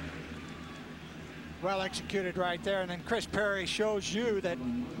 Well executed right there. And then Chris Perry shows you that,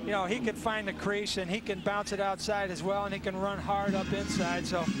 you know, he can find the crease and he can bounce it outside as well, and he can run hard up inside.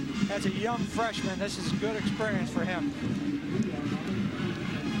 So as a young freshman, this is a good experience for him.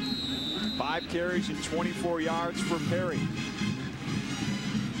 5 carries and 24 yards for Perry.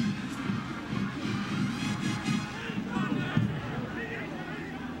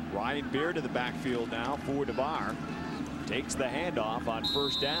 Ryan Beard in the backfield now for DeVar. Takes the handoff on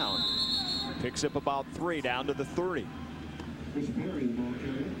first down. Picks up about 3 down to the 30.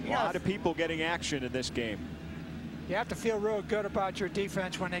 A lot of people getting action in this game. You have to feel real good about your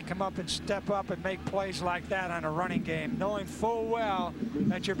defense when they come up and step up and make plays like that on a running game, knowing full well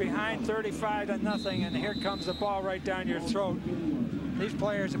that you're behind 35-0, and here comes the ball right down your throat. These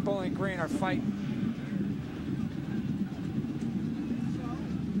players at Bowling Green are fighting.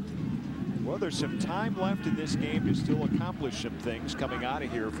 Well, there's some time left in this game to still accomplish some things coming out of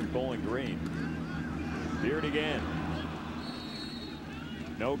here from Bowling Green. Beard again.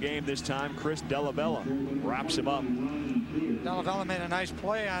 No game this time. Chris Delavella wraps him up. Delavella made a nice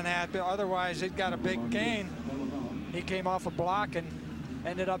play on that, but otherwise it got a big gain. He came off a block and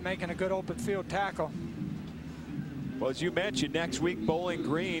ended up making a good open field tackle. Well, as you mentioned, next week Bowling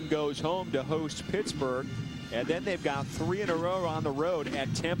Green goes home to host Pittsburgh. And then they've got 3 in a row on the road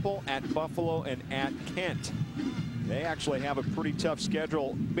at Temple, at Buffalo, and at Kent. They actually have a pretty tough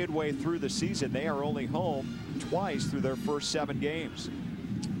schedule midway through the season. They are only home twice through their first 7 games.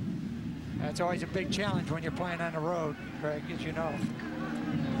 That's always a big challenge when you're playing on the road, Craig, as you know.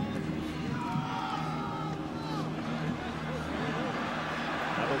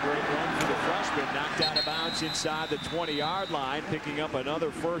 Another great run for the freshman. Knocked out of bounds inside the 20-yard line, picking up another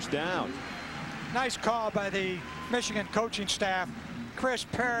first down. Nice call by the Michigan coaching staff. Chris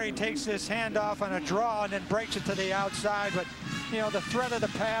Perry takes this handoff on a draw and then breaks it to the outside. But, you know, the threat of the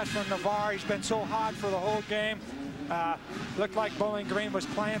pass from Navarre, he's been so hot for the whole game. Looked like Bowling Green was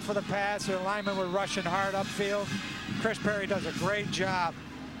playing for the pass. The linemen were rushing hard upfield. Chris Perry does a great job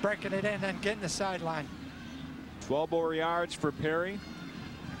breaking it in and getting the sideline. 12 more yards for Perry.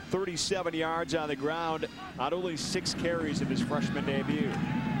 37 yards on the ground on only 6 carries in his freshman debut.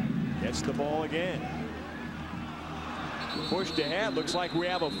 Gets the ball again. Pushed ahead. Looks like we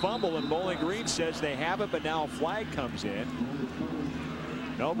have a fumble, and Bowling Green says they have it, but now a flag comes in.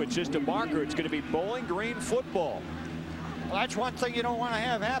 No, but just a marker. It's going to be Bowling Green football. Well, that's one thing you don't want to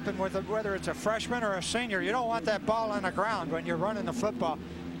have happen with it, whether it's a freshman or a senior. You don't want that ball on the ground when you're running the football.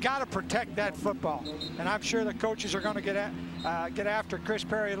 Got to protect that football. And I'm sure the coaches are going to get after Chris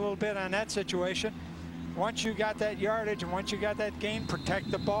Perry a little bit on that situation. Once you got that yardage and once you got that gain,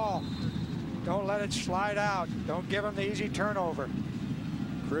 protect the ball. Don't let it slide out. Don't give him the easy turnover.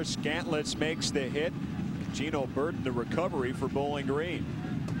 Chris Gantlitz makes the hit. Gino Burton the recovery for Bowling Green.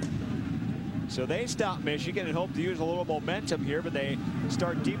 So they stop Michigan and hope to use a little momentum here, but they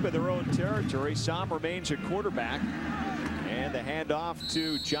start deep in their own territory. Som remains at quarterback. And the handoff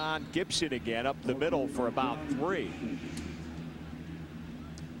to John Gibson again up the middle for about 3.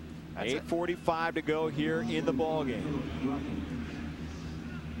 8:45 to go here in the ball game.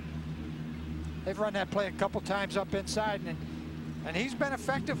 They've run that play a couple times up inside, and he's been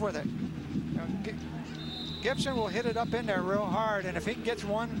effective with it. You know, Gibson will hit it up in there real hard, and if he gets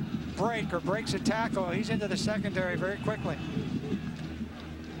one break or breaks a tackle, he's into the secondary very quickly.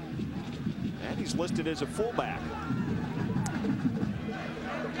 And he's listed as a fullback.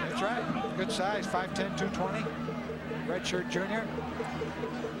 That's right. Good size, 5'10", 220. Redshirt junior.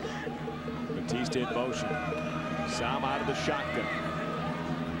 Batista in motion. Som out of the shotgun.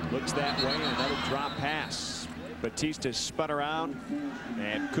 Looks that way, and another drop pass. Batista spun around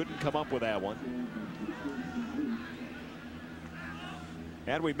and couldn't come up with that one.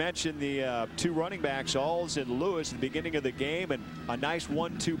 And we mentioned the 2 running backs, Alls and Lewis, at the beginning of the game, and a nice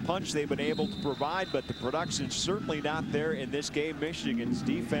 1-2 punch they've been able to provide, but the production's certainly not there in this game. Michigan's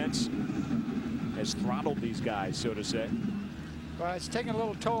defense has throttled these guys, so to say. Well, it's taking a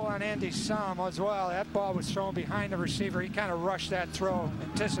little toll on Andy Som as well. That ball was thrown behind the receiver. He kind of rushed that throw,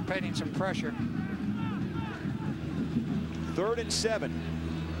 anticipating some pressure. 3rd and 7.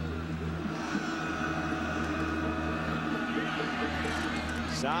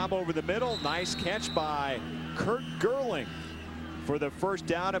 Som over the middle. Nice catch by Kurt Gerling for the first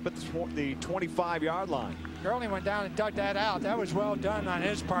down up at the 25-yard line. Gerling went down and dug that out. That was well done on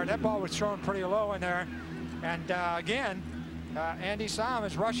his part. That ball was thrown pretty low in there. And again, Andy Som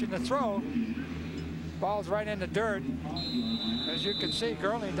is rushing the throw. Ball's right in the dirt. As you can see,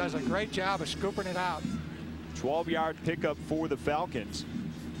 Gerling does a great job of scooping it out. 12-yard pickup for the Falcons.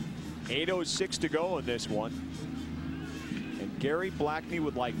 8:06 to go in this one. Gary Blackney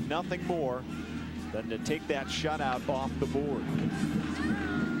would like nothing more than to take that shutout off the board.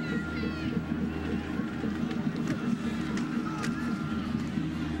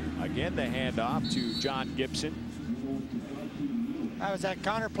 Again, the handoff to John Gibson. That was that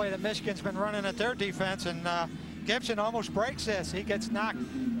counterplay that Michigan's been running at their defense, and Gibson almost breaks this. He gets knocked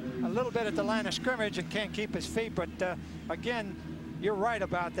a little bit at the line of scrimmage and can't keep his feet, but again, you're right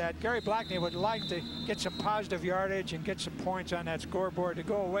about that. Gary Blackney would like to get some positive yardage and get some points on that scoreboard to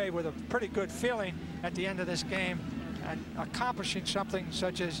go away with a pretty good feeling at the end of this game and accomplishing something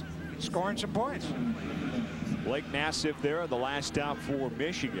such as scoring some points. Blake Nassif there, the last stop for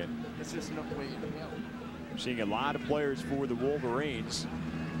Michigan. We're seeing a lot of players for the Wolverines.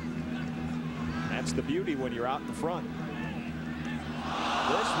 That's the beauty when you're out in the front.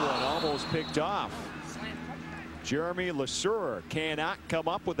 This one almost picked off. Jeremy Lesur cannot come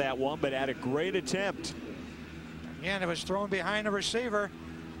up with that one, but had a great attempt. Again, it was thrown behind the receiver.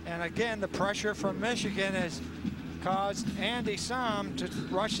 And again, the pressure from Michigan has caused Andy Sam to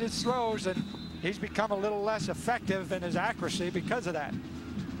rush his throws, and he's become a little less effective in his accuracy because of that.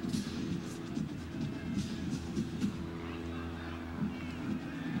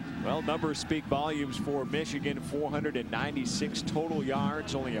 Well, numbers speak volumes for Michigan. 496 total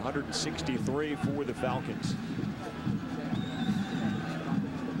yards, only 163 for the Falcons.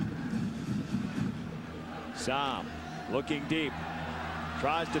 Sam looking deep.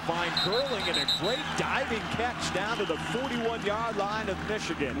 Tries to find Curling, and a great diving catch down to the 41-yard line of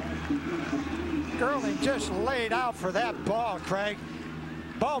Michigan. Curling just laid out for that ball, Craig.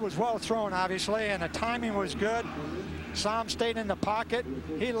 Ball was well thrown, obviously, and the timing was good. Sam stayed in the pocket.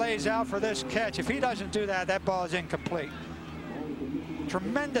 He lays out for this catch. If he doesn't do that, that ball is incomplete.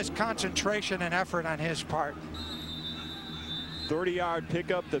 Tremendous concentration and effort on his part. 30-yard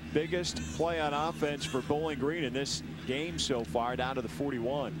pickup, the biggest play on offense for Bowling Green in this game so far, down to the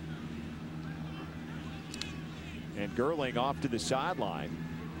 41. And Gerling off to the sideline.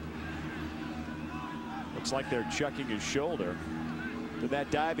 Looks like they're checking his shoulder. With that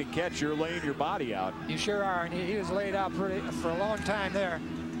diving catch, you're laying your body out. You sure are, and he was laid out for a long time there.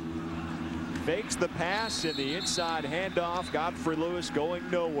 Fakes the pass in the inside handoff. Godfrey Lewis going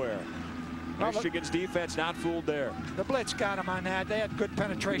nowhere. Well, Michigan's defense not fooled there. The blitz got him on that. They had good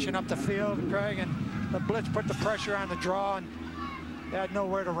penetration up the field, Craig, and the blitz put the pressure on the draw, and they had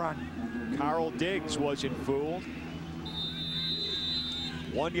nowhere to run. Carl Diggs wasn't fooled.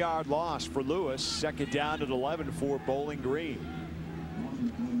 1 yard loss for Lewis. Second down at 11 for Bowling Green.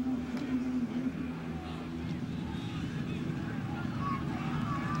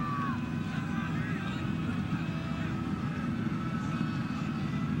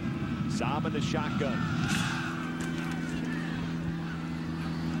 Sam in the shotgun.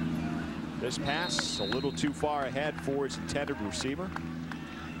 This pass a little too far ahead for its intended receiver.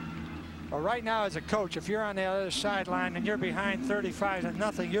 Well, right now as a coach, if you're on the other sideline and you're behind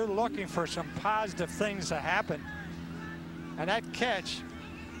 35-0, you're looking for some positive things to happen. And that catch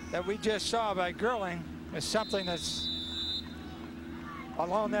that we just saw by Gerling is something that's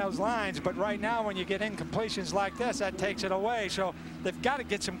along those lines, but right now when you get incompletions like this, that takes it away. So they've got to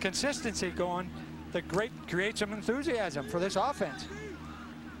get some consistency going to create some enthusiasm for this offense.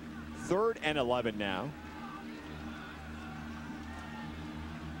 3rd and 11 now.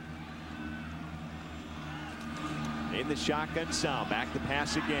 In the shotgun, Sam back to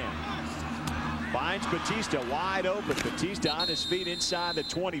pass again. Finds Batista wide open. Batista on his feet inside the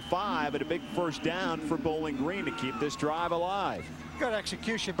 25, and a big first down for Bowling Green to keep this drive alive. Good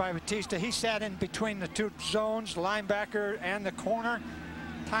execution by Batista. He sat in between the two zones, linebacker and the corner.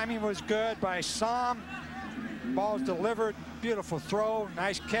 Timing was good by Sam. Ball's delivered. Beautiful throw.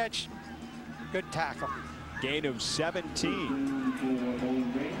 Nice catch. Good tackle. Gain of 17.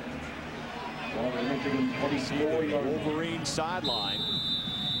 The Wolverine sideline.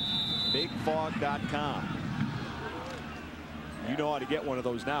 BigFog.com. You know how to get one of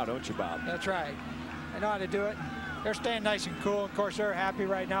those now, don't you, Bob? That's right. I know how to do it. They're staying nice and cool. Of course, they're happy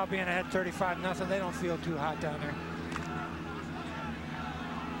right now being ahead 35-0. They don't feel too hot down there.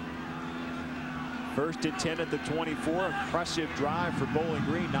 1st and 10 at the 24. Impressive drive for Bowling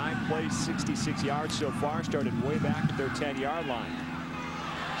Green. 9 plays, 66 yards so far. Started way back at their 10-yard line.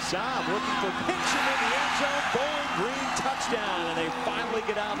 Sam looking for Pinson in the end zone. Bowling Green touchdown, and they finally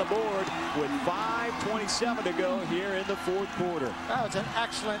get on the board with 5:27 to go here in the 4th quarter. That was an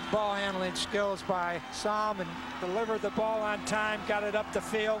excellent ball handling skills by Sam, and delivered the ball on time, got it up the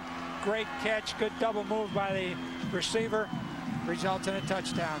field. Great catch, good double move by the receiver. Results in a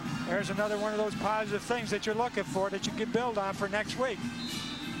touchdown. There's another one of those positive things that you're looking for that you can build on for next week.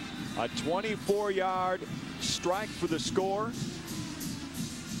 A 24-yard strike for the score.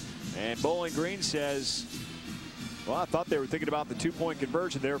 And Bowling Green says, well, I thought they were thinking about the 2-point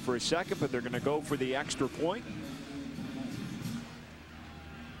conversion there for a second, but they're going to go for the extra point.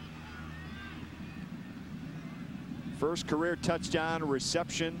 First career touchdown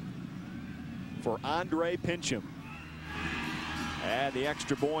reception for Andre Pincham. And the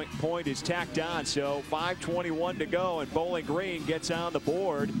extra point is tacked on, so 5:21 to go, and Bowling Green gets on the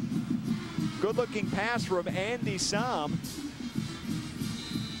board. Good looking pass from Andy Sam.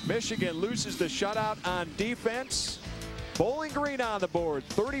 Michigan loses the shutout on defense. Bowling Green on the board,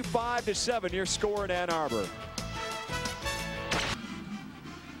 35-7, your score in Ann Arbor.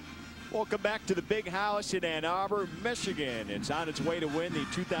 Welcome back to the Big House in Ann Arbor, Michigan. It's on its way to win the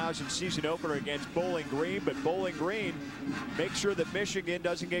 2000 season opener against Bowling Green, but Bowling Green makes sure that Michigan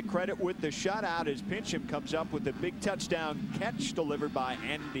doesn't get credit with the shutout as Pincham comes up with a big touchdown catch delivered by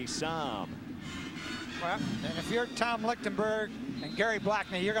Andy Sam. Well, and if you're Tom Lichtenberg and Gary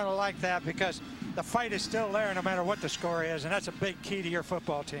Blackney, you're going to like that because the fight is still there no matter what the score is, and that's a big key to your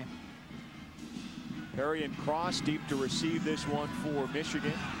football team. Perry and Cross deep to receive this one for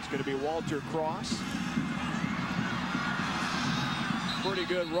Michigan. It's going to be Walter Cross. Pretty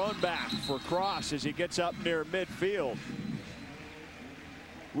good run back for Cross as he gets up near midfield.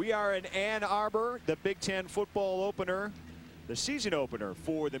 We are in Ann Arbor, the Big Ten football opener, the season opener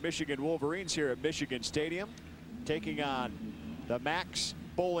for the Michigan Wolverines here at Michigan Stadium, taking on the Max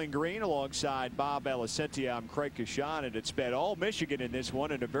Bowling Green alongside Bob Alicenti. I'm Craig Kashan, and it's been all Michigan in this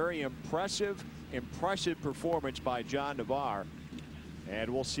one, and a very impressive performance by John Navarre. And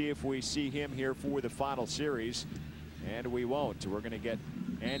we'll see if we see him here for the final series, and we won't. We're going to get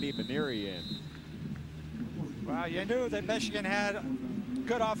Andy Maneri in. Well, you knew that Michigan had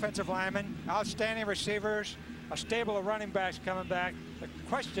good offensive linemen, outstanding receivers, a stable of running backs coming back. The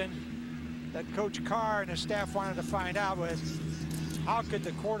question that Coach Carr and his staff wanted to find out was, how could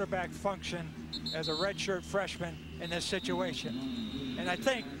the quarterback function as a redshirt freshman in this situation? And I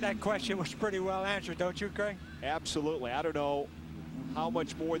think that question was pretty well answered, don't you, Craig? Absolutely. I don't know how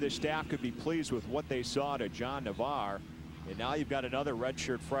much more the staff could be pleased with what they saw to John Navarre. And now you've got another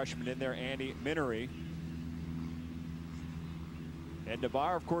redshirt freshman in there, Andy Maneri. And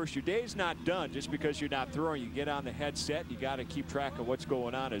Navarre, of course, your day's not done just because you're not throwing. You get on the headset, you got to keep track of what's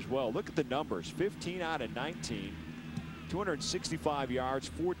going on as well. Look at the numbers, 15 out of 19. 265 yards,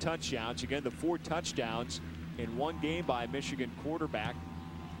 4 touchdowns. Again, the 4 touchdowns in one game by a Michigan quarterback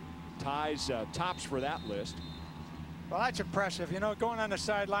ties tops for that list. Well, that's impressive. You know, going on the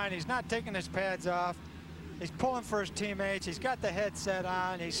sideline, he's not taking his pads off. He's pulling for his teammates. He's got the headset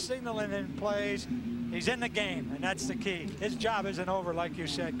on. He's signaling in plays. He's in the game, and that's the key. His job isn't over, like you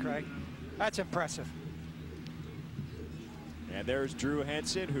said, Craig. That's impressive. And there's Drew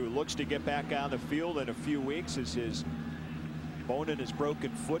Henson, who looks to get back on the field in a few weeks as his bone in his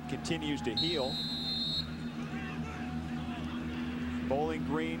broken foot continues to heal. Bowling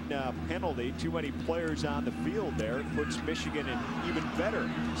Green penalty, too many players on the field there. It puts Michigan in even better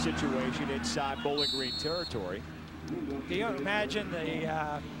situation inside Bowling Green territory. Do you imagine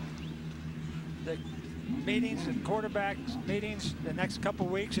the meetings and quarterbacks meetings the next couple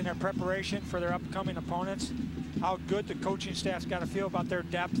weeks in their preparation for their upcoming opponents? How good the coaching staff's got to feel about their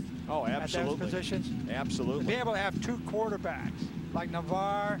depth. Oh, absolutely. At those positions. Absolutely. To be able to have 2 quarterbacks like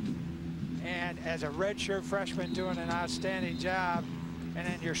Navarre and as a redshirt freshman doing an outstanding job, and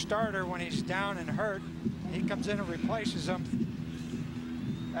then your starter, when he's down and hurt, he comes in and replaces him.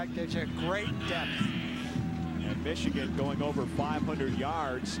 That gives you great depth. And Michigan going over 500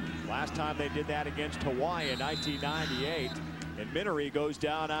 yards. Last time they did that against Hawaii in 1998. And Maneri goes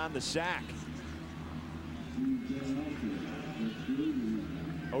down on the sack.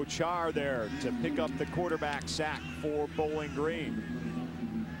 Ochar there to pick up the quarterback sack for Bowling Green.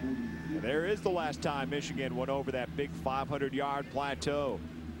 And there is the last time Michigan went over that big 500-yard plateau.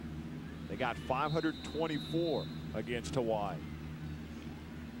 They got 524 against Hawaii.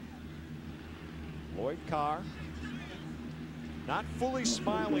 Lloyd Carr, not fully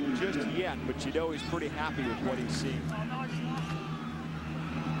smiling just yet, but you know he's pretty happy with what he's seeing.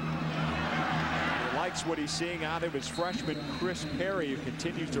 He likes what he's seeing out of his freshman Chris Perry, who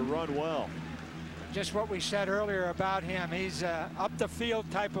continues to run well. Just what we said earlier about him. He's up the field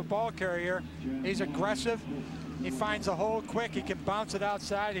type of ball carrier. He's aggressive. He finds the hole quick. He can bounce it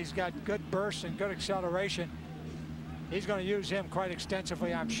outside. He's got good bursts and good acceleration. He's going to use him quite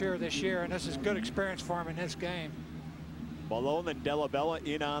extensively, I'm sure, this year, and this is good experience for him in this game. Malone and Delabella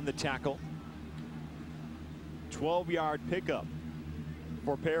in on the tackle. 12-yard pickup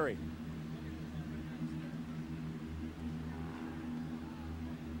for Perry.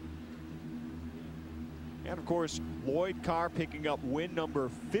 And of course, Lloyd Carr picking up win number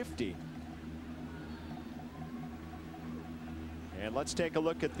 50. And let's take a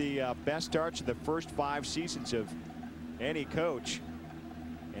look at the best starts of the first 5 seasons of any coach.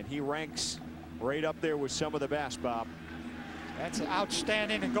 And he ranks right up there with some of the best, Bob. That's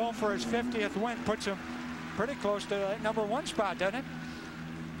outstanding, and going for his 50th win puts him pretty close to that #1 spot, doesn't it?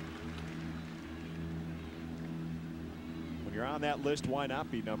 When you're on that list, why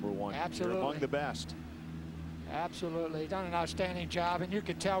not be #1? Absolutely. You're among the best. Absolutely. He's done an outstanding job, and you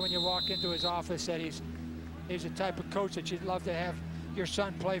can tell when you walk into his office that he's the type of coach that you'd love to have your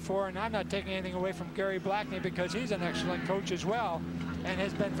son play for. And I'm not taking anything away from Gary Blackney, because he's an excellent coach as well and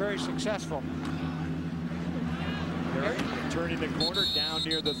has been very successful. They're turning the corner down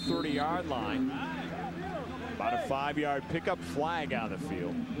near the 30-yard line. About a 5-yard pickup, flag out of the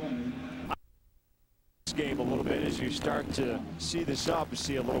field. This game a little bit as you start to see the subs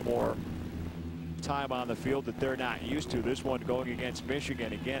see a little more time on the field that they're not used to. This one going against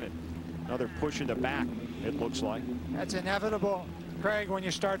Michigan again. Another push in the back, it looks like. That's inevitable, Craig, when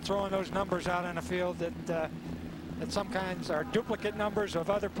you start throwing those numbers out on the field that some kinds are duplicate numbers of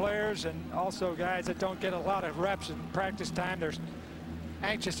other players, and also guys that don't get a lot of reps in practice time. They're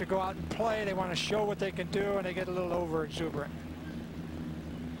anxious to go out and play. They want to show what they can do, and they get a little over exuberant.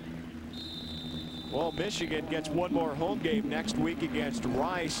 Well, Michigan gets one more home game next week against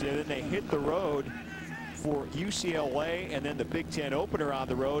Rice, and then they hit the road for UCLA, and then the Big Ten opener on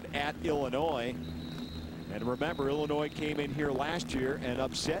the road at Illinois. And remember, Illinois came in here last year and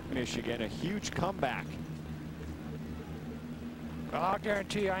upset Michigan, a huge comeback. Well, I'll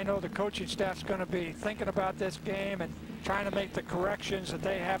guarantee you, I know the coaching staff's going to be thinking about this game and trying to make the corrections that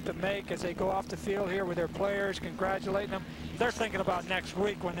they have to make as they go off the field here with their players, congratulating them. They're thinking about next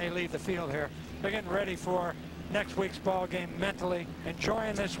week when they leave the field here. They're getting ready for next week's ball game mentally,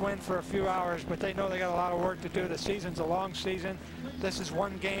 enjoying this win for a few hours, but they know they got a lot of work to do. The season's a long season. This is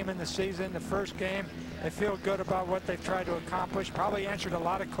one game in the season, the first game. They feel good about what they've tried to accomplish, probably answered a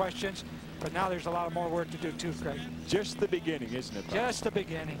lot of questions, but now there's a lot more work to do too, Craig. Just the beginning, isn't it, Bob? Just the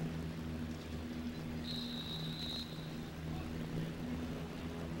beginning.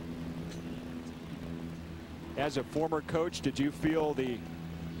 As a former coach, did you feel the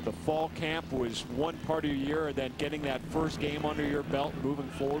fall camp was one part of your year, and then getting that first game under your belt moving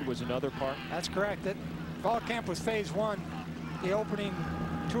forward was another part? That's correct. That fall camp was phase 1. The opening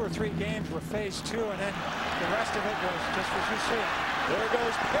 2 or 3 games were phase 2, and then the rest of it was just as you see it. There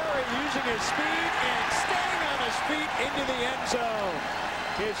goes Perry using his speed and staying on his feet into the end zone.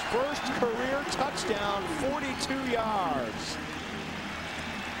 His first career touchdown, 42 yards.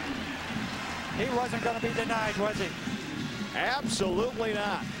 He wasn't going to be denied, was he? Absolutely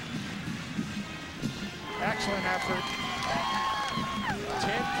not. Excellent effort.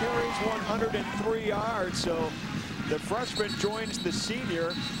 10 carries, 103 yards. So the freshman joins the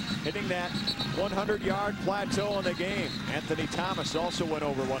senior, hitting that 100-yard plateau in the game. Anthony Thomas also went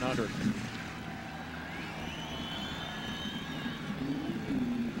over 100.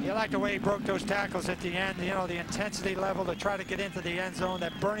 You like the way he broke those tackles at the end. You know, the intensity level to try to get into the end zone,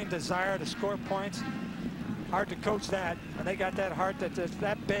 that burning desire to score points. Hard to coach that. And they got that heart that's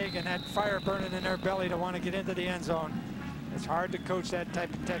that big and that fire burning in their belly to want to get into the end zone. It's hard to coach that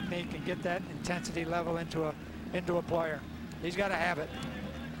type of technique and get that intensity level into a player. He's got to have it.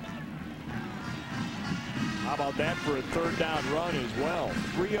 How about that for a third down run as well?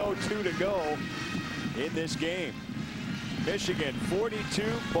 3:02 to go in this game. Michigan 42,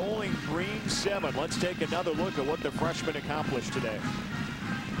 Bowling Green 7. Let's take another look at what the freshman accomplished today.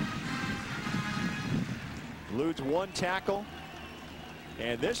 Eludes 1 tackle,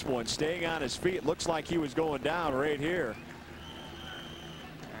 and this one staying on his feet. Looks like he was going down right here.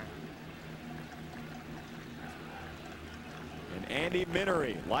 And Andy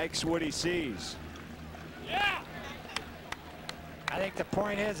Minery likes what he sees. Yeah. I think the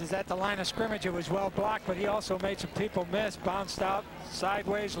point is at the line of scrimmage it was well blocked, but he also made some people miss, bounced out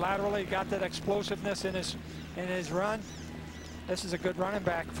sideways, laterally, got that explosiveness in his run. This is a good running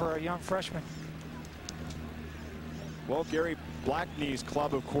back for a young freshman. Well, Gary Blackney's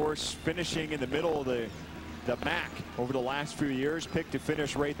club, of course, finishing in the middle of the MAC over the last few years, picked to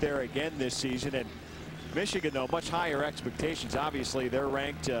finish right there again this season. And Michigan, though, much higher expectations. Obviously, they're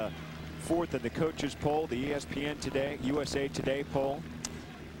ranked 4th in the coaches poll, the ESPN Today, USA Today poll.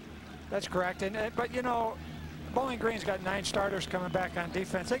 That's correct. But you know, Bowling Green's got 9 starters coming back on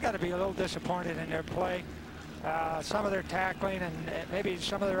defense. They got to be a little disappointed in their play. Some of their tackling and maybe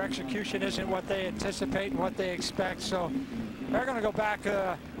some of their execution isn't what they anticipate and what they expect. So they're going to go back,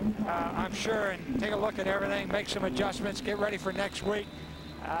 I'm sure, and take a look at everything, make some adjustments, get ready for next week.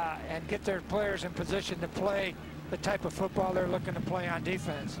 and get their players in position to play the type of football they're looking to play on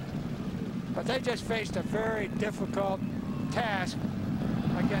defense. But they just faced a very difficult task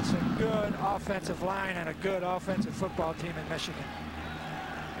against a good offensive line and a good offensive football team in Michigan.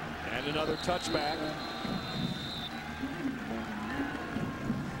 And another touchback.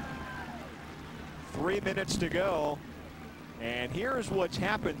 Three minutes to go. And here's what's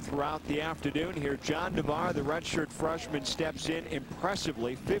happened throughout the afternoon here. John DeVar, the redshirt freshman, steps in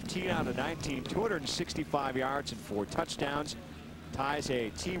impressively. 15 out of 19, 265 yards and 4 touchdowns. Ties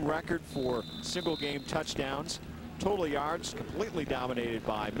a team record for single game touchdowns. Total yards completely dominated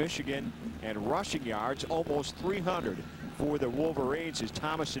by Michigan, and rushing yards almost 300 for the Wolverines as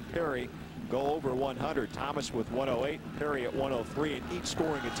Thomas and Perry go over 100. Thomas with 108, Perry at 103, and each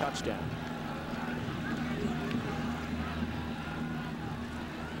scoring a touchdown.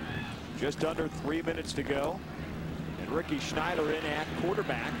 Just under 3 minutes to go. And Ricky Schneider in at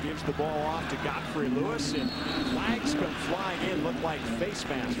quarterback gives the ball off to Godfrey Lewis, and flags come flying in. Look like face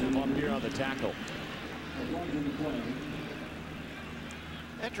masks from up here on the tackle.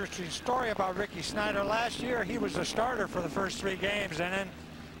 Interesting story about Ricky Schneider. Last year he was a starter for the first 3 games and then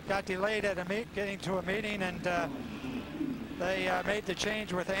got delayed at getting to a meeting, and they made the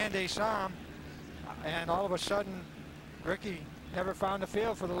change with Andy Sam, and all of a sudden Ricky never found the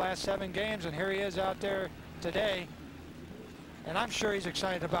field for the last 7 games, and here he is out there today. And I'm sure he's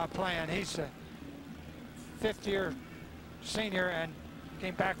excited about playing. He's a 5th-year senior and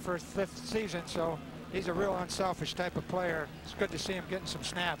came back for his 5th season, so he's a real unselfish type of player. It's good to see him getting some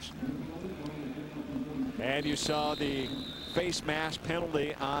snaps. And you saw the face mask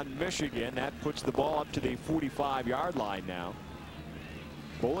penalty on Michigan. That puts the ball up to the 45-yard line now.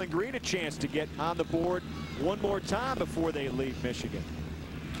 Bowling Green a chance to get on the board one more time before they leave Michigan.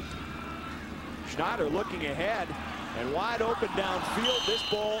 Schneider looking ahead and wide open downfield. This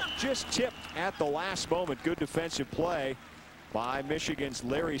ball just tipped at the last moment. Good defensive play by Michigan's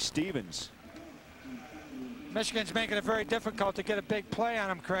Larry Stevens. Michigan's making it very difficult to get a big play on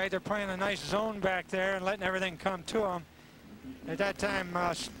them, Craig. They're playing a nice zone back there and letting everything come to them. At that time,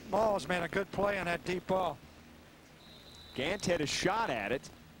 Smalls made a good play on that deep ball. Gant had a shot at it,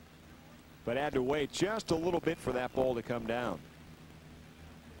 but had to wait just a little bit for that ball to come down.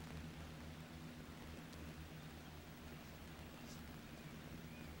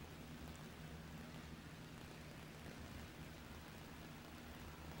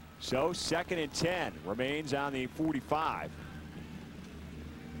 So 2nd and 10 remains on the 45.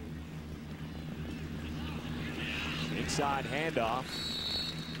 Inside handoff,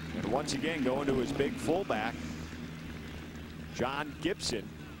 and once again going to his big fullback, John Gibson.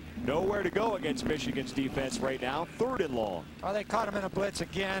 Nowhere to go against Michigan's defense right now. 3rd and long. Well, they caught him in a blitz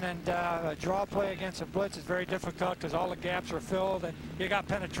again, and a draw play against a blitz is very difficult because all the gaps are filled and you got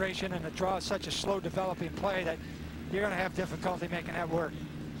penetration, and the draw is such a slow developing play that you're going to have difficulty making that work.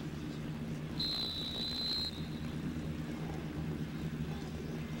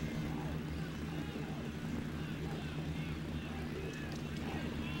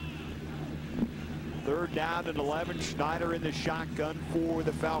 Third down and 11. Schneider in the shotgun for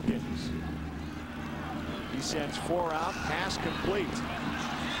the Falcons. He sends 4 out. Pass complete.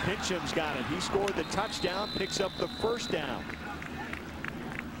 Pincham's got it. He scored the touchdown. Picks up the 1st down.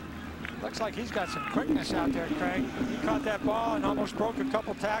 Looks like he's got some quickness out there, Craig. He caught that ball and almost broke a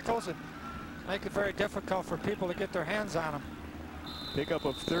couple tackles and make it very difficult for people to get their hands on him. Pickup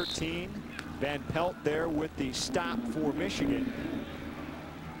of 13. Van Pelt there with the stop for Michigan.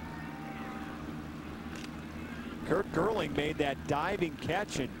 Kurt Gerling made that diving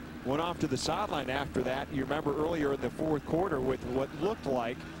catch and went off to the sideline after that. You remember earlier in the 4th quarter with what looked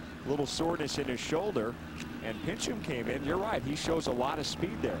like a little soreness in his shoulder, and Pincham came in. You're right, he shows a lot of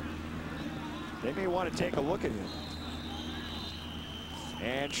speed there. They may want to take a look at him.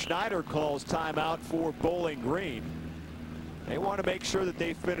 And Schneider calls timeout for Bowling Green. They want to make sure that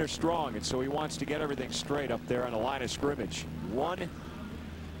they finish strong, and so he wants to get everything straight up there on the line of scrimmage. 1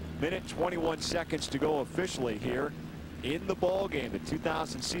 minute 21 seconds to go officially here in the ball game. The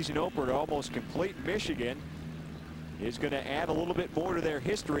 2000 season opener almost complete. Michigan is going to add a little bit more to their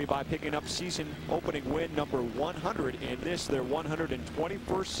history by picking up season opening win number 100 in this, their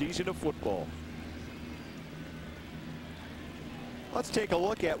 121st season of football. Let's take a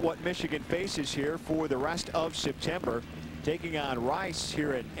look at what Michigan faces here for the rest of September. Taking on Rice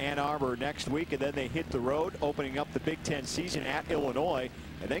here in Ann Arbor next week, and then they hit the road, opening up the Big Ten season at Illinois,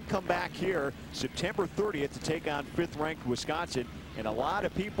 and then come back here September 30th to take on 5th-ranked Wisconsin And a lot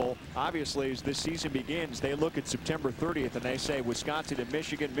of people, obviously, as this season begins, they look at September 30th and they say Wisconsin and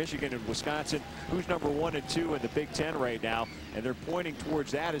Michigan, Michigan and Wisconsin, who's number 1 and 2 in the Big Ten right now? And they're pointing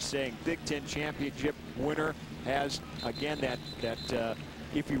towards that as saying Big Ten championship winner has, again, that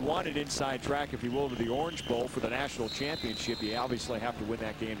if you want an inside track, if you will, to the Orange Bowl for the national championship, you obviously have to win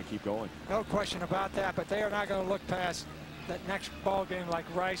that game to keep going. No question about that, but they are not going to look past that next ball game like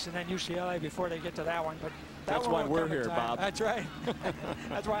Rice and then UCLA before they get to that one. But that's why we're here, Bob. That's right.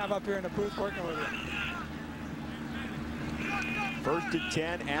 That's why I'm up here in the booth working with you. 1st and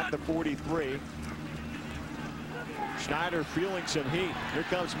 10 at the 43. Schneider feeling some heat. Here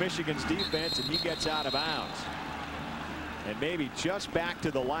comes Michigan's defense, and he gets out of bounds. And maybe just back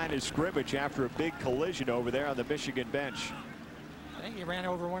to the line of scrimmage after a big collision over there on the Michigan bench. I think he ran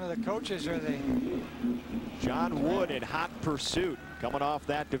over one of the coaches or the... John Wood in hot pursuit coming off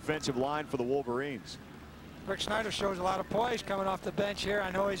that defensive line for the Wolverines. Rick Schneider shows a lot of poise coming off the bench here.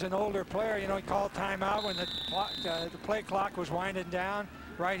 I know he's an older player. You know, he called timeout when the play clock was winding down.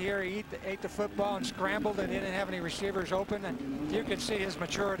 Right here, he ate the football and scrambled and didn't have any receivers open. And you can see his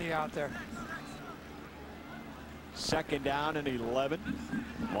maturity out there. 2nd down and 11.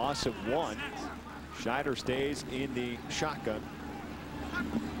 Loss of 1. Schneider stays in the shotgun.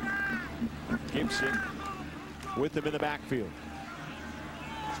 Gibson with him in the backfield.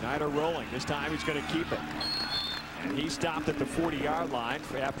 Schneider rolling. This time he's going to keep it. And he stopped at the 40-yard line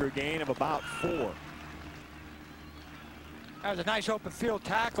after a gain of about 4. That was a nice open field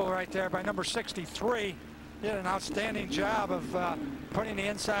tackle right there by number 63. Did an outstanding job of putting the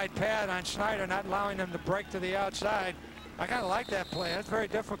inside pad on Schneider, not allowing him to break to the outside. I kind of like that play. It's very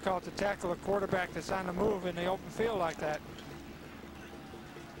difficult to tackle a quarterback that's on the move in the open field like that.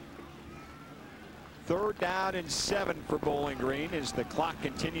 3rd down and 7 for Bowling Green as the clock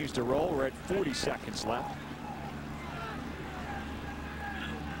continues to roll. We're at 40 seconds left.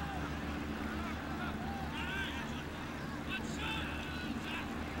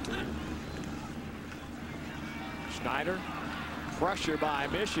 Schneider, pressure by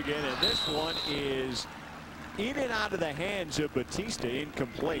Michigan, and this one is in and out of the hands of Batista,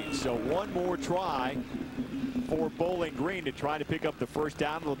 incomplete. So one more try for Bowling Green to try to pick up the 1st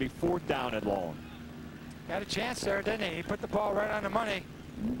down. It'll be 4th down and long. Got a chance there, didn't he? He put the ball right on the money.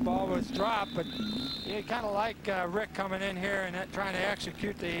 The ball was dropped, but you kind of like Rick coming in here and trying to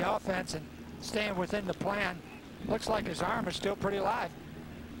execute the offense and staying within the plan. Looks like his arm is still pretty live.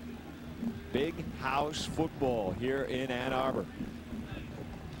 Big house football here in Ann Arbor.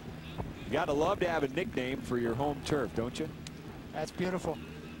 You gotta love to have a nickname for your home turf, don't you? That's beautiful.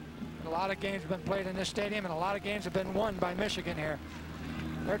 A lot of games have been played in this stadium, and a lot of games have been won by Michigan here.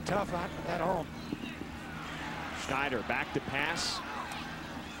 They're tough at home. Schneider back to pass.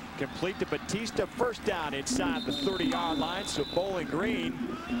 Complete to Batista. 1st down inside the 30-yard line. So Bowling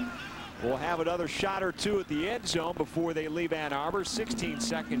Green will have another shot or 2 at the end zone before they leave Ann Arbor. 16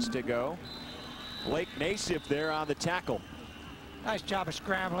 seconds to go. Blake Nassif there on the tackle. Nice job of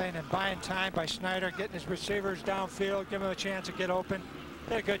scrambling and buying time by Schneider, getting his receivers downfield, giving them a chance to get open.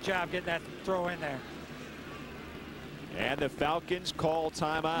 Did a good job getting that throw in there. And the Falcons call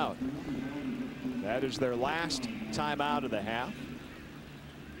timeout. That is their last timeout of the half.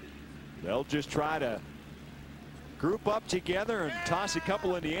 They'll just try to group up together and toss a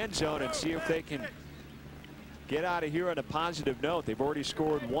couple in the end zone and see if they can get out of here on a positive note. They've already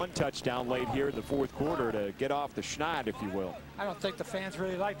scored 1 touchdown late here in the 4th quarter to get off the schneid, if you will. I don't think the fans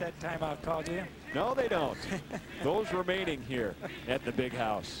really like that timeout call, do you? No, they don't. Those remaining here at the Big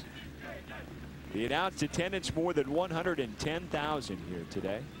House. The announced attendance more than 110,000 here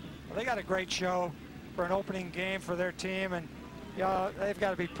today. Well, they got a great show for an opening game for their team, and you know, they've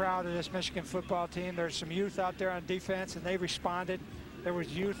got to be proud of this Michigan football team. There's some youth out there on defense, and they responded. There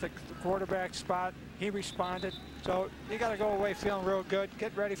was youth at the quarterback spot. He responded. So you got to go away feeling real good.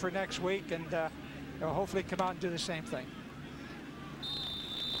 Get ready for next week, and you know, hopefully come out and do the same thing.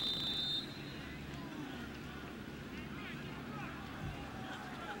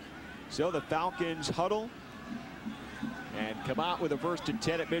 So the Falcons huddle and come out with a 1st and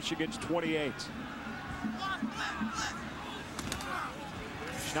 10 at Michigan's 28.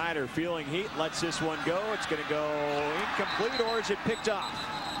 Schneider feeling heat, lets this one go. It's going to go incomplete, or is it picked off?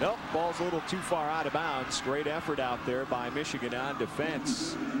 Nope, ball's a little too far out of bounds. Great effort out there by Michigan on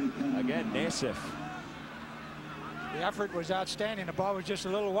defense. Again, Nassif. The effort was outstanding. The ball was just a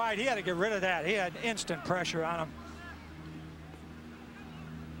little wide. He had to get rid of that. He had instant pressure on him.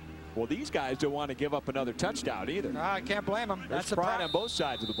 Well, these guys don't want to give up another touchdown either. No, I can't blame them. That's the pride on both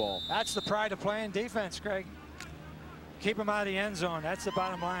sides of the ball. That's the pride of playing defense, Greg. Keep them out of the end zone. That's the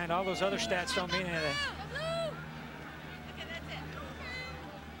bottom line. All those other stats don't mean anything.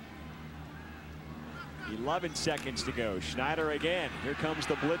 11 seconds to go. Schneider again. Here comes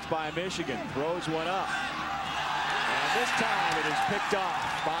the blitz by Michigan. Throws one up. And this time it is picked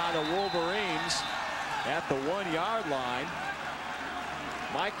off by the Wolverines at the 1-yard line.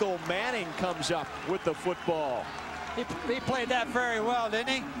 Michael Manning comes up with the football. He played that very well, didn't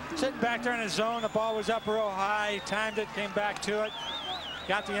he? Sitting back there in his zone. The ball was up real high. He timed it, came back to it.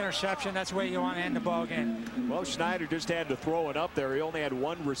 Got the interception. That's the way you want to end the ball game. Well, Schneider just had to throw it up there. He only had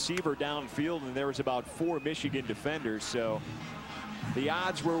one receiver downfield, and there was about 4 Michigan defenders. So the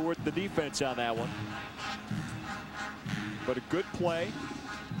odds were with the defense on that one. But a good play.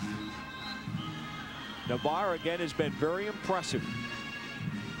 Navarre again has been very impressive.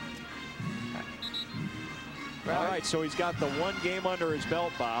 All right, so he's got the 1 game under his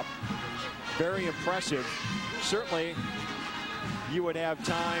belt, Bob. Very impressive. Certainly, you would have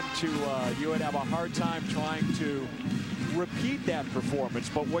time to, you would have a hard time trying to repeat that performance.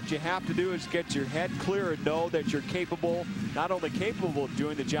 But what you have to do is get your head clear and know that you're capable, not only capable of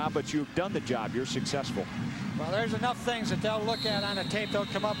doing the job, but you've done the job. You're successful. Well, there's enough things that they'll look at on the tape they'll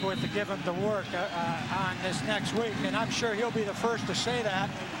come up with to give him the work on this next week. And I'm sure he'll be the first to say that.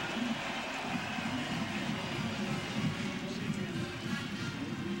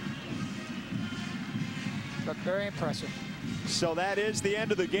 But very impressive. So that is the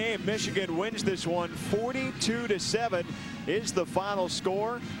end of the game. Michigan wins this one 42-7 is the final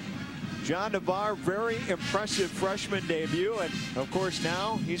score. John Navarre, very impressive freshman debut, and of course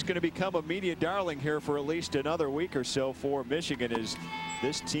now he's going to become a media darling here for at least another week or so for Michigan as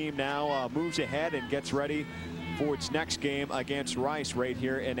this team now moves ahead and gets ready for its next game against Rice right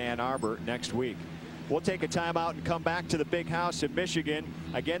here in Ann Arbor next week. We'll take a timeout and come back to the Big House in Michigan.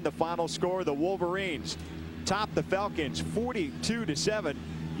 Again, the final score, the Wolverines top the Falcons 42-7.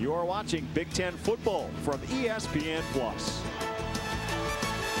 You are watching Big Ten football from ESPN+.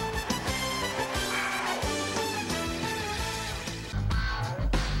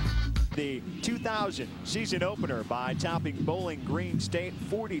 The 2000 season opener by topping Bowling Green State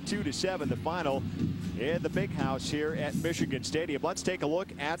 42-7, the final in the Big House here at Michigan Stadium. Let's take a look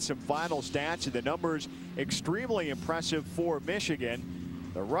at some final stats, and the numbers extremely impressive for Michigan.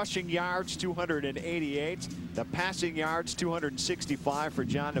 The rushing yards 288, the passing yards 265 for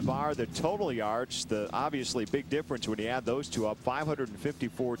John Navarre. The total yards, the obviously big difference when you add those two up,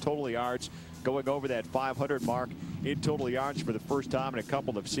 554 total yards, going over that 500 mark in total yards for the first time in a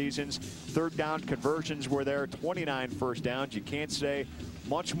couple of seasons. Third down conversions were there, 29 first downs. You can't say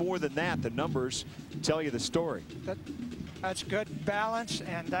much more than that. The numbers tell you the story. That's good balance,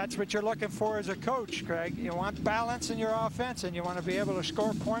 and that's what you're looking for as a coach, Craig. You want balance in your offense, and you want to be able to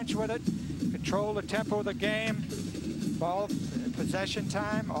score points with it, control the tempo of the game, ball possession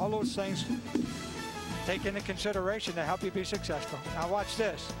time, all those things take into consideration to help you be successful. Now watch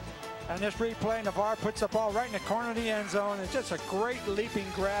this. And this replay, Navarre puts the ball right in the corner of the end zone. It's just a great leaping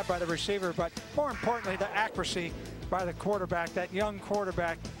grab by the receiver, but more importantly, the accuracy by the quarterback. That young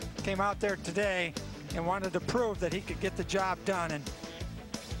quarterback came out there today and wanted to prove that he could get the job done. And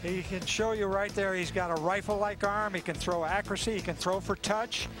he can show you right there, he's got a rifle-like arm. He can throw accuracy. He can throw for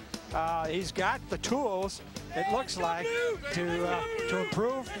touch. He's got the tools, it looks like, to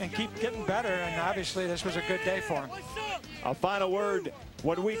improve and keep getting better. And obviously, this was a good day for him. A final word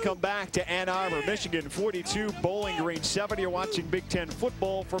when we come back to Ann Arbor, Michigan 42, Bowling Green 7. You're watching Big Ten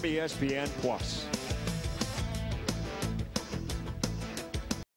football from ESPN+.